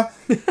Yamaha.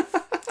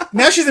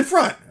 Now she's in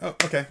front. Oh,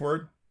 okay,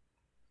 word.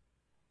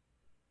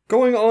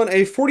 Going on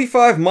a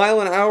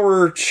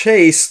 45-mile-an-hour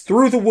chase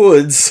through the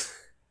woods.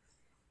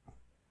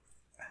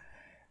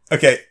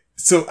 Okay,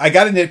 so I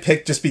got a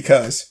nitpick just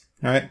because.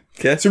 All right.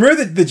 Okay. So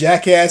remember the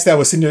jackass that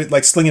was sitting there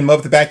like slinging mud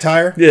with the back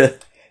tire? Yeah.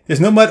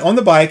 There's no mud on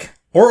the bike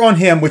or on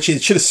him, which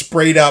it should have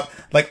sprayed up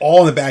like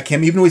all on the back of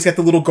him, even though he's got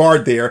the little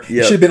guard there. Yep.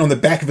 It should have been on the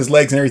back of his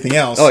legs and everything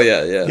else. Oh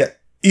yeah, yeah. Yeah.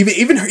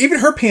 Even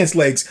her pants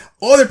legs,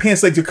 all their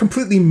pants legs are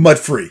completely mud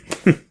free.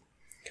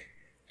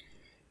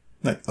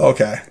 Like,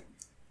 okay.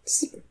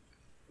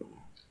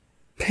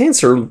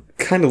 Pants are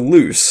kind of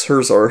loose.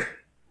 Hers are.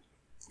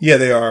 Yeah,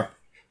 they are.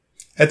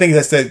 I think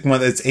that's the one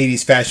that's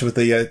 80s fashion with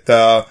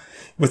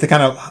the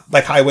kind of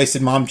like high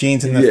waisted mom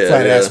jeans and the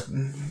flat ass.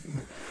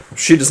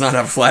 She does not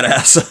have a flat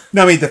ass.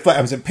 No, I mean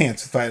I was in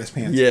pants, flat ass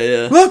pants. Yeah,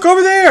 yeah. Look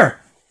over there.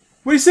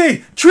 What do you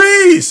see?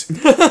 Trees.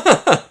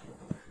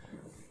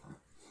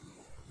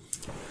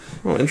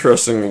 Oh,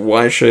 interesting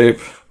Y shape.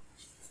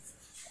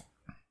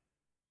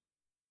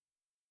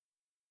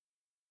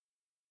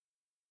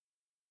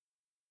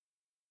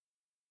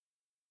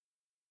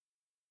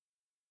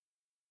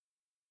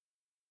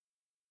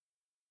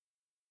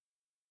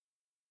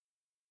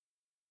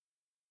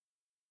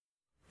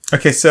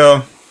 Okay,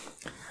 so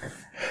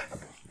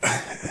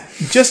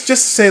just to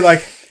say,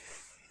 like,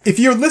 if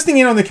you're listening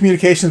in on the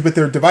communications with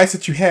the device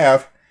that you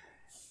have,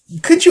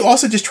 couldn't you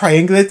also just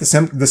triangulate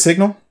the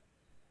signal?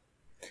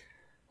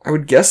 I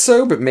would guess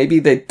so, but maybe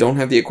they don't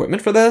have the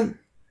equipment for that.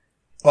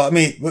 Well, I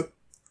mean,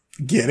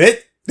 get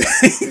it?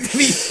 I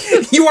mean,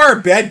 you are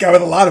a bad guy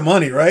with a lot of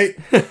money, right?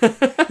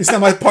 It's not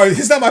my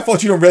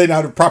fault you don't really know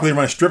how to properly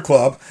run a strip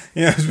club,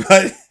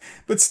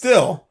 but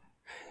still.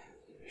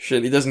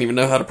 Shit, he doesn't even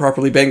know how to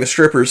properly bang the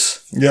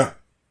strippers. Yeah.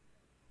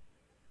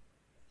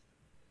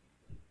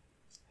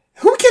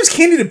 Who gives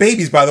candy to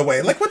babies, by the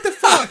way? Like, what the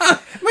fuck?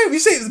 I mean, you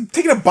say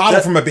taking a bottle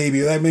from a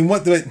baby. I mean,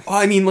 what the...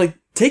 I mean, like,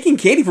 taking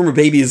candy from a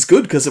baby is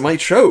good because it might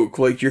choke.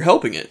 Like, you're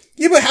helping it.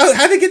 Yeah, but how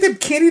did they get the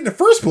candy in the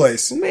first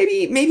place?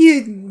 Maybe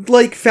you,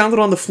 like, found it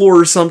on the floor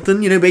or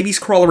something. You know, babies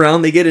crawl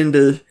around. They get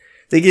into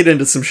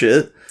some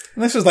shit.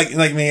 And this was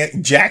like me,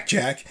 Jack.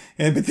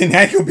 But then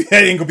that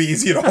ain't gonna be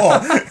easy at all.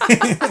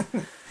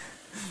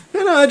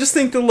 I just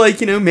think that, like,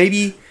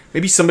 maybe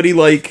somebody,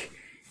 like,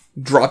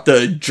 dropped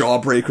a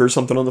jawbreaker or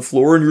something on the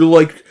floor, and you're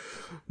like,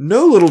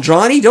 no, little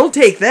Johnny, don't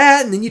take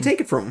that, and then you take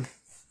it from him.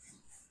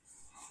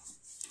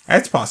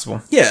 That's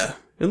possible. Yeah.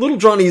 And little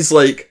Johnny's,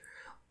 like,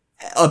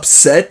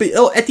 upset, but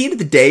at the end of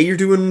the day, you're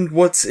doing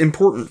what's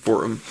important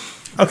for him.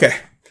 Okay.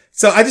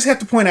 So I just have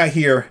to point out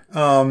here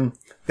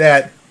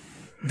that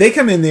they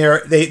come in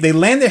there, they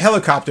land their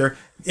helicopter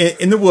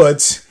in the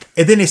woods,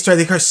 and then they start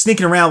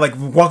sneaking around, like,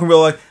 walking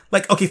real,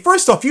 like, okay,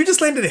 first off, you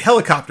just landed a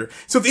helicopter.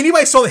 So if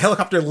anybody saw the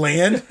helicopter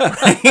land,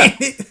 right,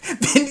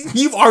 then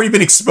you've already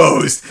been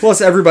exposed.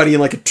 Plus, everybody in,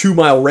 like, a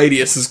 2-mile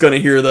radius is going to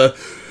hear the...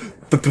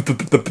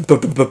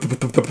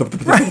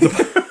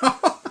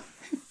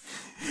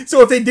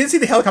 So if they did see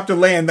the helicopter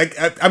land, like,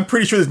 I'm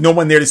pretty sure there's no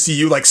one there to see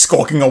you, like,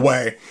 skulking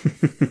away.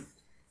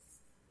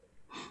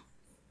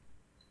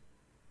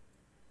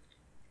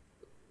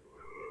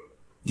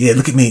 Yeah,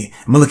 look at me.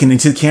 Am I looking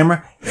into the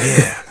camera?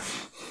 Yeah.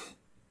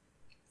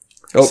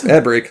 Oh,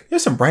 ad break.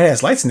 There's some bright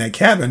ass lights in that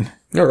cabin.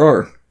 There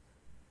are.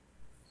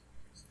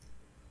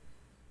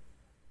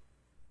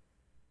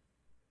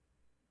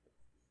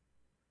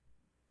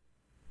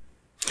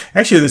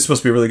 Actually, this is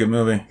supposed to be a really good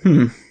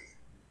movie.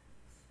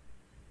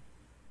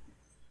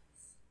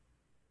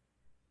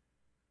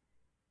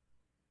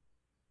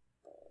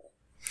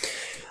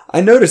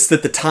 I noticed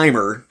that the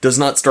timer does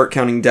not start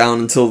counting down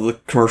until the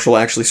commercial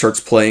actually starts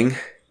playing.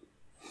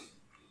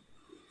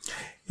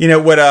 You know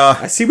what?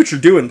 I see what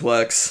you're doing,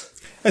 Plex.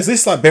 It's at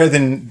least a lot better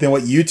than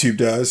what YouTube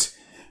does,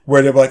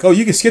 where they're like, "Oh,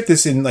 you can skip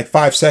this in like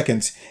 5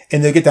 seconds,"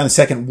 and they'll get down to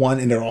second 1,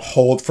 and it'll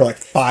hold for like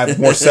 5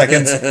 more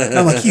seconds. And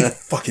I'm like, "You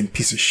fucking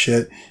piece of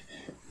shit!"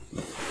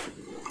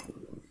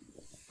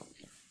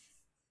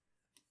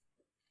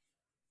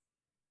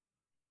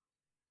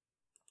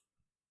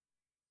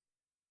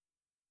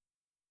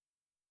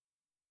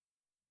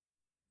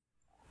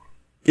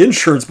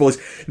 Insurance bullies.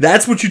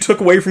 That's what you took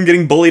away from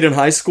getting bullied in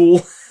high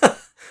school?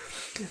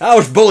 I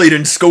was bullied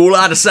in school.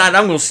 I decided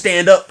I'm going to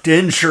stand up to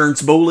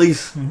insurance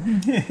bullies.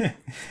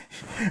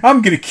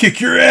 I'm going to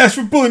kick your ass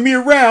for bullying me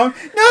around.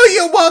 No,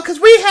 you won't, because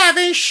we have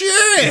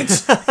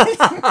insurance.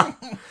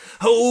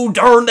 Oh,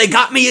 darn, they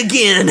got me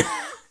again.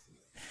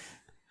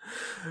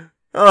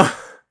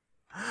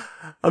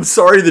 I'm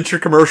sorry that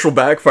your commercial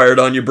backfired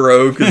on you,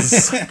 bro,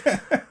 because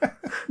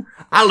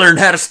I learned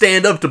how to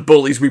stand up to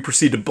bullies. We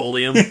proceed to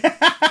bully them.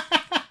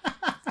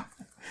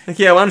 Like,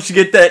 yeah, why don't you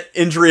get that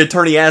injury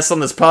attorney ass on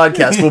this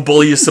podcast? We'll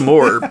bully you some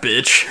more,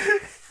 bitch.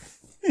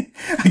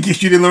 I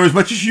guess you didn't learn as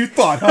much as you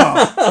thought,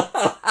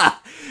 huh?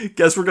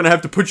 Guess we're going to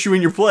have to put you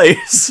in your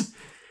place.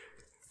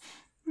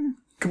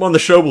 Come on the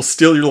show, we'll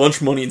steal your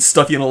lunch money and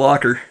stuff you in a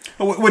locker.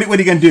 What are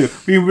you going to do?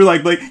 We're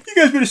like, you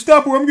guys better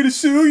stop or I'm going to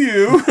sue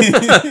you.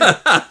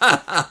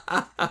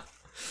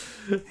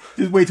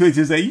 Just wait till he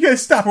says, you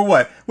guys stop or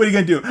what? What are you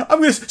going to do? I'm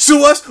going to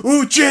sue us?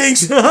 Ooh,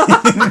 jinx!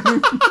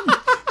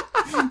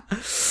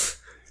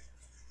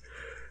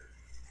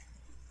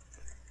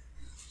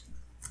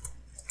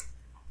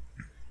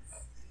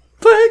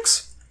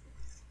 Thanks.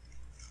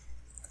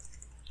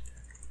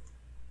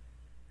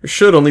 There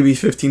should only be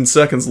 15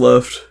 seconds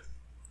left.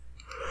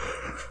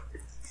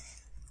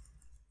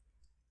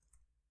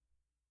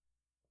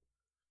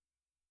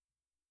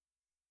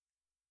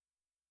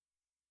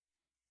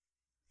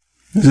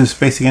 Is this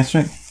Basic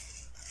Instinct?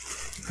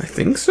 I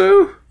think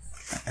so.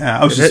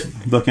 I was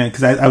just looking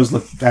because I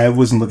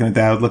wasn't looking at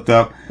that. I looked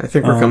up. I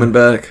think we're coming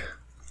back.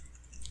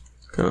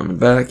 Coming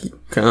back.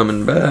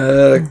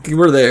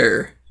 We're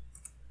there.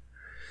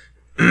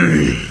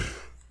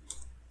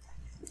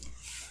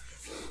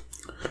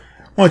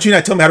 Why don't you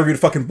not tell me how to read a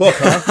fucking book,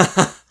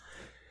 huh?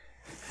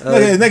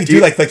 Like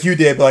you like you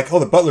did, but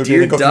the butler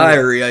Dear did.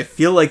 diary, I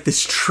feel like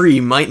this tree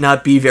might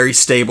not be very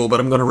stable, but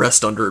I'm going to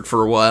rest under it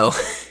for a while.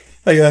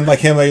 Like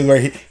him,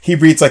 where he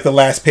reads the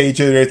last page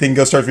and everything,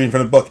 starts reading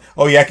from the book.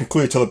 Oh yeah, I can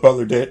clearly tell the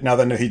butler did it. Now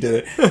that I know he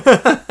did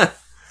it.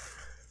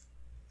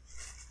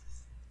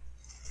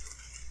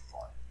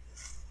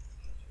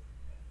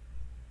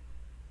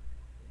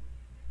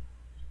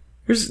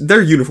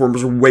 Their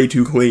uniforms are way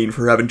too clean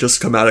for having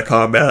just come out of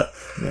combat.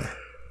 Yeah.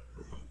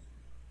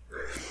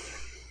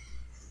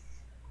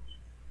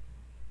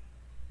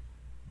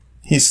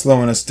 He's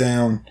slowing us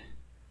down.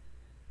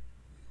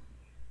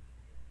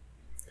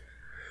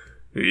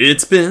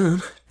 It's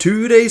been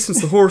 2 days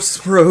since the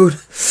horses rode.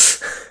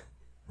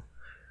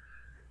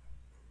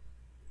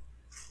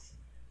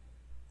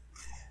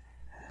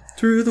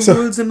 Through the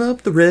woods and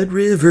up the Red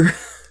River.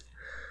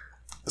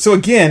 So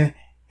again,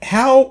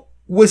 how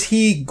was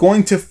he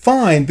going to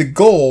find the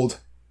gold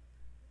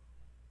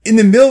in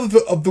the middle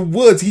of the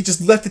woods? He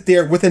just left it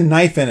there with a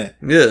knife in it.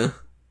 Yeah.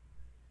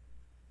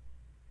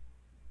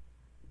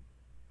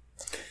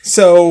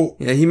 So...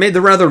 yeah, he made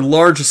the rather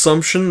large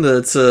assumption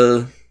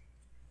that,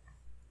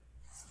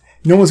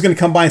 no one's going to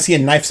come by and see a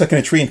knife stuck in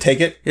a tree and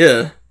take it?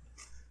 Yeah.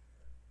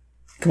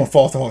 Come on,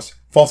 fall off the horse.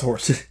 Fall off the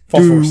horse.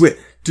 Fall off the horse.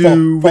 Do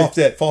it. Fall off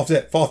dead. Fall off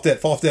dead. Fall off dead.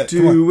 Fall off dead.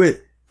 Do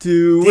it.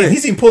 Do it.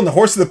 He's even pulling the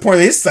horse to the point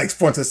that his leg's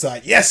pointing to the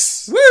side.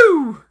 Yes!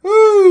 Woo!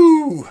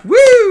 Woo!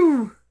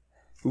 Woo!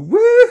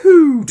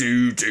 Woohoo!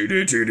 Do do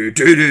do do do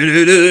do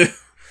do do.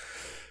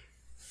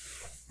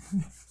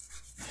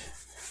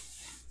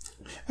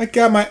 I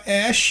got my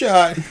ass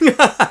shot. Do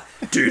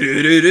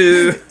do do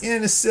do.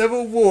 In a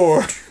civil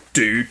war.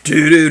 Do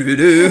do do do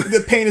do.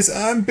 The pain is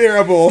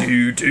unbearable.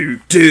 Do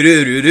do do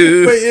do do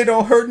do. But it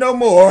don't hurt no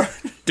more.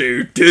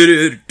 Do do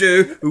do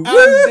do. I'm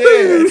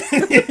dead.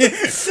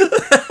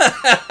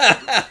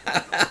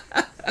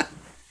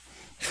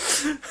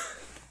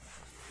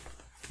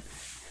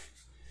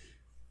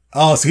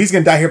 Oh, so he's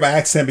gonna die here by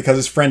accident because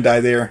his friend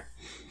died there.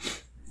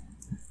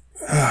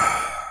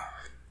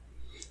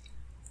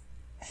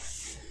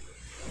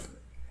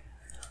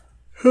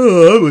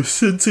 Oh, I'm a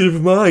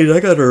sensitive mind. I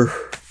gotta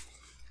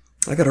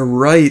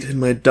write in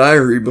my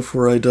diary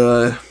before I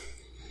die.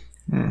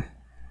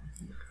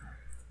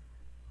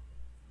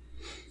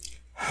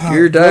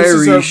 Dear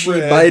diary, she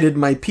bited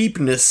my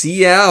peepness.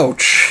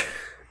 Ouch.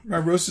 My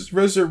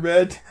roses are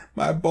red.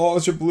 My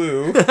balls are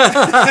blue.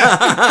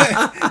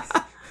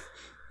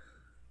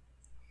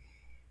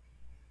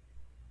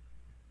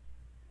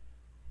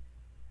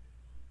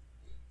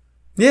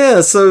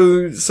 Yeah,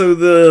 so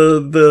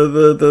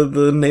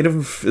the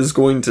native is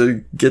going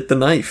to get the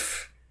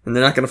knife, and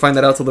they're not going to find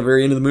that out till the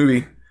very end of the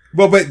movie.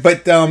 Well, but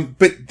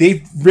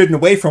they've ridden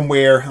away from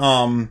where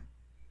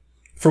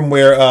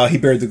he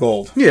buried the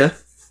gold. Yeah,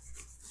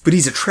 but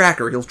he's a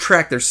tracker. He'll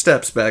track their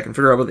steps back and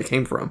figure out where they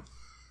came from.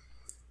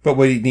 But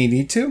would he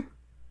need to?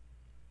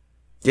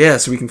 Yeah,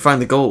 so we can find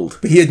the gold.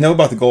 But he didn't know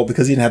about the gold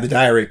because he didn't have the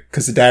diary,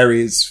 because the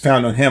diary is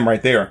found on him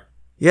right there.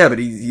 Yeah, but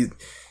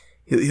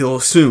he'll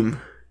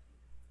assume.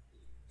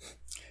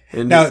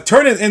 And now,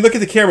 turn it and look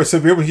at the camera so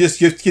we're able to just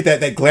get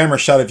that glamour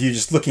shot of you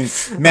just looking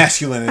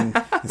masculine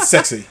and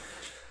sexy.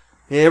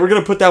 Yeah, we're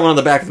going to put that one on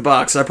the back of the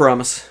box, I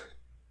promise.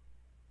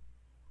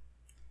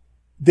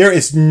 There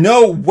is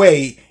no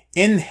way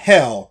in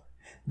hell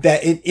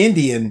that an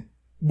Indian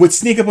would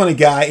sneak up on a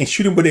guy and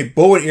shoot him with a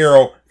bow and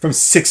arrow from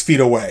 6 feet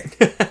away.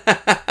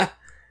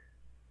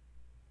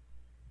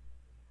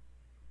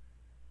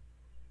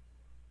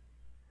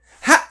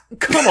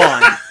 Come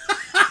on.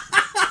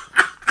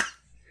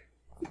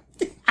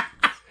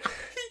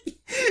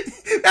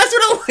 That's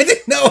what I wanted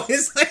to know.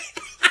 It's like,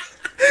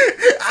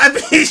 I'm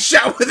being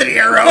shot with an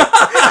arrow.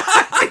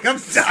 I think I'm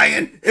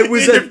dying. It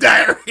was End of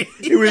diary.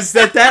 It was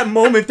at that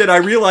moment that I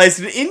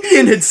realized an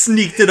Indian had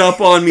sneaked it up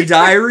on me,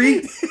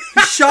 diary.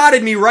 He shot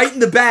at me right in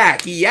the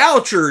back.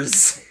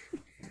 Youchers.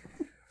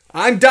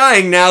 I'm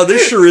dying now.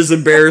 This sure is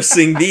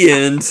embarrassing. The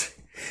end.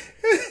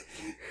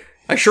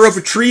 I sure hope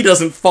a tree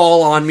doesn't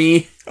fall on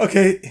me.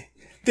 Okay,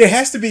 there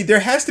has to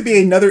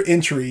be another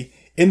entry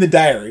in the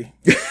diary.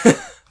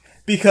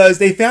 Because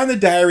they found the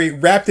diary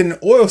wrapped in an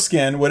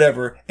oilskin,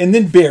 whatever, and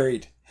then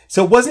buried.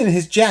 So it wasn't in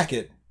his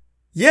jacket.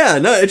 Yeah,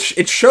 no, it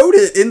showed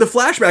it in the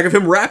flashback of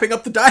him wrapping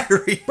up the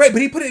diary. Right,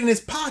 but he put it in his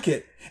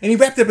pocket, and he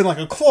wrapped it up in like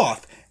a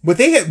cloth. What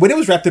when it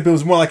was wrapped up, it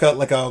was more like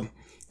a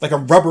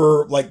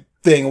rubber like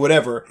thing or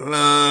whatever.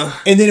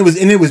 And then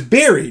it was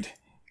buried.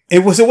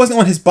 It wasn't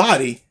on his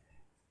body.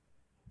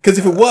 Because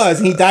if it was,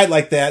 and he died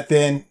like that,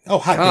 then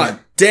hot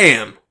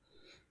damn.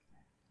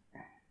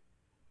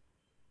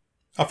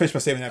 I'll finish my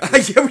statement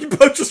after. Yeah, we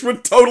both just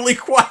went totally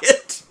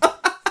quiet.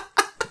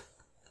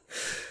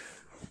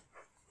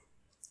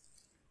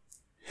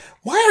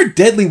 Why are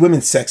deadly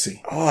women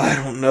sexy? Oh, I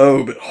don't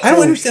know, but I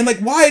don't understand. Like,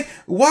 why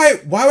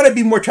would I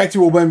be more attracted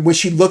to a woman when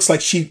she looks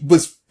like she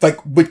was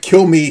like would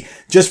kill me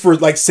just for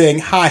like saying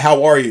hi,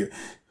 how are you?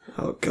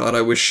 Oh God,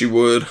 I wish she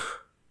would.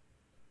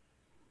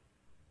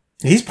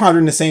 He's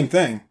pondering the same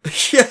thing.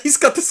 Yeah, he's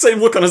got the same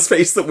look on his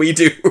face that we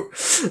do.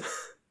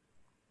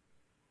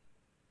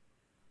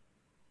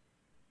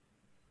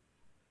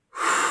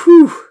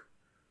 Whew.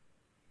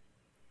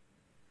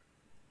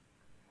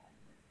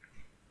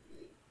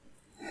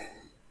 I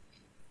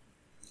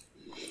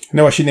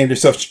know why she named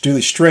herself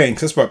Julie Strain,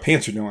 because that's what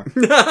pants are doing.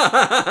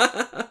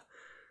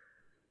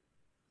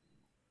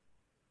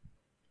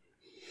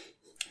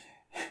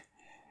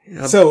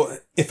 Yep. So,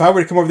 if I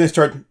were to come over there and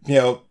start,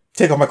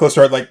 take off my clothes,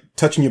 start like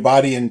touching your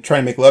body and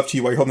trying to make love to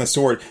you while you're holding the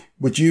sword,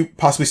 would you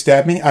possibly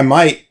stab me? I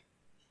might.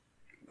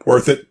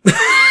 Worth it.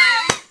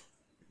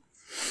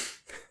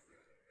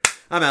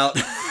 I'm out.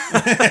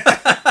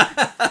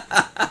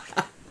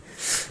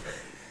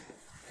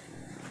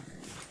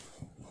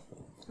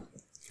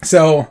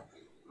 So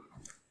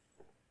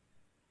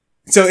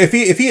if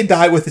he had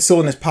died with the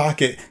soul in his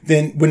pocket,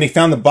 then when they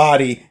found the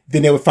body,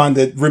 then they would find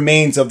the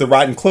remains of the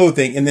rotten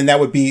clothing, and then that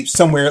would be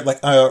somewhere like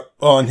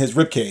on his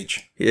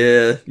ribcage.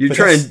 Yeah, you're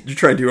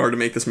trying too hard to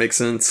make this make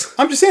sense.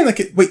 I'm just saying,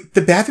 like, wait,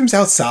 the bathroom's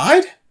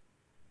outside?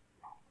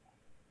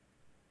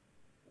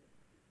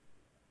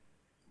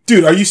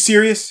 Dude, are you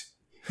serious?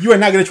 You are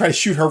not going to try to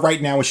shoot her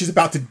right now when she's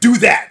about to do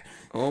that.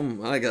 Oh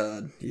my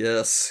God!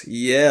 Yes.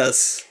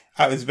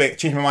 I was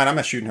changed my mind. I'm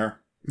not shooting her.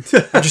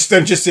 I'm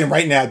just saying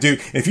right now, dude.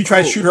 If you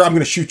try to shoot her, I'm going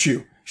to shoot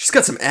you. She's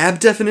got some ab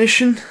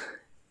definition.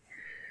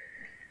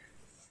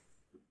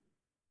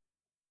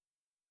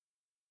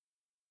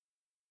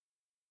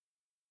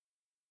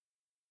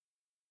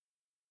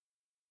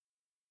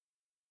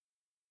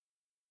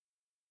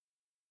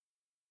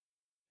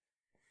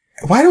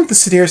 Why don't the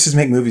Sedaris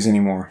make movies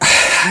anymore?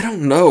 I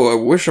don't know. I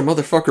wish a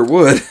motherfucker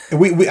would.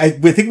 I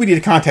think we need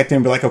to contact them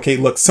and be like, okay,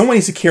 look, someone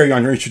needs to carry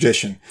on your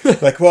tradition.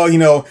 Like, well,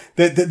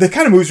 the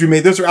kind of movies we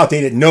made, those are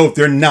outdated. No,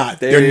 they're not.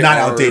 They're not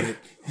outdated.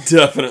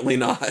 Definitely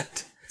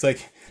not. It's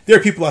like, there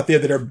are people out there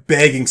that are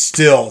begging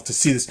still to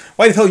see this.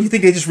 Why the hell do you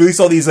think they just released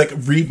all these, like,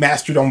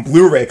 remastered on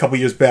Blu-ray a couple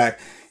years back?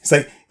 It's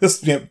like,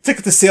 look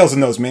at the sales on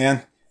those,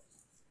 man.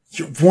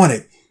 You want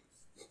it.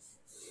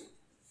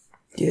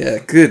 Yeah,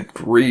 good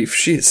grief.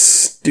 She is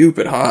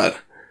stupid hot.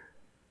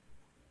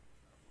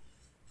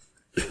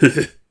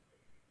 Good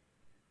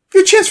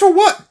chance for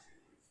what?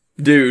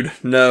 Dude,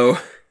 no.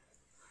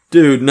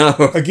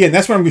 Again,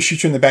 that's when I'm going to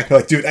shoot you in the back.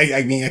 Like, dude,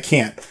 I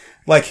can't.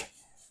 Like,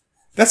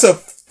 that's a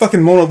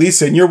fucking Mona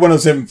Lisa, and you're one of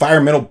those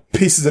environmental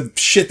pieces of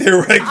shit that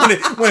are like,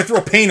 want to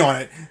throw paint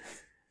on it.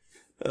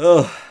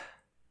 Ugh.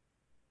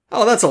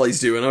 Oh, that's all he's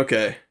doing.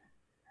 Okay.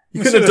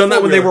 You couldn't have done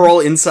that when they were all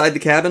inside the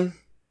cabin?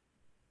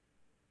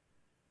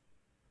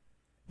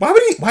 Why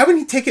wouldn't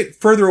he take it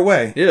further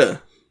away? Yeah.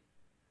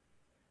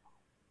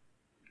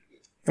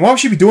 And why would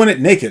she be doing it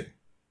naked?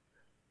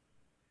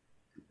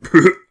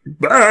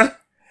 Why?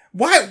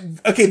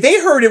 Okay,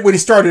 they heard it when he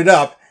started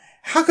up.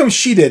 How come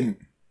she didn't?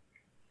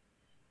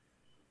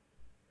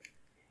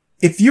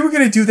 If you were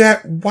going to do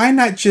that, why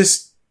not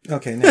just...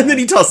 Okay, and then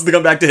he tosses the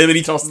gun back to him, and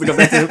he tosses the gun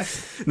back to him.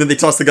 And then they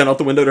toss the gun out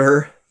the window to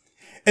her.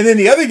 And then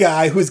the other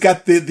guy, who's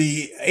got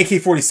the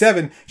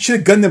AK-47, should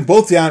have gunned them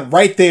both down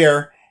right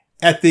there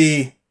at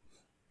the...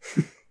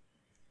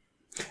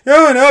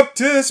 Going up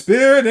to the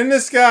spirit in the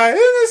sky,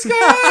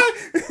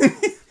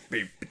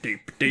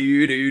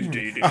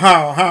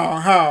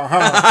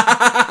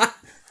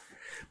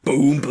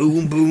 Boom,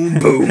 boom, boom,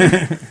 boom.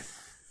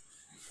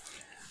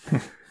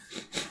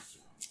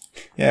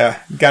 Yeah,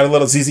 got a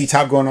little ZZ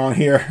Top going on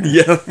here.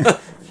 Yeah.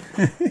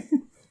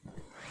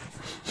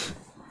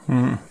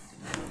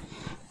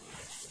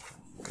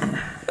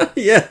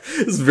 Yeah,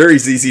 it's very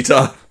ZZ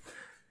Top.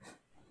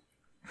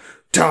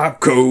 Top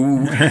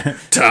coat,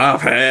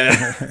 top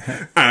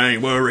hat. I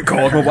ain't worried,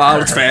 cause my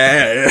wallet's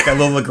fat. Got a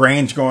little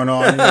Lagrange going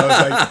on. You know,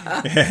 it's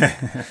like,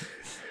 yeah.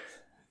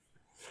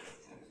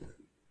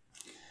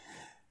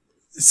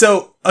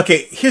 So,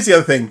 okay, here's the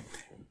other thing.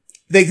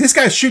 This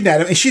guy's shooting at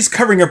him, and she's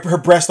covering her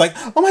breast like,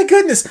 oh my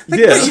goodness.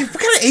 Like, what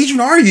kind of Asian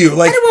are you?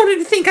 Like, I don't want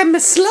him to think I'm a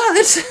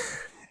slut.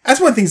 That's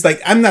one of the things,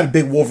 like, I'm not a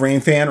big Wolverine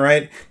fan,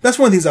 right? That's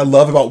one of the things I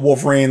love about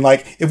Wolverine.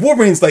 Like, if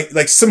Wolverine's like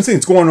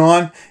something's going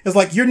on, it's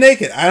like, you're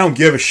naked. I don't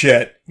give a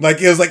shit.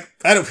 Like, it was like,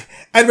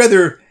 I'd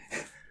rather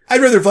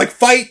like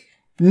fight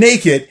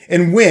naked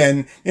and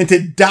win than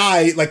to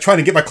die, like, trying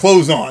to get my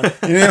clothes on,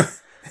 you know?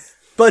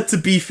 But to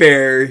be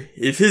fair,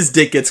 if his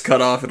dick gets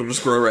cut off, it'll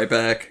just grow right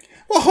back.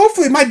 Well,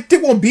 hopefully my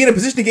dick won't be in a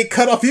position to get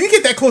cut off. If you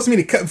get that close to me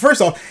to cut,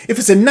 first off, if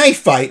it's a knife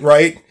fight,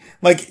 right?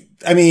 Like,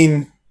 I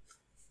mean,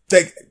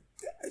 like,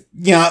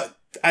 you know,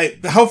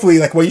 hopefully,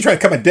 like, well, you try to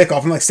cut my dick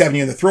off, I'm like stabbing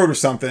you in the throat or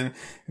something.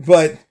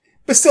 But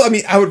still, I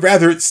mean, I would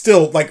rather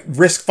still, like,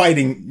 risk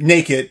fighting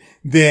naked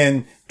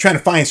than trying to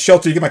find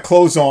shelter to get my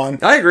clothes on.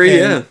 I agree,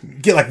 yeah.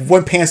 Get, like,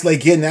 one pants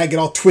leg in, and I get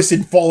all twisted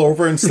and fall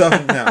over and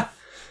stuff. No.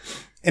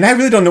 And I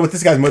really don't know what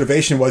this guy's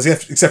motivation was,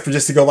 except for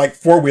just to go, like,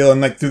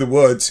 four-wheeling, like, through the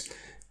woods.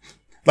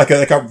 Like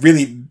a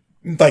really,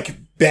 like,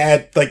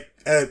 bad, like,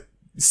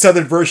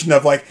 southern version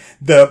of, like,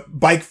 the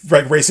bike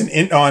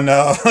racing on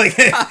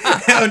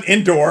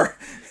indoor.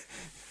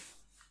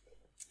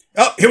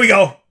 Oh, here we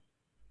go.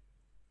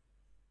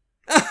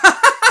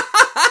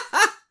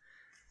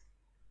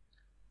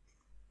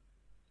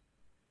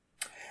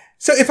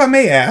 So, if I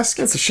may ask,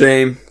 that's a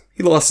shame.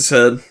 He lost his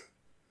head.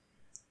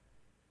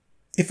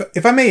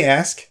 If I may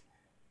ask,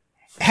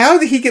 how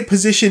did he get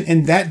positioned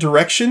in that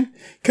direction,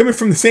 coming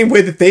from the same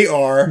way that they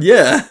are?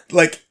 Yeah,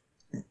 like.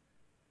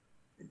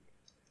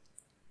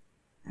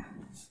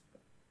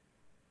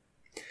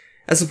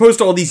 As opposed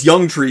to all these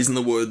young trees in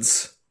the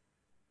woods.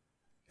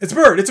 It's a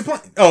bird. It's a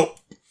plant. Oh.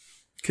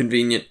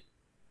 Convenient.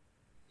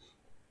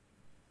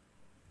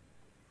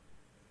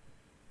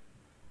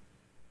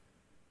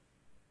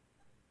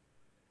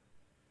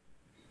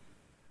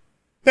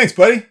 Thanks,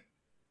 buddy.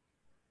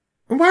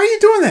 Why are you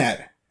doing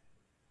that?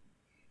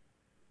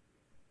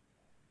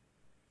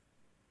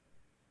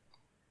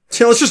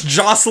 Yeah, let's just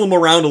jostle him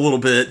around a little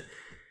bit.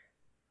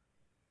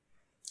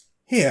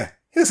 Yeah,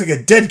 he looks like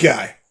a dead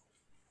guy.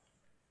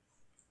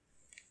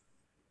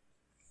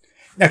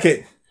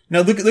 Okay,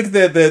 now look at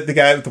the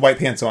guy with the white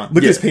pants on.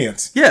 Look at his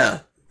pants.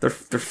 Yeah, they're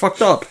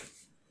fucked up.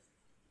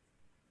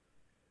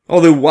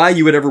 Although why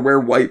you would ever wear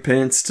white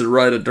pants to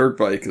ride a dirt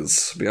bike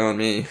is beyond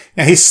me.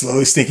 Now he's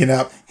slowly sneaking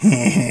up.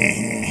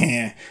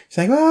 She's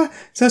like, well,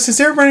 so since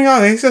they're running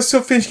off, I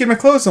still finished getting my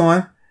clothes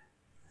on.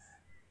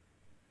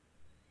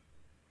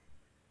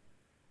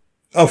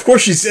 Oh, of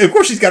course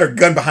she's got her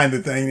gun behind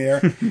the thing there.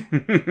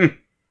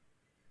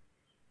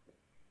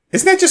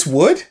 Isn't that just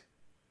wood?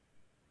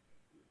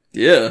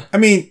 Yeah. I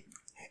mean,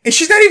 and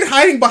she's not even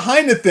hiding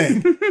behind the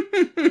thing.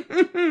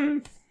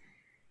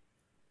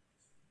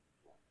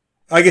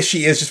 I guess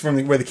she is just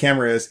from where the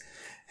camera is.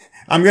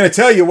 I'm going to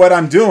tell you what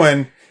I'm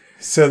doing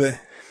so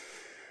that...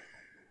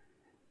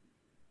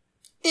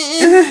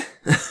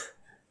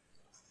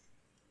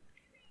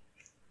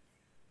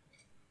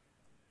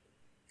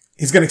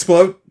 He's going to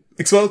explode?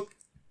 Explode?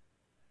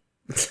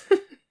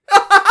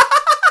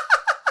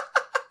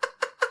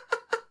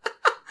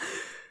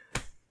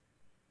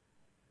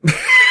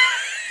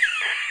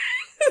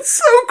 It's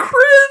so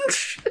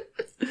cringe.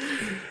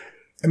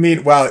 I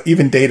mean, wow,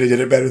 even Data did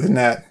it better than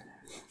that.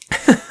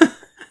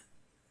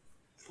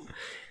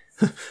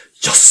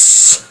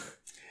 Yes.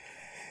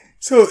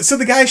 So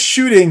the guy's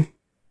shooting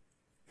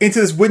into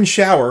this wooden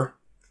shower,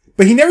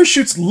 but he never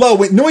shoots low.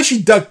 Knowing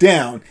she ducked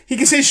down, he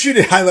can say shoot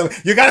at high level.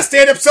 You gotta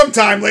stand up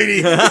sometime,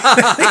 lady.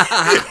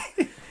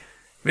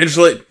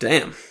 Eventually,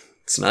 damn,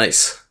 it's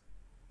nice.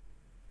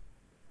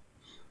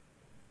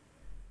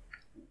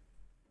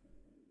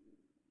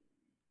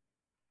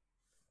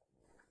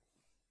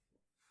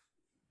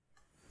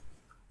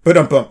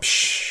 Ba-dum-bum.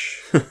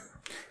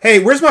 Hey,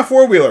 where's my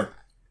four-wheeler?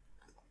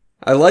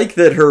 I like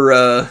that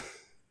her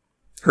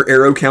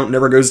arrow count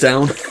never goes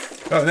down.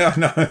 Oh,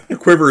 no. The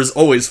quiver is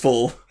always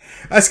full.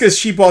 That's because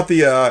she bought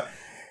the,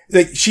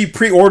 she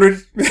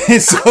pre-ordered,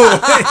 so,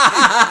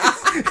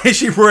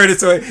 she pre-ordered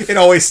it so it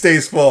always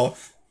stays full.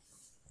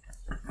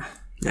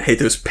 I hate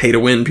those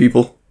pay-to-win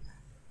people.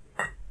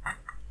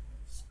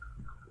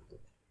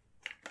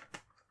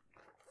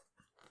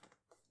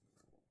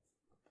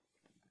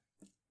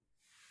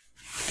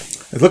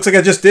 It looks like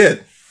I just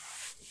did.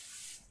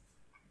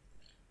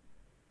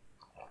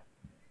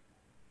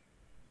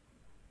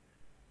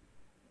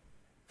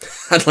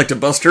 I'd like to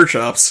bust her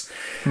chops.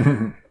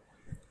 Oh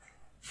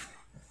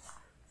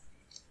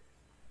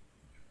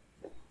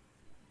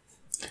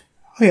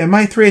yeah,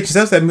 My 3 H's.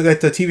 That was that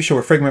TV show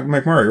with Frank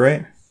McMurray,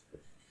 right?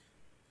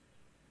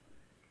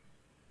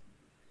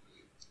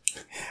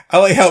 I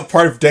like how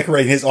part of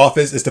decorating his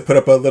office is to put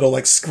up a little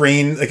like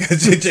screen, like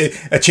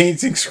a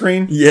changing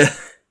screen. Yeah.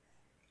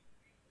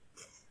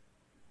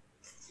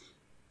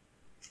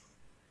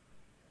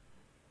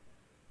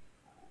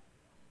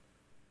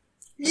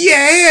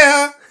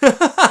 Yeah!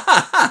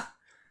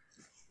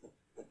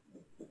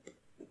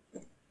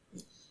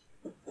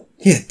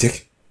 Yeah,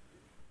 dick.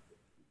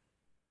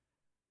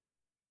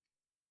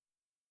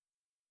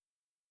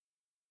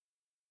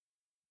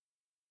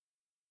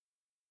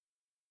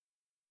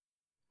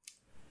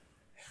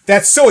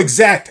 That's so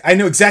exact. I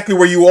know exactly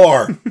where you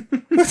are.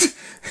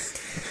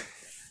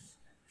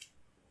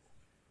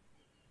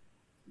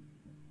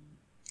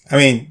 I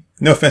mean,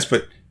 no offense,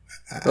 but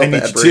I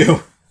need you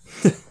too.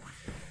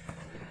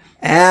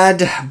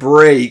 Ad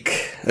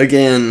break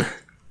again.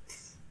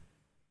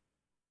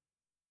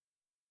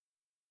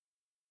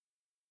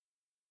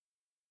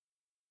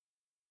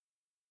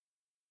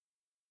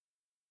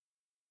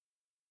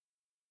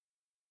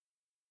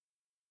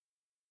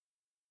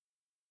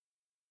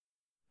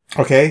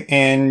 Okay,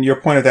 and your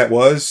point of that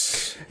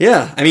was?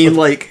 Yeah, I mean,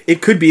 like,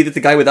 it could be that the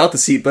guy without the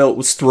seatbelt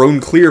was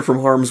thrown clear from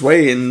harm's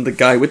way, and the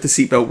guy with the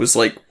seatbelt was,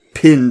 like,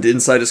 pinned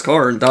inside his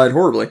car and died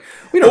horribly.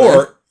 We don't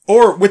know.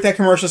 Or with that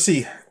commercial,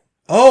 see,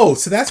 oh,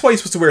 so that's why you're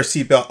supposed to wear a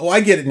seatbelt. Oh,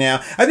 I get it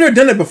now. I've never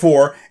done it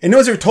before, and no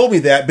one's ever told me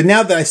that, but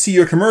now that I see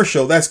your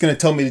commercial, that's going to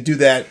tell me to do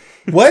that.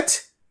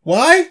 What?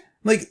 Why?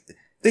 Like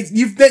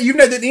you've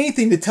not done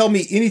anything to tell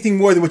me anything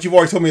more than what you've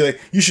already told me, like,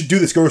 you should do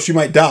this, girl, or you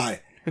might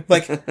die.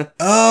 Like,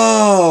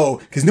 oh,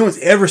 because no one's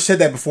ever said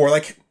that before.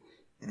 Like,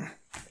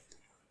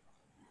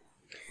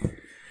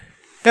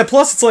 yeah,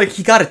 plus it's like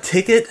he got a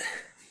ticket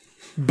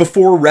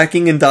before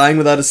wrecking and dying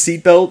without a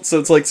seatbelt. So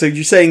it's like, so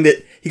you're saying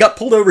that he got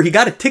pulled over, he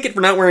got a ticket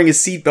for not wearing his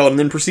seatbelt, and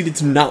then proceeded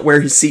to not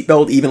wear his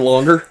seatbelt even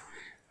longer?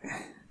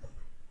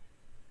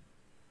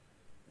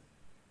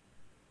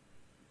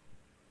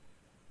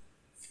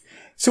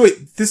 So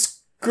wait, this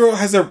girl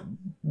has a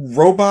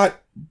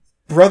robot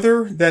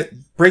brother that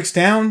breaks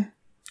down?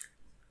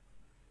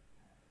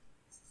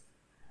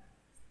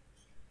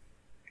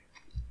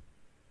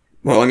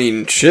 Well, I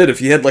mean, shit, if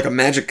you had, like, a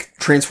magic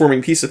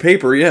transforming piece of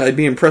paper, yeah, I'd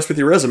be impressed with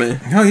your resume.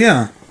 Oh,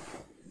 yeah.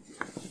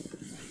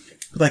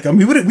 Like, I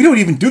mean, we don't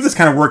even do this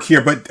kind of work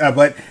here, but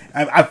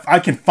I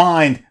can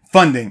find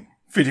funding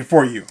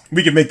for you.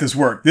 We can make this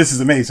work. This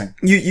is amazing.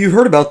 You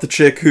heard about the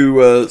chick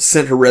who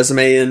sent her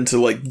resume into,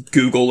 like,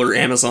 Google or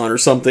Amazon or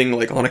something,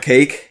 like, on a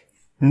cake?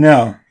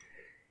 No.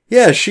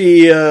 Yeah,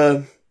 she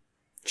had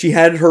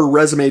her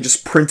resume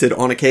just printed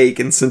on a cake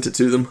and sent it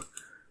to them.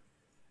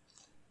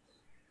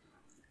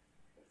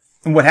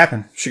 And what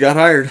happened? She got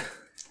hired.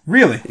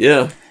 Really?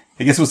 Yeah.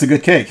 I guess it was a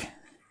good cake.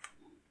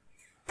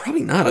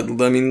 Probably not.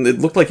 I mean, it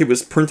looked like it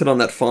was printed on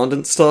that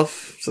fondant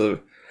stuff,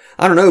 so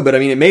I don't know, but I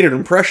mean, it made an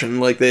impression,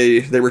 like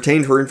they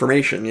retained her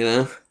information, you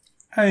know?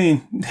 I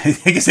mean,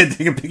 I guess I'd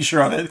take a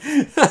picture of it.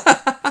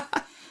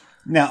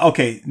 Now,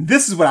 okay,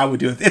 this is what I would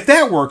do. If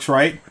that works,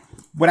 right,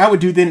 what I would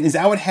do then is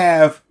I would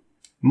have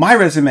my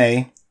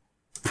resume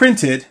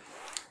printed,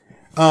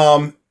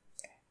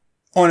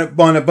 on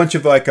a bunch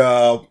of like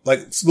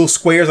little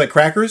squares, like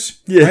crackers,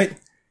 yeah, right?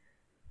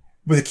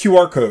 With a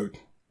QR code.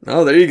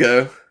 Oh, there you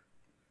go.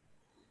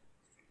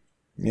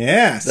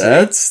 Yeah, see?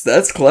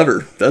 That's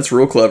clever. That's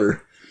real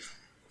clever.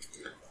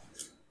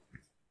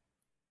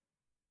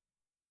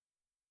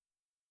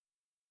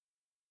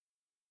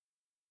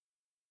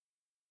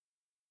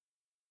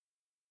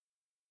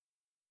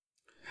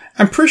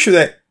 I'm pretty sure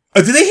that.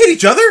 Oh, did they hit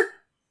each other?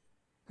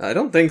 I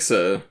don't think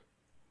so.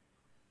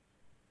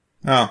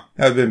 Oh,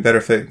 that would have been better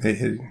if they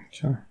hit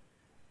each other.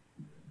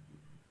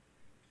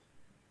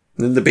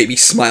 Then the baby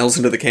smiles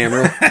into the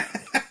camera.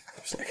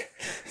 It's like,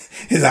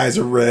 his eyes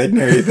are red and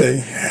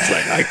everything. It's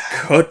like, I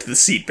cut the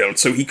seatbelt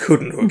so he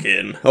couldn't hook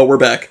in. Oh, we're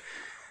back.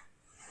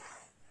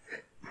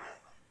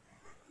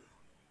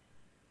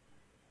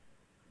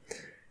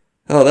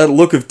 Oh, that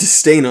look of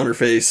disdain on her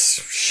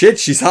face. Shit,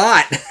 she's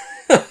hot.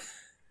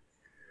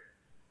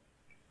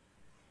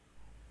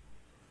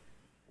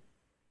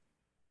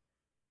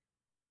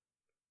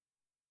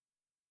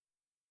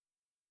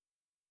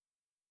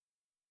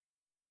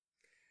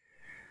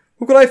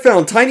 Look what I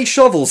found. Tiny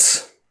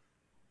shovels.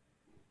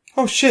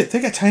 Oh shit,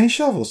 they got tiny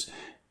shovels.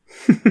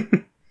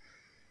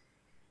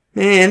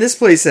 Man, this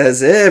place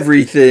has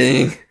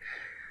everything.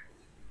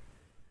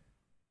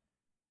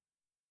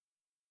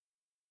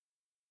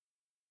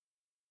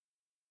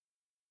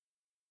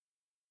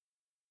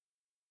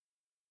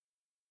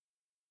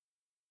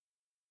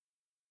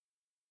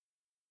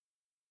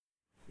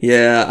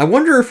 Yeah, I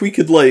wonder if we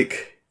could,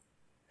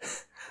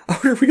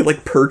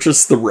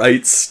 purchase the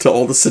rights to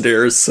all the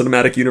Sedaris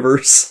cinematic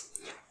universe.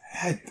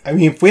 I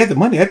mean, if we had the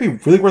money, that'd be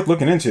really worth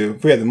looking into.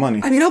 If we had the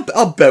money. I mean,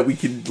 I'll bet we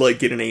could,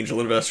 get an angel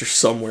investor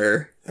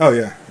somewhere. Oh,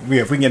 yeah.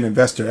 If we can get an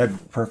investor, that'd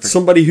be perfect.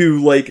 Somebody who,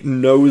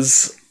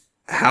 knows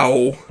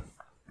how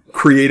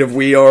creative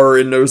we are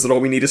and knows that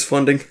all we need is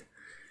funding.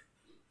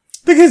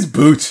 Look at his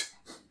boot.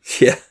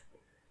 Yeah.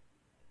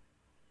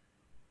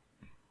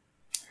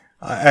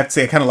 I have to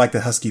say, I kind of like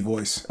the husky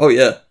voice. Oh,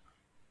 yeah.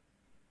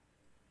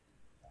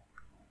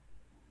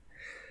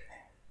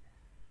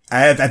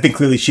 I think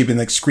clearly she'd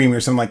been, screaming or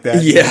something like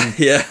that. Yeah,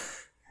 yeah.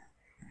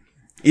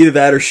 Either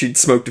that or she'd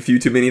smoked a few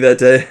too many that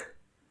day.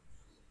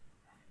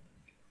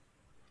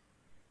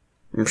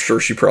 I'm sure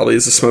she probably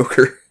is a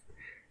smoker.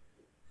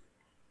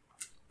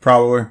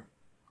 Probably.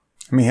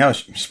 I mean, hell,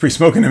 she's pretty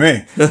smoking to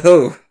me.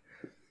 Oh.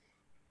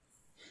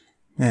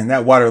 Man,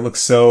 that water looks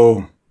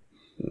so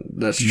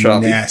That's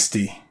choppy.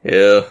 nasty.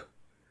 Yeah.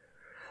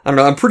 I don't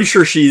know. I'm pretty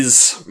sure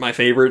she's my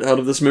favorite out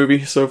of this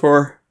movie so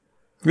far.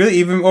 Really?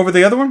 Even over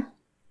the other one?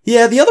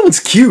 Yeah, the other one's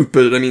cute,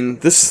 but I mean,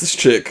 this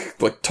chick,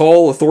 like,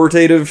 tall,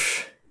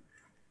 authoritative.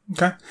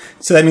 Okay.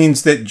 So that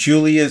means that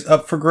Julie is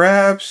up for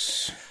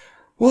grabs?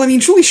 Well, I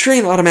mean, Julie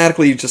Strain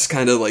automatically just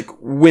kind of, like,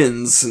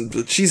 wins,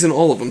 but she's in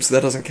all of them, so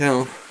that doesn't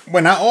count.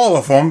 Well, not all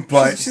of them,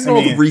 but She's in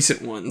all the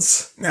recent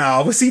ones.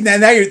 No, but see,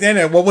 now you're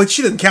then. Well,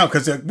 she doesn't count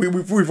because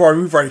we've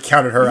already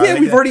counted her. Yeah,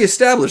 we've already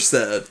established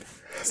that.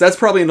 So that's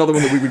probably another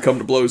one that we would come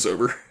to blows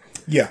over.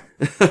 Yeah.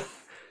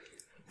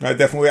 I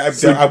definitely,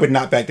 I would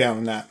not back down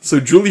on that.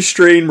 So Julie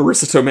Strain,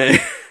 Marissa Tomei.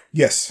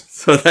 Yes.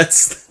 So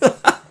that's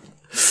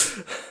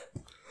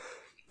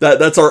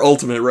that's our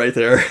ultimate right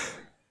there.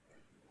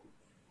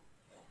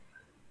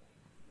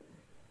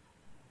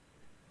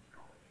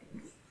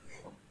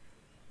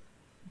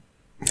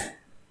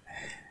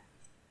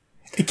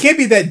 It can't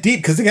be that deep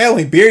because the guy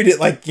only buried it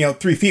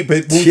 3 feet.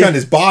 But when we found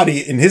his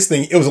body in his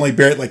thing, it was only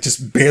buried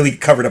just barely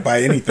covered up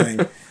by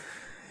anything.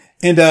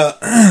 And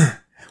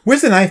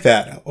where's the knife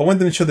at? I want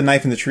them to show the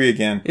knife in the tree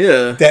again.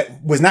 Yeah,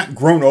 that was not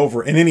grown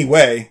over in any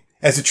way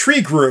as the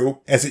tree grew,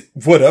 as it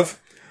would have.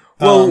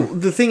 Well,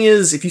 the thing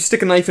is, if you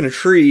stick a knife in a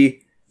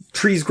tree,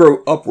 trees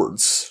grow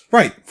upwards,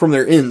 right, from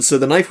their ends, so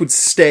the knife would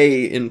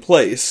stay in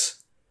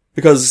place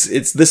because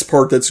it's this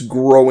part that's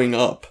growing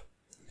up.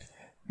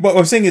 What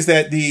I'm saying is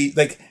that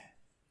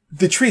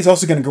the tree is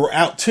also going to grow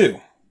out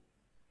too.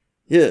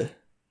 Yeah.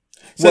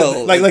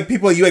 So, like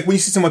people, when you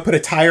see someone put a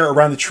tire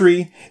around the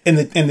tree, and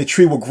the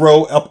tree will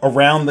grow up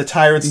around the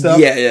tire and stuff.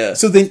 Yeah, yeah.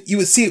 So then you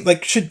would see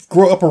it should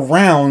grow up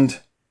around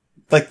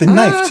the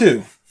knife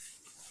too.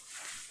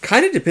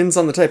 Kind of depends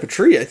on the type of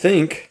tree, I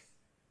think.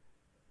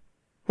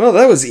 Well,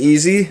 that was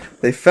easy.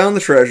 They found the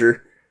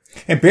treasure.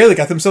 And barely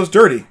got themselves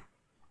dirty.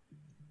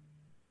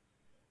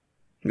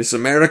 Miss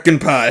American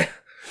Pie.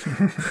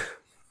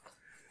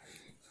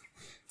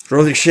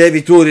 Throw the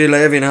Chevy to the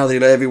levee, now the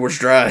levee was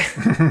dry.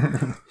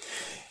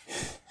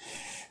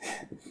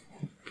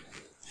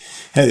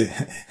 Hey,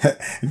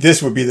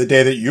 this would be the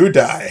day that you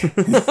die.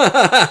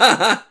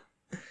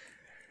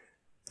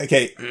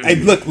 Okay,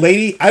 look,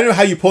 lady, I don't know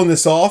how you're pulling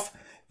this off,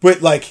 but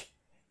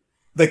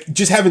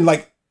just having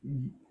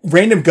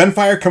random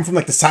gunfire come from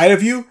the side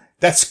of you,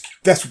 that's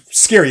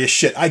scary as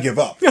shit. I give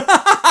up.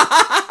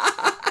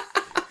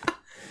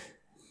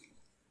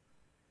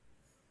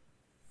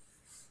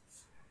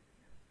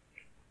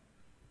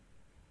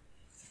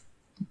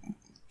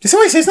 Did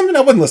somebody say something?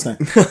 I wasn't listening.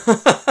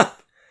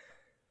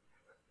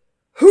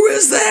 Who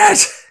is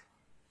that?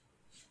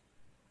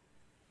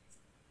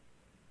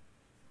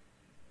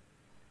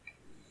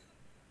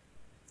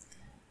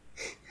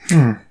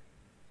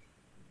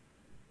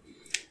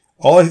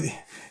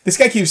 This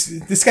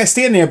guy's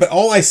standing there, but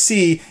all I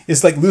see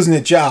is losing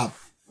a job.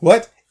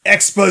 What?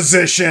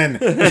 Exposition!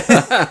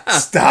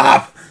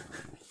 Stop!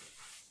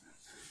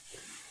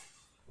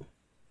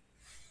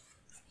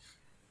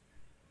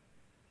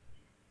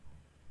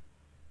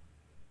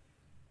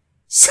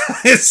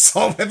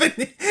 Assault weapon?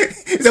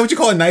 Is that what you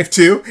call a knife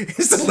too?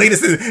 It's the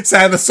latest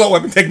inside of assault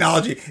weapon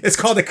technology. It's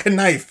called a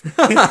knife.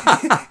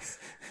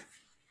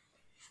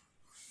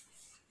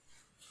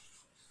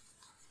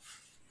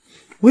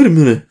 Wait a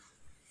minute.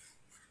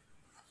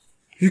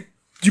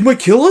 You might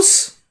kill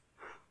us?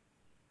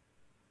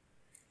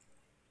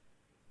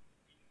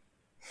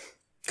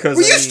 Well,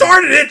 you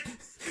started it!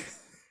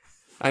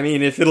 I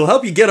mean, if it'll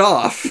help you get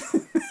off.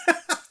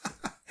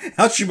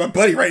 I'll shoot my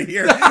buddy right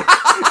here.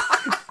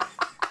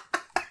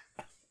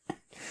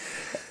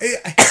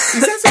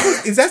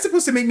 Is that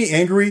supposed to make me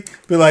angry?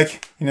 Be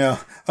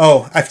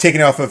I've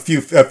taken off a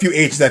few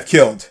agents I've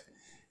killed.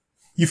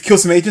 You've killed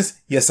some agents?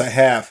 Yes, I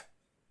have.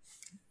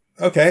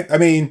 Okay. I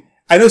mean,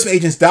 I know some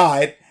agents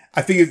died.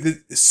 I figured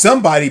that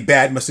somebody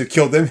bad must have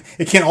killed them.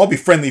 It can't all be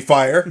friendly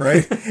fire,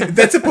 right?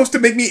 That's supposed to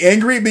make me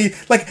angry.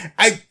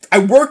 I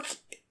work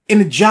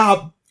in a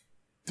job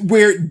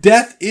where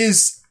death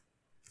is,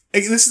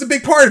 this is a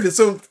big part of it.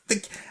 So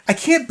I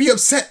can't be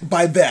upset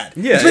by that.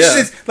 Yeah.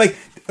 Especially since,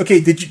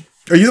 okay,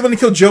 are you the one that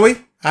killed Joey?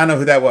 I don't know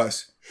who that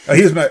was. Oh,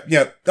 he was my,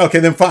 okay,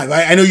 then fine.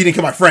 I know you didn't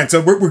kill my friend, so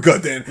we're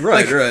good then.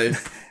 Right, right.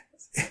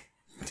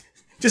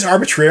 Just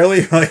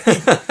arbitrarily,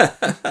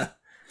 I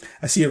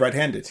see you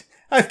right-handed.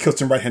 I've killed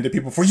some right-handed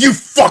people before. You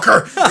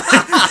fucker!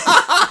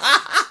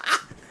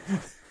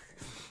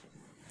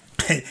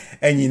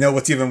 And you know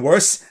what's even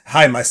worse?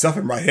 I myself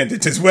am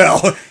right-handed as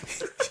well.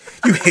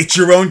 You hate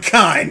your own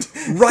kind.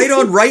 Right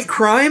on right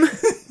crime?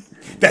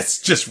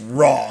 That's just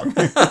wrong.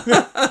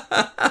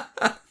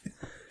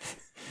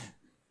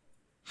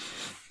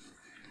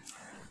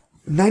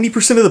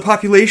 90% of the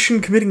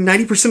population committing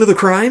 90% of the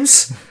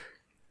crimes?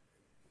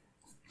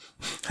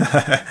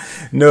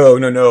 No.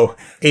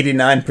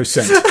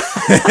 89%.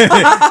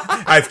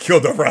 I've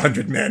killed over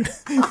 100 men.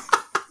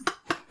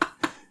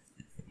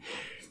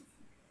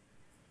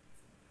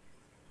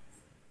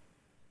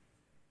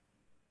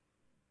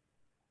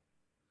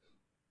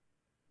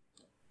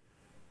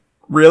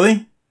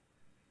 Really?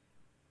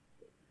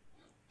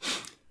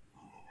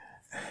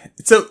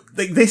 So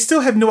they still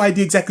have no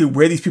idea exactly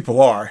where these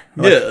people are.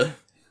 Like, Yeah.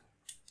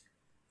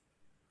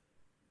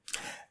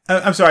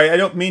 I'm sorry, I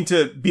don't mean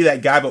to be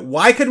that guy, but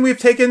why couldn't we have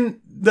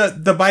taken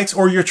the bikes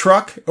or your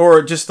truck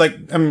or just like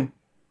at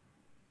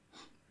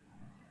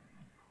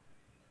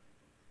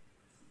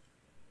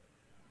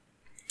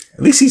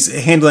least he's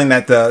handling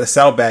the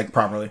saddlebag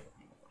properly.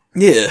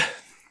 Yeah.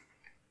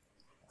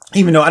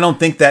 Even though I don't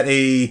think that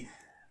a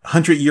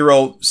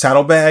 100-year-old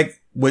saddlebag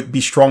would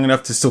be strong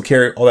enough to still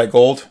carry all that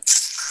gold.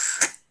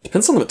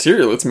 Depends on the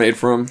material it's made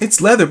from.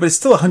 It's leather, but it's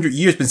still 100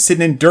 years been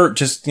sitting in dirt,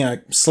 just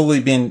slowly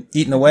being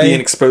eaten away, Being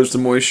exposed to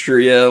moisture.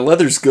 Yeah,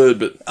 leather's good,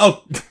 but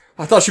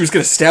I thought she was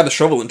gonna stab the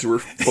shovel into her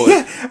foot.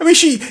 Yeah, I mean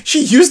she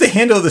used the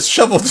handle of the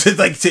shovel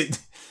to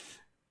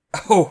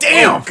Oh,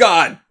 damn! Oh,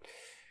 God.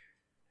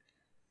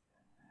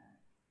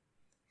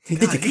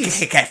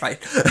 Cat fight.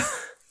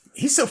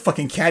 He's so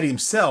fucking catty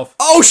himself.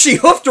 Oh, she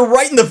hoofed her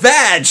right in the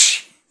vag.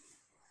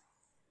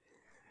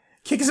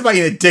 Kicking somebody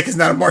in the dick is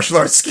not a martial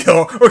arts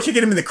skill, or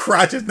kicking him in the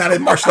crotch is not a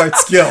martial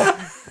arts skill.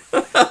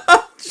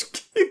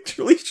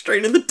 Julie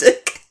straight in the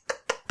dick.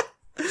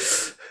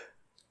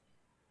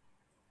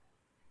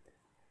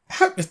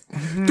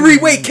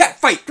 Three-way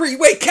cat fight.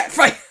 Three-way cat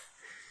fight.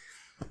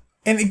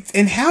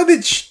 And how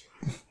did she...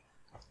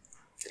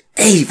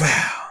 Hey,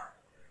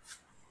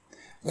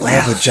 wow,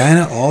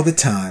 vagina all the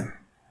time.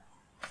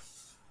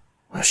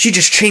 Well, she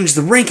just changed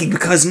the ranking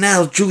because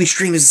now Julie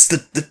Stream is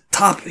the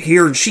top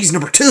here and she's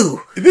number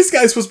 2. This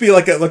guy's supposed to be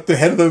like the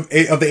head of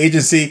the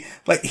agency.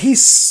 Like,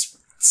 he's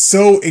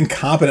so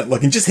incompetent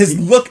looking. Just his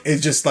look is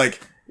just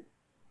like...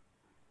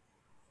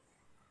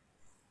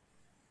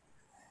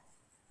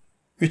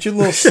 Get your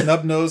little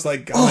snub nose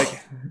like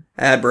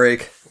ad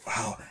break.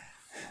 Wow.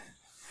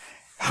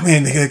 Oh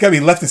man, they gotta be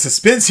left in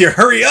suspense here.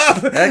 Hurry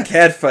up! That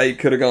cat fight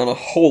could have gone a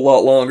whole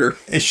lot longer.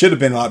 It should have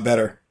been a lot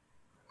better.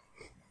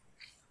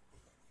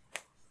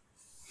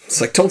 It's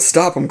like, don't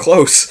stop, I'm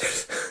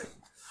close.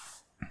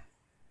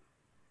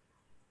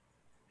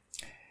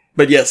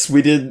 But yes,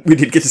 we did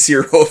get to see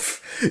her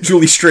hoof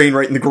Julie Strain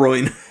right in the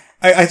groin.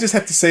 I just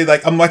have to say,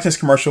 like, I'm watching this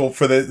commercial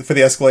for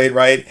the Escalade,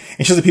 right?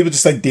 And shows the people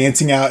just like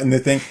dancing out in the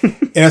thing.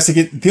 And I was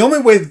thinking, the only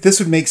way that this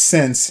would make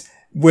sense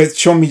with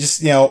showing me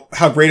just,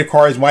 how great a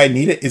car is and why I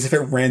need it is if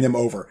it ran them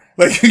over.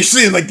 Like,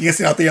 usually like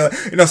dancing out there, and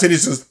all of a sudden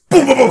it's just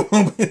boom, boom,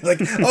 boom, boom.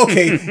 Like,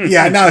 okay,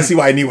 yeah, now I see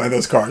why I need one of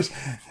those cars.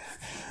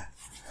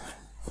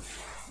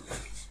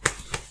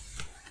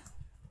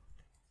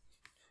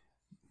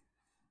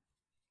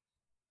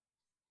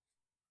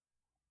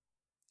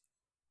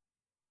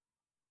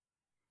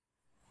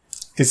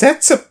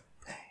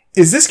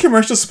 Is this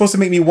commercial supposed to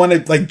make me want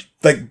to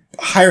like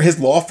hire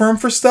his law firm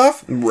for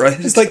stuff? Right.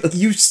 It's like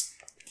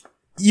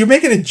you're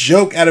making a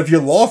joke out of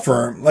your law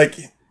firm. Like,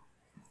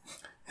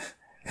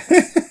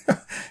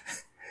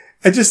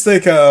 I just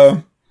think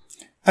I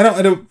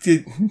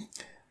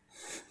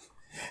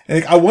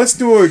once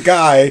knew a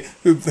guy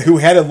who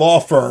had a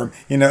law firm.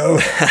 Wait,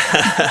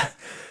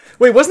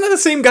 wasn't that the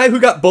same guy who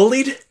got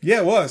bullied? Yeah,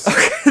 it was.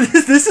 Okay,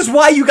 this is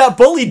why you got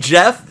bullied,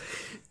 Jeff.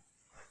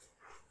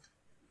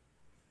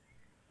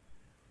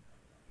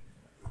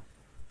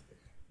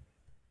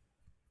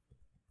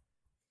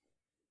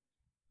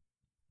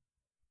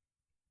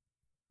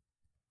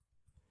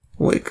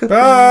 Wake up.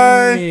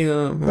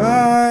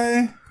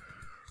 Bye.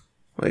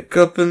 Wake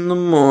up in the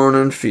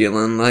morning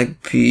feeling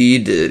like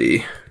P.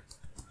 Diddy.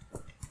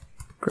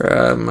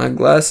 Grab my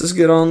glasses,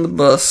 get on the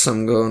bus.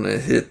 I'm gonna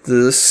hit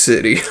the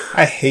city.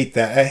 I hate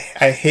that.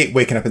 I hate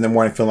waking up in the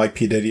morning feeling like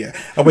P. Diddy.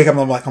 I wake up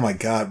and I'm like, oh my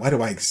God, why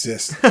do I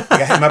exist?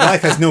 My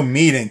life has no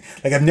meaning.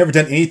 Like, I've never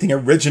done anything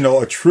original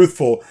or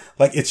truthful.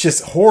 Like, it's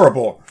just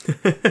horrible.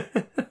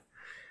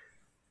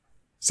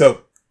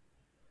 So,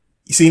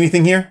 you see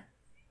anything here?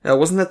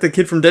 Wasn't that the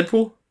kid from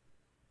Deadpool?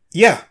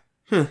 Yeah.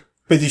 But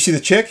did you see the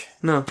chick?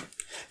 No.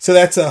 So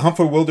that's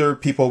Humphrey Wilder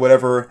People,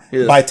 whatever,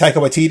 yeah. by Taika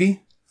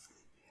Waititi.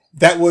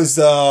 That was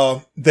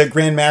the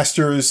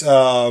Grandmaster's,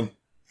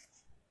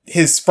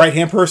 his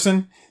right-hand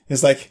person.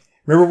 Is like,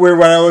 remember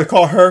what I would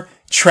call her?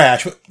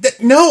 Trash.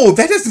 No,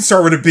 that doesn't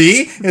start with a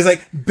B. It's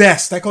like,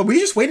 best. Were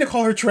you just waiting to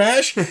call her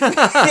trash? And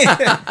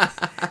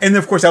then,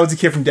 of course, that was the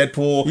kid from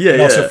Deadpool. Yeah,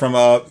 and also from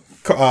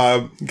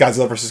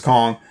Godzilla vs.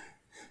 Kong.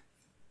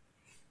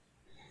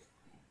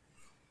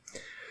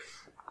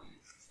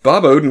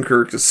 Bob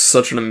Odenkirk is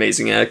such an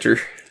amazing actor.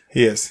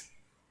 He is.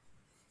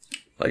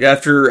 Like,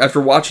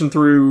 after watching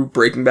through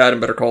Breaking Bad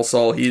and Better Call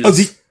Saul, he's... Oh,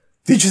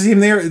 did you see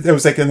him there? That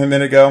was like a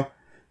minute ago.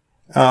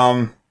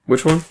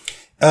 Which one?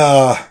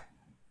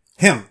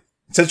 Him.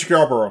 Cedric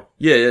Yarborough.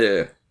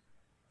 Yeah.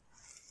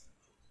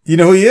 You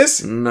know who he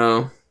is?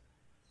 No.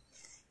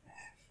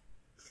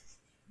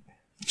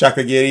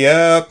 Chocolate Giddy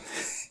Up.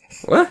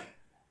 What?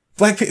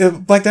 Black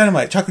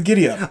Dynamite. Chocolate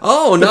Giddy Up.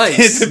 Oh,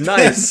 nice.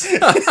 Nice.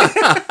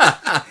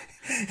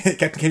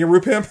 Captain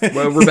Kangaroo Pimp.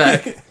 Well, we're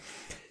back.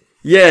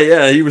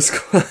 Yeah, he was...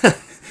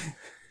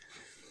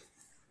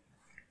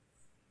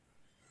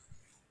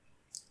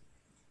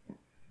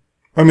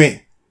 I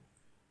mean,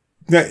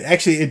 no,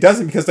 actually, it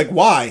doesn't, because, like,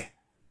 why?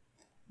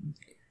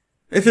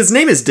 If his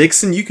name is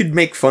Dixon, you could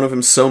make fun of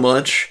him so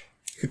much.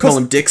 You could call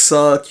him Dick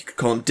Suck. You could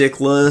call him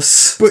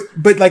Dickless.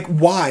 But like,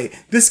 why?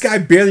 This guy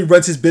barely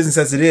runs his business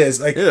as it is.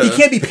 Like, he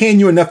can't be paying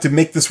you enough to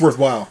make this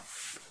worthwhile.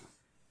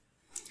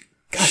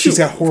 Gosh, she's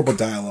got horrible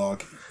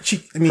dialogue.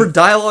 Her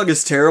dialogue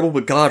is terrible,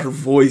 but God, her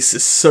voice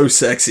is so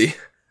sexy.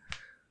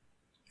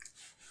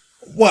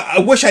 Well, I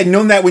wish I'd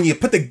known that when you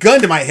put the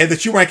gun to my head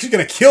that you were actually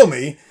going to kill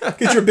me.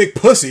 Because you're a big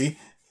pussy.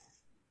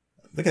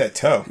 Look at that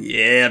toe.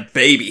 Yeah,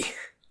 baby.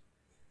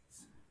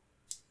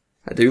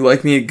 I do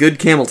like me a good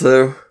camel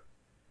toe.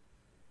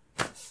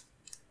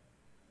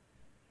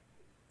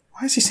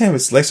 Why is he standing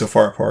with his legs so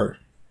far apart?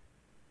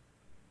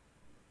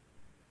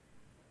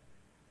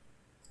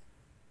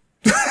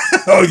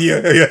 Oh, you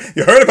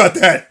heard about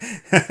that.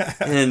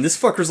 And this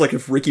fucker's like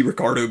if Ricky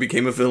Ricardo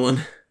became a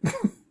villain.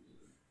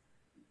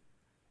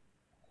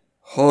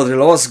 Oh, the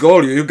lost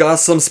goal. You got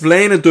some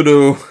splaining to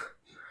do.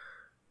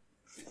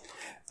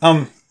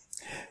 I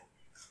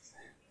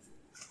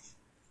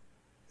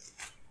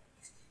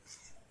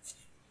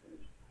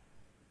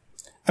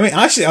mean,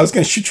 honestly, I was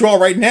going to shoot you all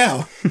right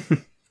now.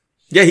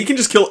 Yeah, he can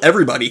just kill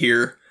everybody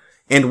here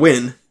and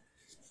win.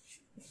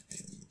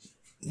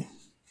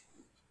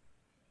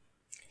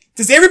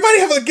 Does everybody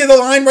have to get a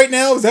line right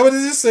now? Is that what it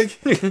is?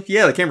 Like,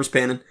 yeah, the camera's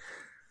panning.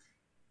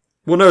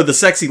 Well, no, the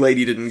sexy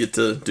lady didn't get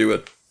to do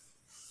it.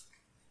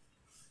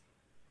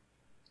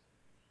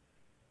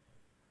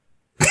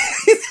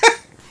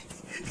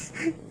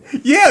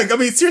 Yeah, I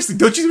mean, seriously,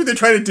 don't you see what they're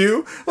trying to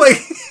do? Like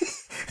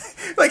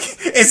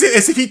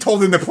as if he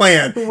told them the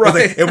plan. Right.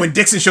 Like, and when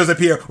Dixon shows up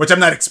here, which I'm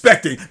not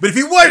expecting, but if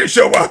he wanted to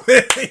show up,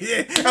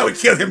 I would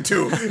kill him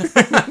too.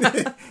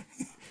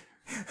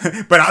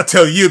 But I'll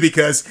tell you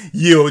because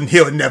he'll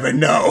never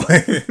know.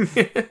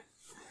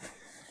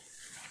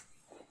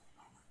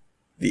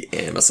 The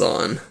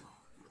Amazon.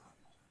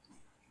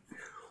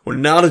 Well,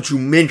 now that you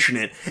mention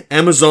it,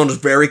 Amazon is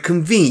very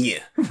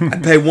convenient. I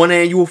pay one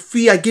annual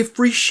fee, I get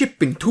free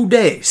shipping 2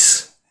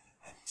 days.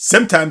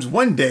 Sometimes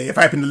one day, if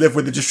I happen to live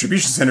where the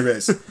distribution center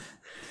is.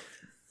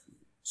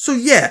 So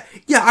yeah,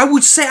 I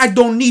would say I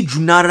don't need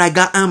you now that I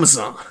got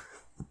Amazon.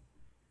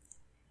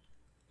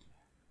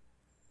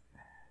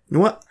 You know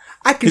what?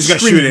 I can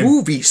stream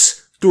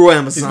movies through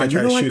Amazon.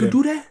 You know I could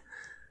do that?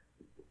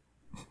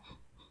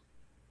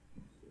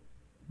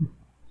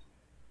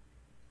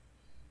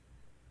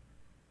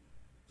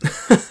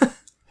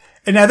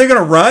 And now they're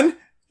gonna run?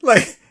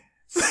 Like,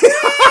 he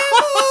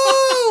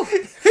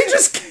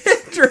just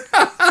kicked her.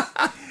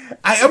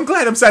 I'm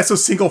glad I'm not so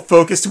single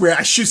focused where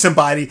I shoot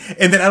somebody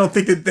and then I don't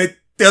think that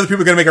the other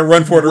people are gonna make a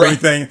run for it or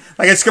anything.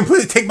 Like, I just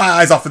completely take my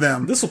eyes off of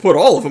them. This will put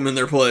all of them in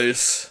their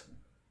place.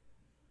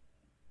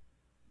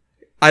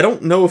 I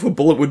don't know if a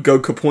bullet would go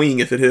kapoing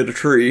if it hit a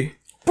tree.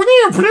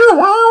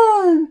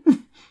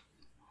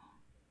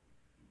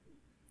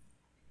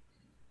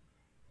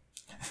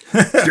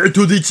 Get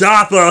to the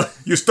chopper!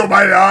 You stole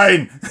my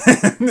line!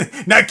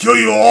 Now kill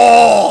you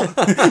all!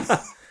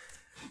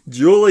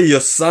 Julie,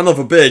 you son of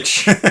a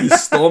bitch. You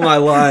stole my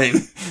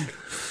line.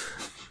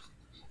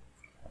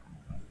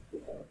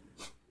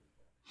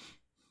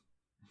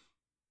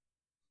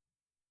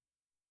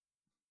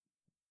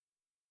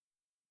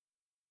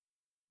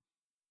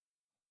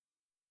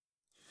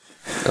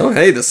 Oh,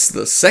 hey, the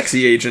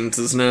sexy agent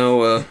is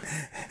now,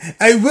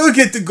 I will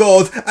get the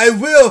gold!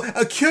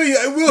 I'll kill you!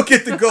 I will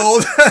get the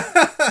gold!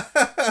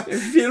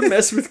 If you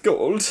mess with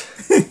gold.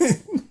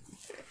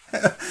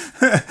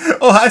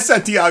 Oh, hi,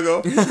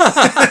 Santiago!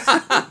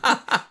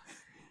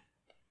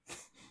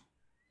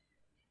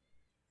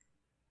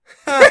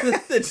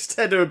 They just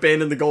had to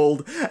abandon the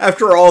gold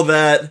after all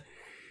that.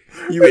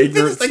 You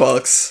ignorant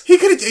fucks. He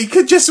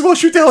could just as well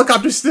shoot the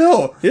helicopter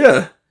still.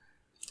 Yeah.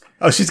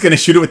 Oh, she's gonna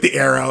shoot it with the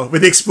arrow,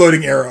 with the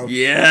exploding arrow.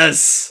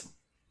 Yes.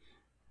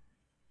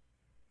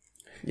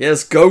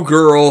 Yes, go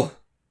girl.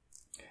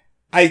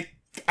 I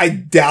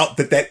doubt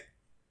that.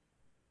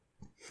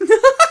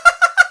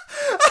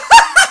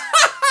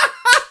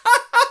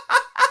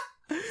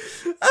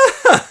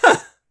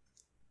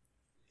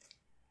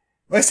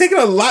 Well, it's taken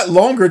a lot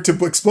longer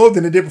to explode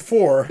than it did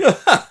before.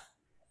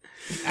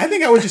 I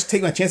think I would just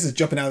take my chances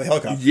jumping out of the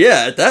helicopter.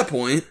 Yeah, at that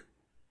point.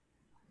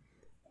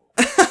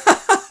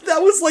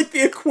 That was like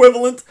the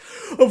equivalent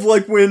of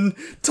like when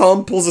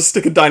Tom pulls a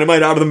stick of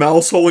dynamite out of the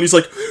mouse hole and he's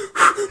like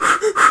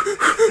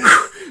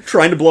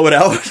trying to blow it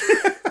out.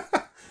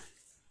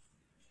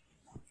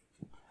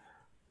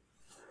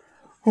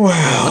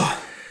 Wow.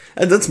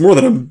 And that's more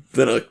than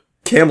a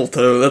camel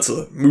toe, that's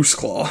a moose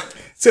claw.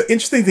 So,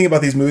 interesting thing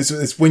about these movies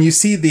is when you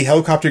see the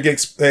helicopter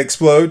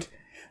explode,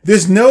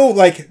 there's no,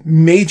 like,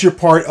 major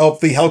part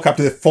of the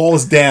helicopter that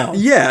falls down.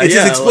 Yeah, it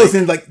just explodes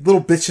and, like, little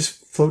bits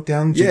just float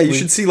down gently. Yeah, you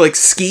should see, like,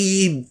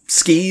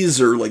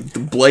 skis or, like, the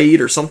blade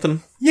or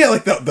something. Yeah,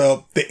 like,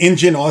 the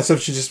engine, all that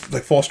stuff should just,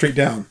 like, fall straight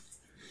down.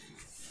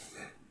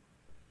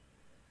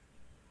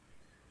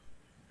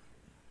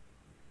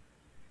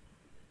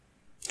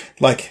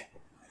 Like,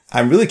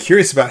 I'm really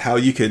curious about how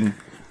you can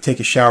take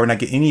a shower and not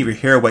get any of your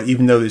hair wet,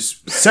 even though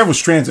there's several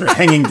strands that are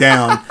hanging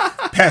down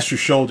past your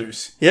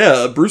shoulders.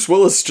 Yeah, Bruce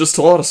Willis just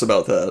taught us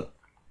about that.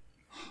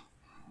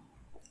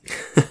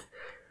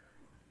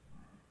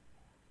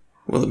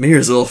 Well, the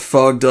mirror's all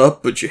fogged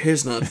up, but your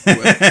hair's not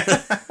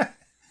wet.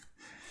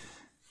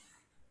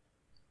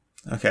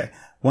 Okay.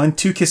 1,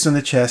 2 kisses on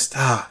the chest.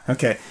 Ah,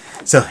 okay.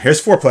 So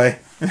here's foreplay.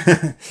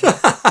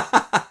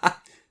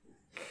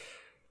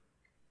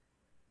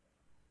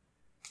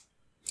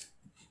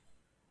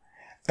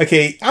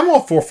 Okay, I'm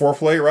all for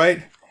foreplay,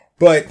 right?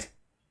 But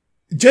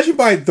judging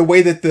by the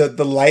way that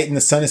the light and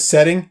the sun is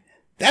setting,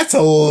 that's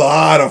a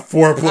lot of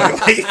foreplay.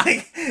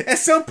 like, at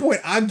some point,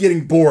 I'm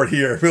getting bored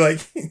here.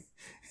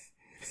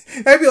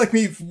 That'd be like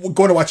me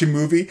going to watch a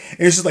movie,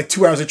 and it's just like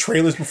 2 hours of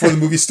trailers before the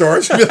movie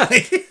starts. I'd be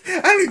like,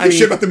 I don't even give a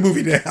shit about the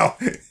movie now.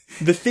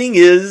 The thing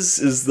is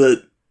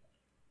that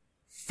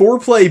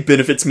foreplay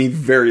benefits me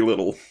very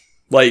little.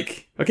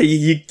 Like, okay,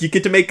 you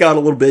get to make out a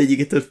little bit, you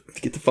get to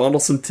fondle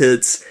some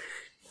tits.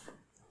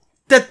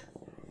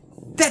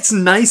 That's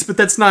nice, but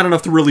that's not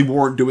enough to really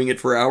warrant doing it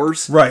for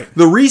hours. Right.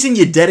 The reason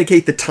you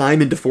dedicate the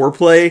time into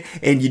foreplay,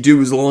 and you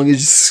do as long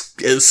as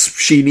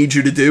she needs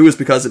you to do, is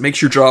because it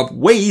makes your job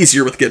way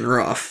easier with getting her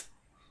off.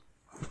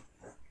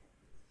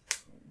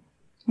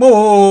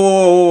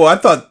 Whoa. I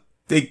thought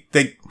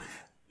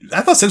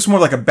I thought sex was more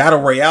like a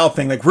battle royale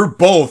thing. Like, we're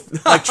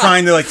both like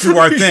trying to like do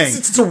our thing.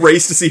 It's a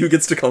race to see who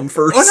gets to come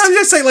first. Oh, no, I'm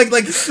just saying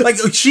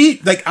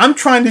I'm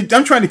trying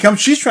to come.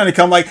 She's trying to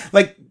come. Like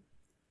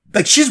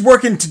she's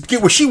working to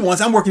get what she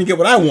wants. I'm working to get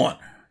what I want.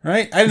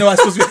 Right? I didn't know I was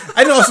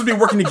supposed to be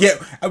working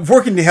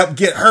to help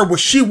get her what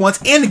she wants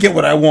and to get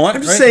what I want.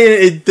 I'm just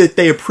saying that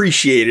they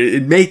appreciate it.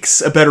 It makes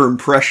a better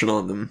impression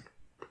on them.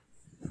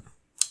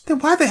 Then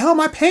why the hell am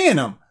I paying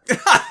them?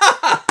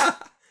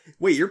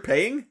 Wait, you're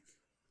paying?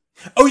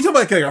 Oh, you're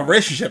talking about like a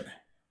relationship?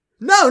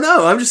 No.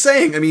 I'm just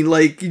saying. I mean,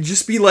 like, you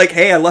just be like,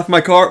 "Hey, I left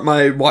my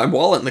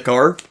wallet in the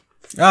car.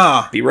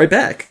 Be right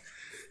back.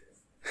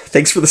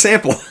 Thanks for the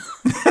sample."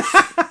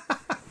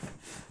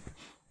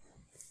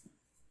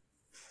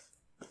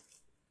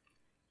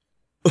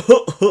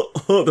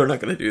 They're not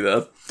going to do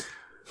that.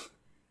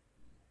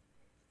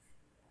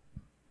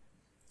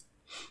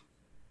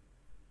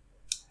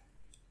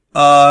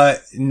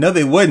 No,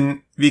 they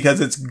wouldn't, because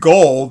it's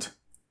gold.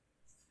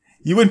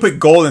 You wouldn't put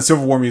gold in a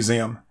Civil War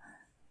museum.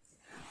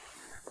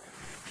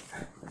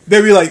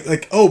 They'd be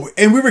like, oh,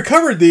 and we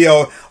recovered the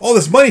all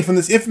this money from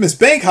this infamous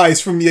bank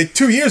heist from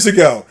 2 years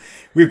ago.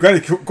 We've got to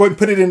go ahead and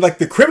put it in like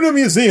the criminal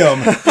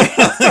museum.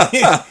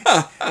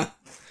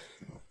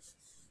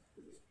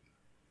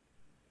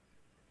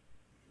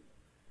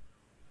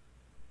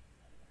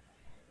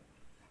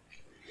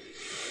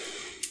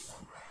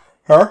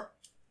 Huh?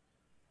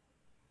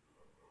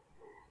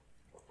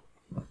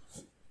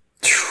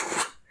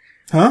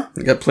 Huh?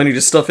 You got plenty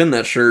of stuff in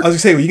that shirt. I was gonna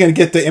say, were you gonna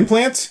get the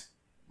implants?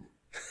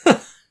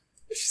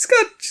 She's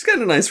got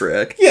a nice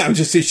rack. Yeah, I'm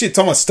just it's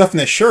almost stuff in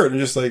that shirt. I'm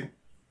just like,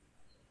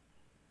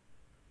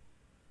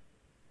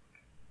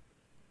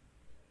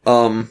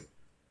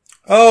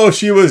 oh,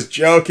 she was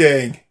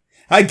joking.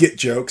 I get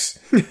jokes.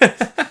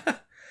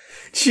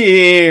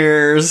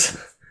 Cheers.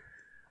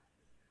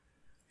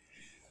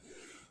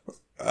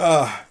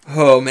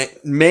 Oh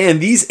man,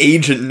 these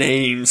agent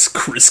names: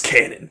 Chris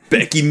Cannon,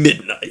 Becky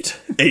Midnight,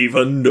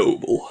 Ava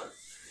Noble,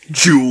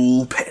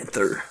 Jewel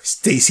Panther,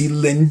 Stacy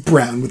Lynn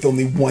Brown with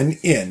only one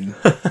N.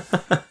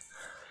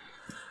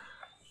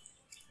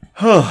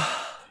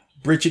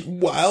 Bridget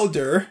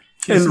Wilder.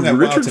 And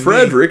Richard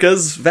Frederick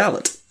as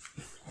Valet.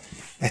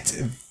 That's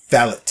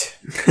Valet.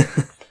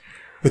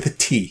 With a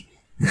T.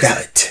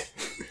 Valet.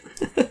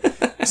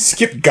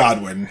 Skip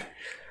Godwin.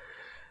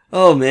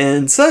 Oh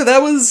man, so that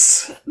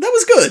was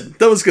good.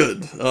 That was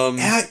good.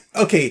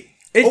 Okay.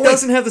 It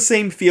doesn't have the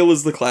same feel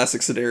as the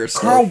classic Sedaris.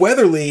 Carl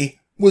Weatherly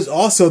was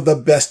also the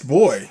best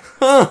boy.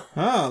 Huh.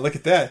 Ah, look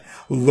at that.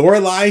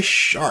 Lorelei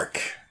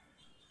Shark.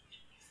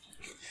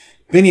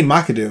 Benny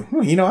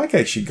McAdoo. You know, I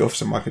could actually go for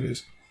some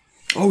McAdoos.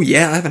 Oh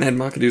yeah, I haven't had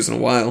McAdoos in a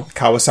while.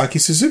 Kawasaki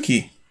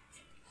Suzuki.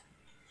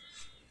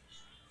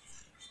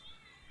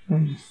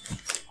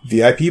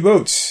 VIP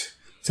Boats.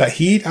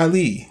 Zahid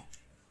Ali.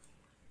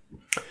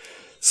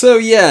 So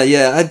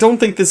yeah, I don't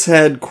think this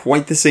had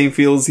quite the same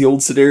feel as the old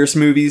Sedaris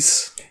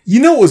movies. You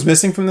know what was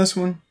missing from this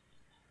one?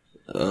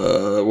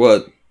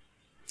 What?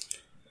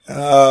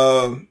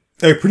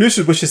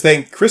 Producers wish to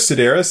thank Chris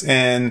Sedaris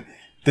and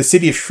the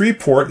city of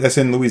Shreveport. That's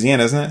in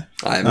Louisiana, isn't it?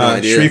 I have no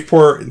idea.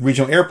 Shreveport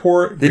Regional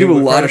Airport. They do a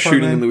lot of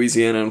shooting in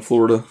Louisiana and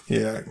Florida.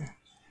 Yeah.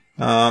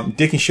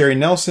 Dick and Sherry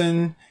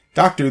Nelson.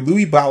 Dr.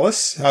 Louis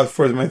Ballas. I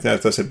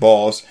said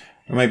Balls.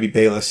 Or it might be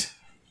Bayless.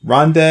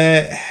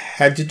 Rhonda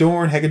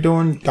Hagedorn,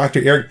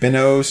 Dr. Eric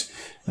Benos,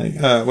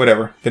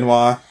 whatever,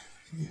 Benoit,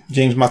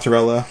 James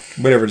Mozzarella,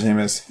 whatever his name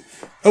is.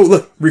 Oh,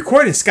 look,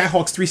 recorded in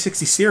Skyhawks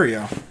 360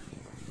 stereo.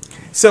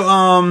 So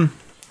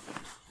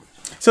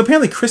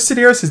apparently Chris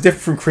Sedaris is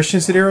different from Christian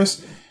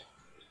Sedaris.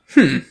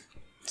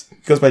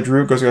 Goes by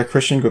Drew, goes by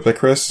Christian, goes by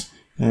Chris.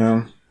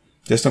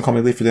 Just don't call me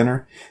late for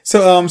dinner.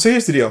 So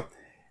here's the deal.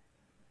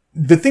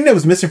 The thing that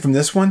was missing from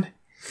this one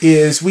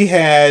is we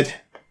had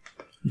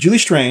Julie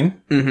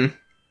Strain. Mm-hmm.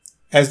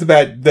 As the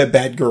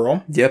bad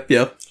girl. Yep.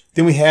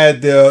 Then we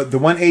had the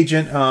one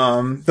agent,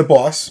 the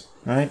boss,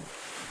 right?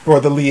 Or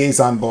the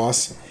liaison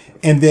boss.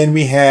 And then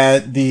we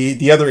had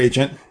the other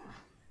agent.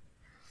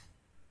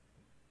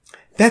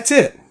 That's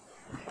it.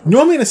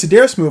 Normally in a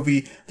Sedaris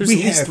movie, there's at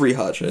least 3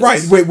 hot chicks.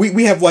 Right.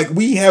 We have like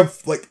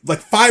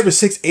 5 or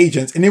 6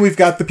 agents, and then we've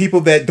got the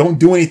people that don't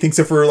do anything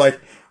except for like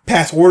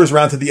pass orders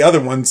around to the other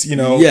ones, you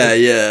know.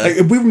 Yeah.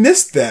 Like, we've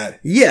missed that.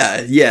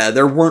 Yeah.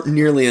 There weren't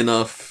nearly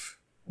enough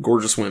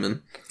gorgeous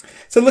women.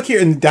 So look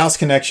here in the Dallas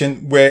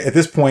Connection, where at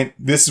this point,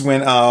 this is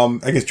when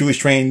I guess Julie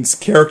Strain's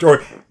character,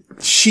 or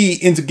she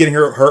ends up getting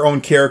her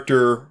own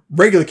character,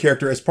 regular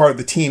character, as part of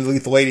the team, the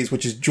Lethal Ladies,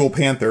 which is Jewel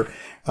Panther.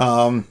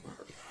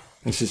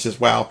 This is just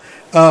wow.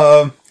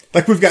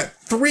 Like we've got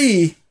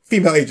 3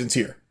 female agents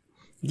here.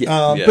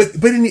 Yeah.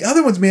 But in the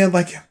other ones, man,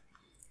 like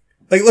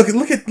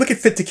look at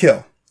Fit to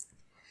Kill.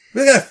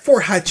 We got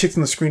 4 hot chicks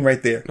on the screen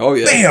right there. Oh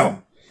yeah.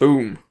 Bam!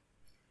 Boom.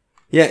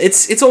 Yeah,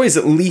 it's always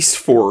at least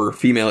 4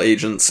 female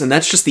agents, and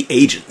that's just the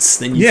agents.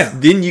 Then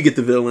you get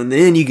the villain,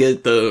 then you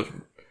get the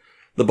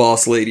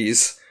boss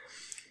ladies.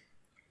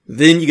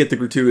 Then you get the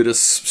gratuitous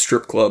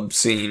strip club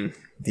scene.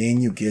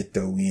 Then you get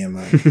the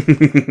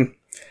women.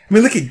 I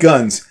mean, look at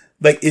Guns.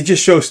 Like, it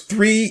just shows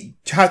 3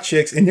 hot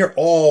chicks, and they're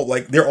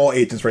all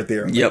agents right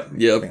there. Yep.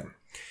 Man.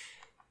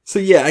 So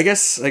yeah, I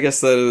guess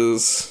that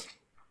is.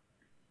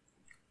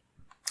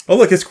 Oh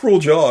look, it's Cruel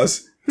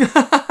Jaws.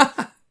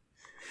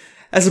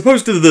 As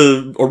opposed to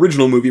the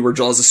original movie where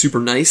Jaws is super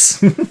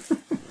nice.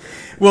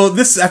 Well,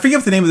 I forget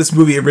what the name of this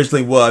movie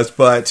originally was,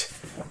 but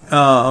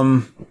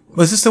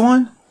was this the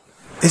one?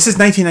 This is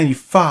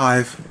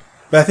 1995,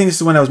 but I think this is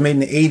the one that was made in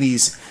the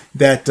 80s.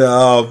 That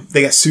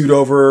they got sued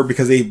over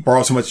because they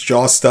borrowed so much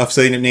Jaws stuff,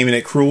 so they ended up naming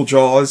it Cruel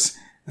Jaws.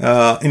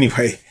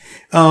 Anyway,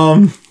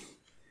 I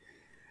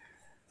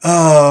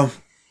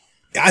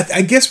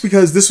guess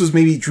because this was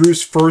maybe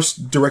Drew's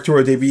first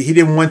directorial debut, he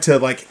didn't want to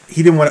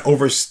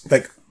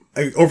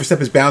overstep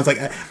his bounds.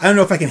 Like, I don't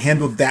know if I can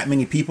handle that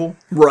many people,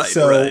 right?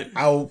 So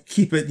I'll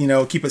keep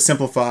it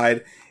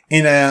simplified.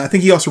 And I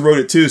think he also wrote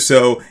it too,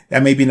 so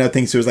that may be another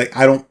thing. So it was like,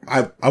 I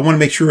want to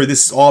make sure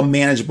this is all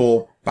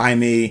manageable by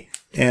me.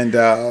 And,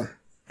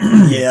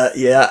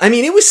 yeah. I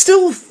mean, it was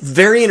still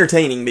very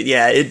entertaining, but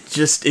yeah,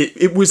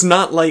 it was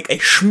not like a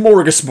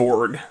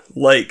smorgasbord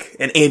like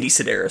an Andy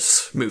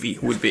Sedaris movie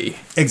would be.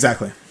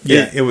 Exactly.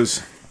 Yeah, it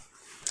was.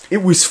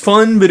 It was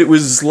fun, but it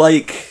was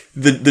like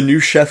the new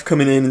chef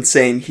coming in and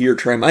saying, "Here,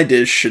 try my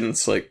dish," and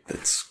it's like,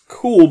 that's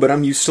cool, but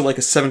I'm used to like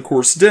a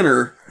 7-course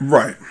dinner,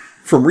 right,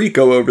 from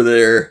Rico over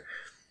there.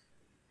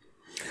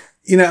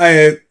 You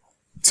know,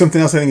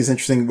 something else I think is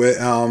interesting with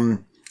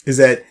is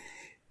that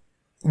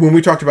when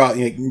we talked about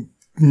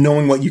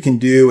knowing what you can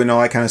do and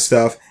all that kind of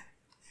stuff,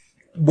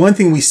 one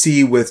thing we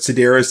see with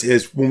Sedaris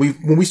is when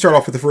we start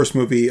off with the first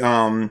movie,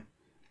 was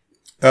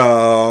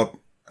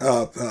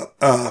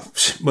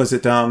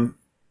it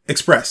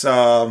Express?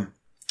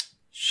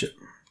 Shit.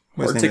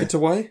 Hard Ticket to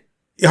Hawaii?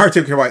 Yeah, Hard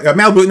Ticket to Hawaii.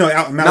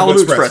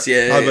 Malibu Express.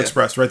 Yeah. Malibu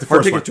Express, right? The Hard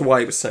first Ticket one. to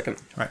Hawaii was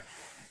second. Right.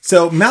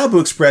 So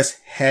Malibu Express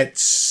had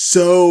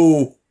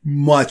so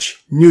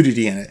much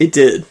nudity in it. It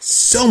did.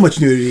 So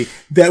much nudity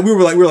that we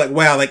were like,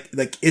 wow, like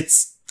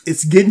it's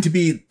getting to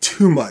be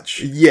too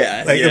much.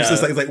 Yeah. Like, it was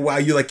just like, wow,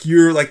 you're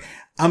like,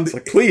 I'm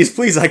like,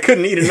 please, I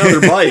couldn't eat another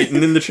bite.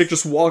 And then the chick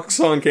just walks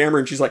on camera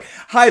and she's like,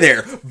 "Hi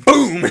there."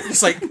 Boom.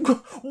 It's like,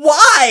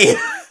 why?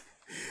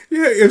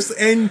 Yeah.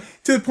 And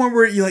to the point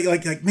where you're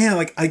like,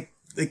 man,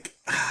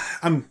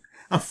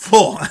 I'm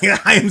full.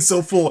 I am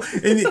so full.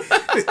 And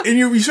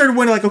you started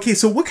wondering, like, okay,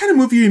 so what kind of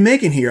movie are you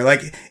making here?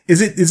 Like,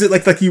 is it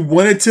like you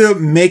wanted to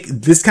make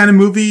this kind of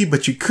movie,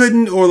 but you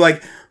couldn't? Or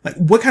like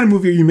what kind of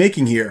movie are you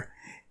making here?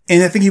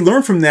 And I think he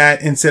learned from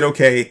that and said,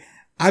 okay,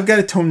 I've got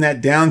to tone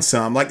that down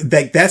some. Like,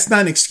 that's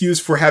not an excuse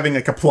for having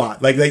like a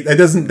plot. Like that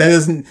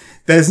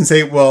doesn't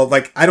say, well,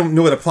 like, I don't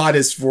know what a plot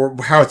is for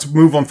how it's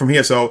move on from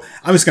here. So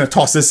I'm just going to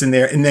toss this in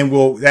there, and then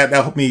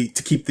that'll help me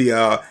to keep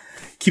the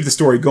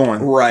story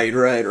going. Right.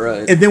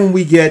 And then when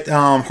we get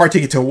Hard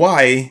Ticket to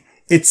Hawaii,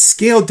 it's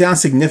scaled down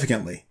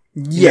significantly.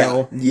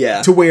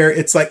 Yeah. To where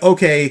it's like,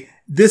 okay,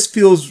 this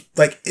feels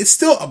like it's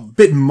still a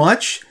bit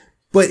much,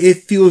 but it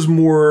feels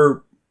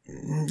more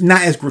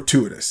not as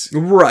gratuitous.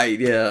 Right.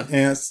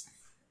 Yeah.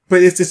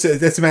 But it's just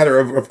that's a matter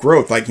of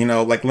growth. Like,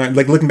 like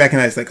looking back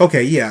and it's like,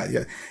 okay,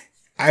 yeah.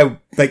 I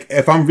like,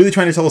 if I'm really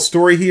trying to tell a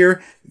story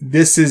here,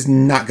 this is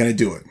not going to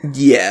do it.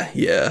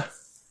 Yeah.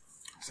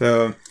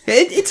 So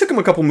it took him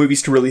a couple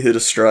movies to really hit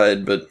a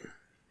stride, but.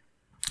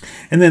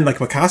 And then like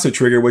Picasso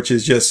Trigger, which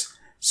is just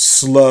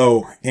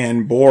slow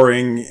and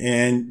boring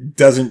and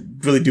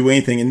doesn't really do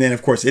anything. And then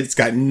of course it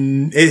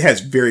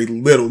has very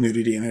little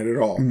nudity in it at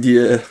all.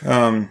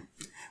 Yeah.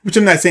 Which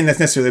I'm not saying that's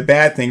necessarily a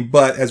bad thing,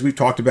 but as we've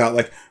talked about,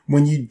 like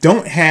when you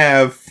don't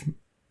have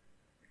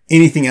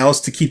anything else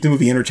to keep the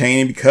movie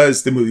entertaining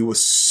because the movie was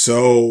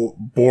so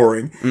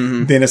boring,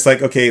 then it's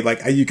like, okay,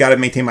 like you got to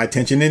maintain my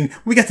attention. And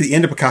we got to the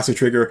end of Picasso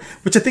Trigger,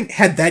 which I think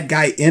had that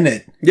guy in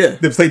it. Yeah.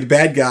 That played the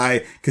bad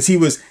guy because he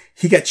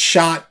got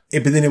shot,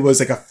 but then it was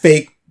like a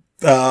fake,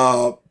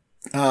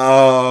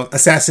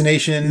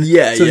 assassination.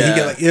 Yeah. So he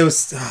got like, it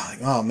was,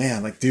 oh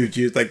man, like dude,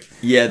 you like,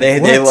 yeah,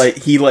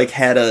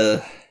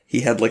 he he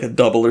had like a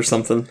double or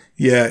something.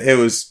 Yeah, it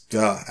was.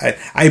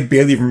 I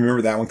barely even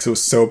remember that one because it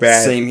was so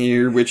bad. Same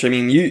here. Which I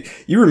mean,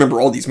 you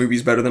remember all these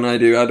movies better than I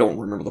do. I don't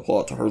remember the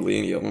plot to hardly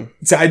any of them.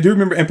 So I do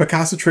remember in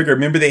Picasso Trigger.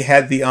 Remember they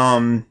had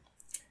the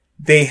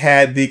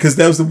because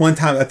that was the one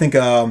time I think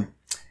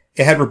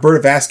it had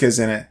Roberta Vasquez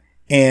in it,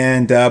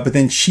 and but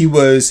then she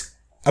was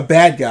a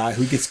bad guy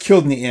who gets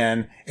killed in the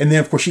end, and then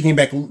of course she came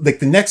back like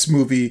the next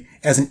movie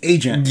as an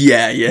agent.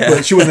 Yeah.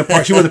 But she wasn't a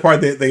part. She wasn't a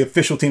part of the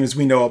official team as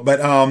we know it.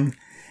 But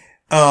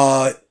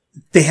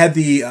they had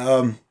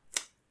the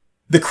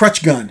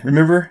crutch gun.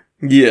 Remember?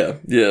 Yeah.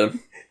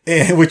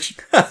 And which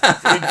I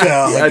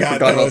forgot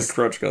about the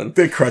crutch gun.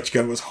 The crutch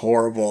gun was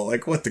horrible.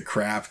 Like what the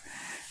crap.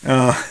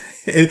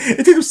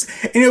 It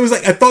was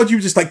like I thought you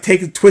would just like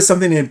twist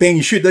something and bang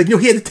you shoot. Like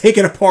he had to take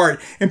it apart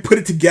and put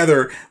it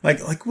together.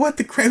 Like what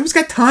the crap? Who's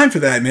got time for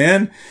that,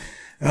 man?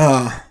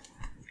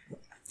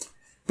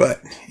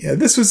 But yeah,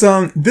 this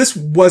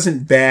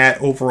wasn't bad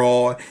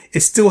overall.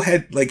 It still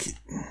had like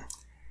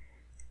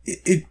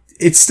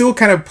it still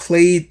kind of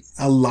played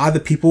a lot of the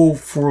people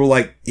for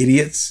like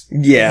idiots.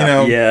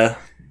 Yeah, yeah.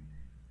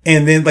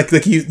 And then like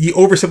you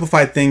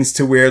oversimplified things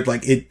to where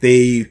like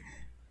they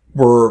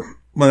were.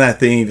 Well, that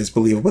thing is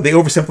believable, but they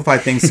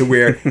oversimplified things to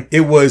where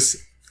it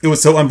was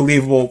so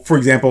unbelievable. For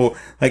example,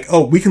 like,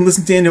 oh, we can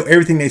listen to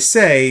everything they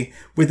say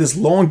with this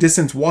long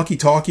distance walkie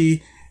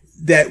talkie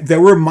that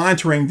we're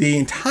monitoring the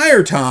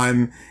entire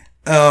time.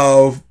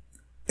 And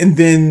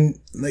then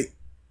like,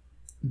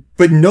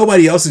 but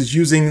nobody else is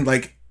using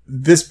like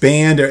this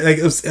band or like,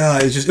 it was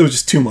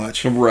just too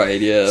much.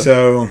 Right. Yeah.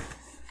 So,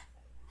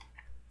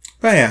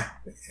 but yeah,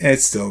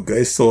 it's still good.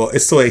 It's still a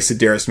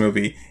Sedaris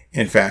movie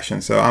in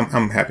fashion. So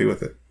I'm happy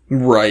with it.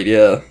 Right,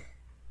 yeah.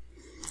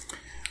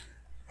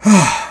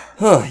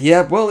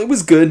 Yeah, well, it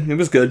was good. It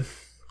was good.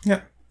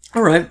 Yeah.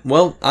 All right.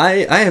 Well,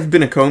 I have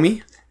been a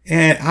Comey.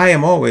 And I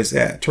am always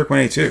at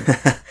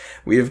Turk182.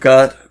 We have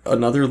got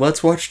another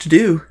Let's Watch to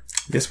do.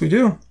 Yes, we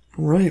do.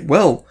 All right.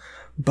 Well,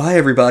 bye,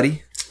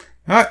 everybody.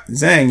 All right.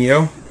 Zang,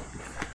 yo.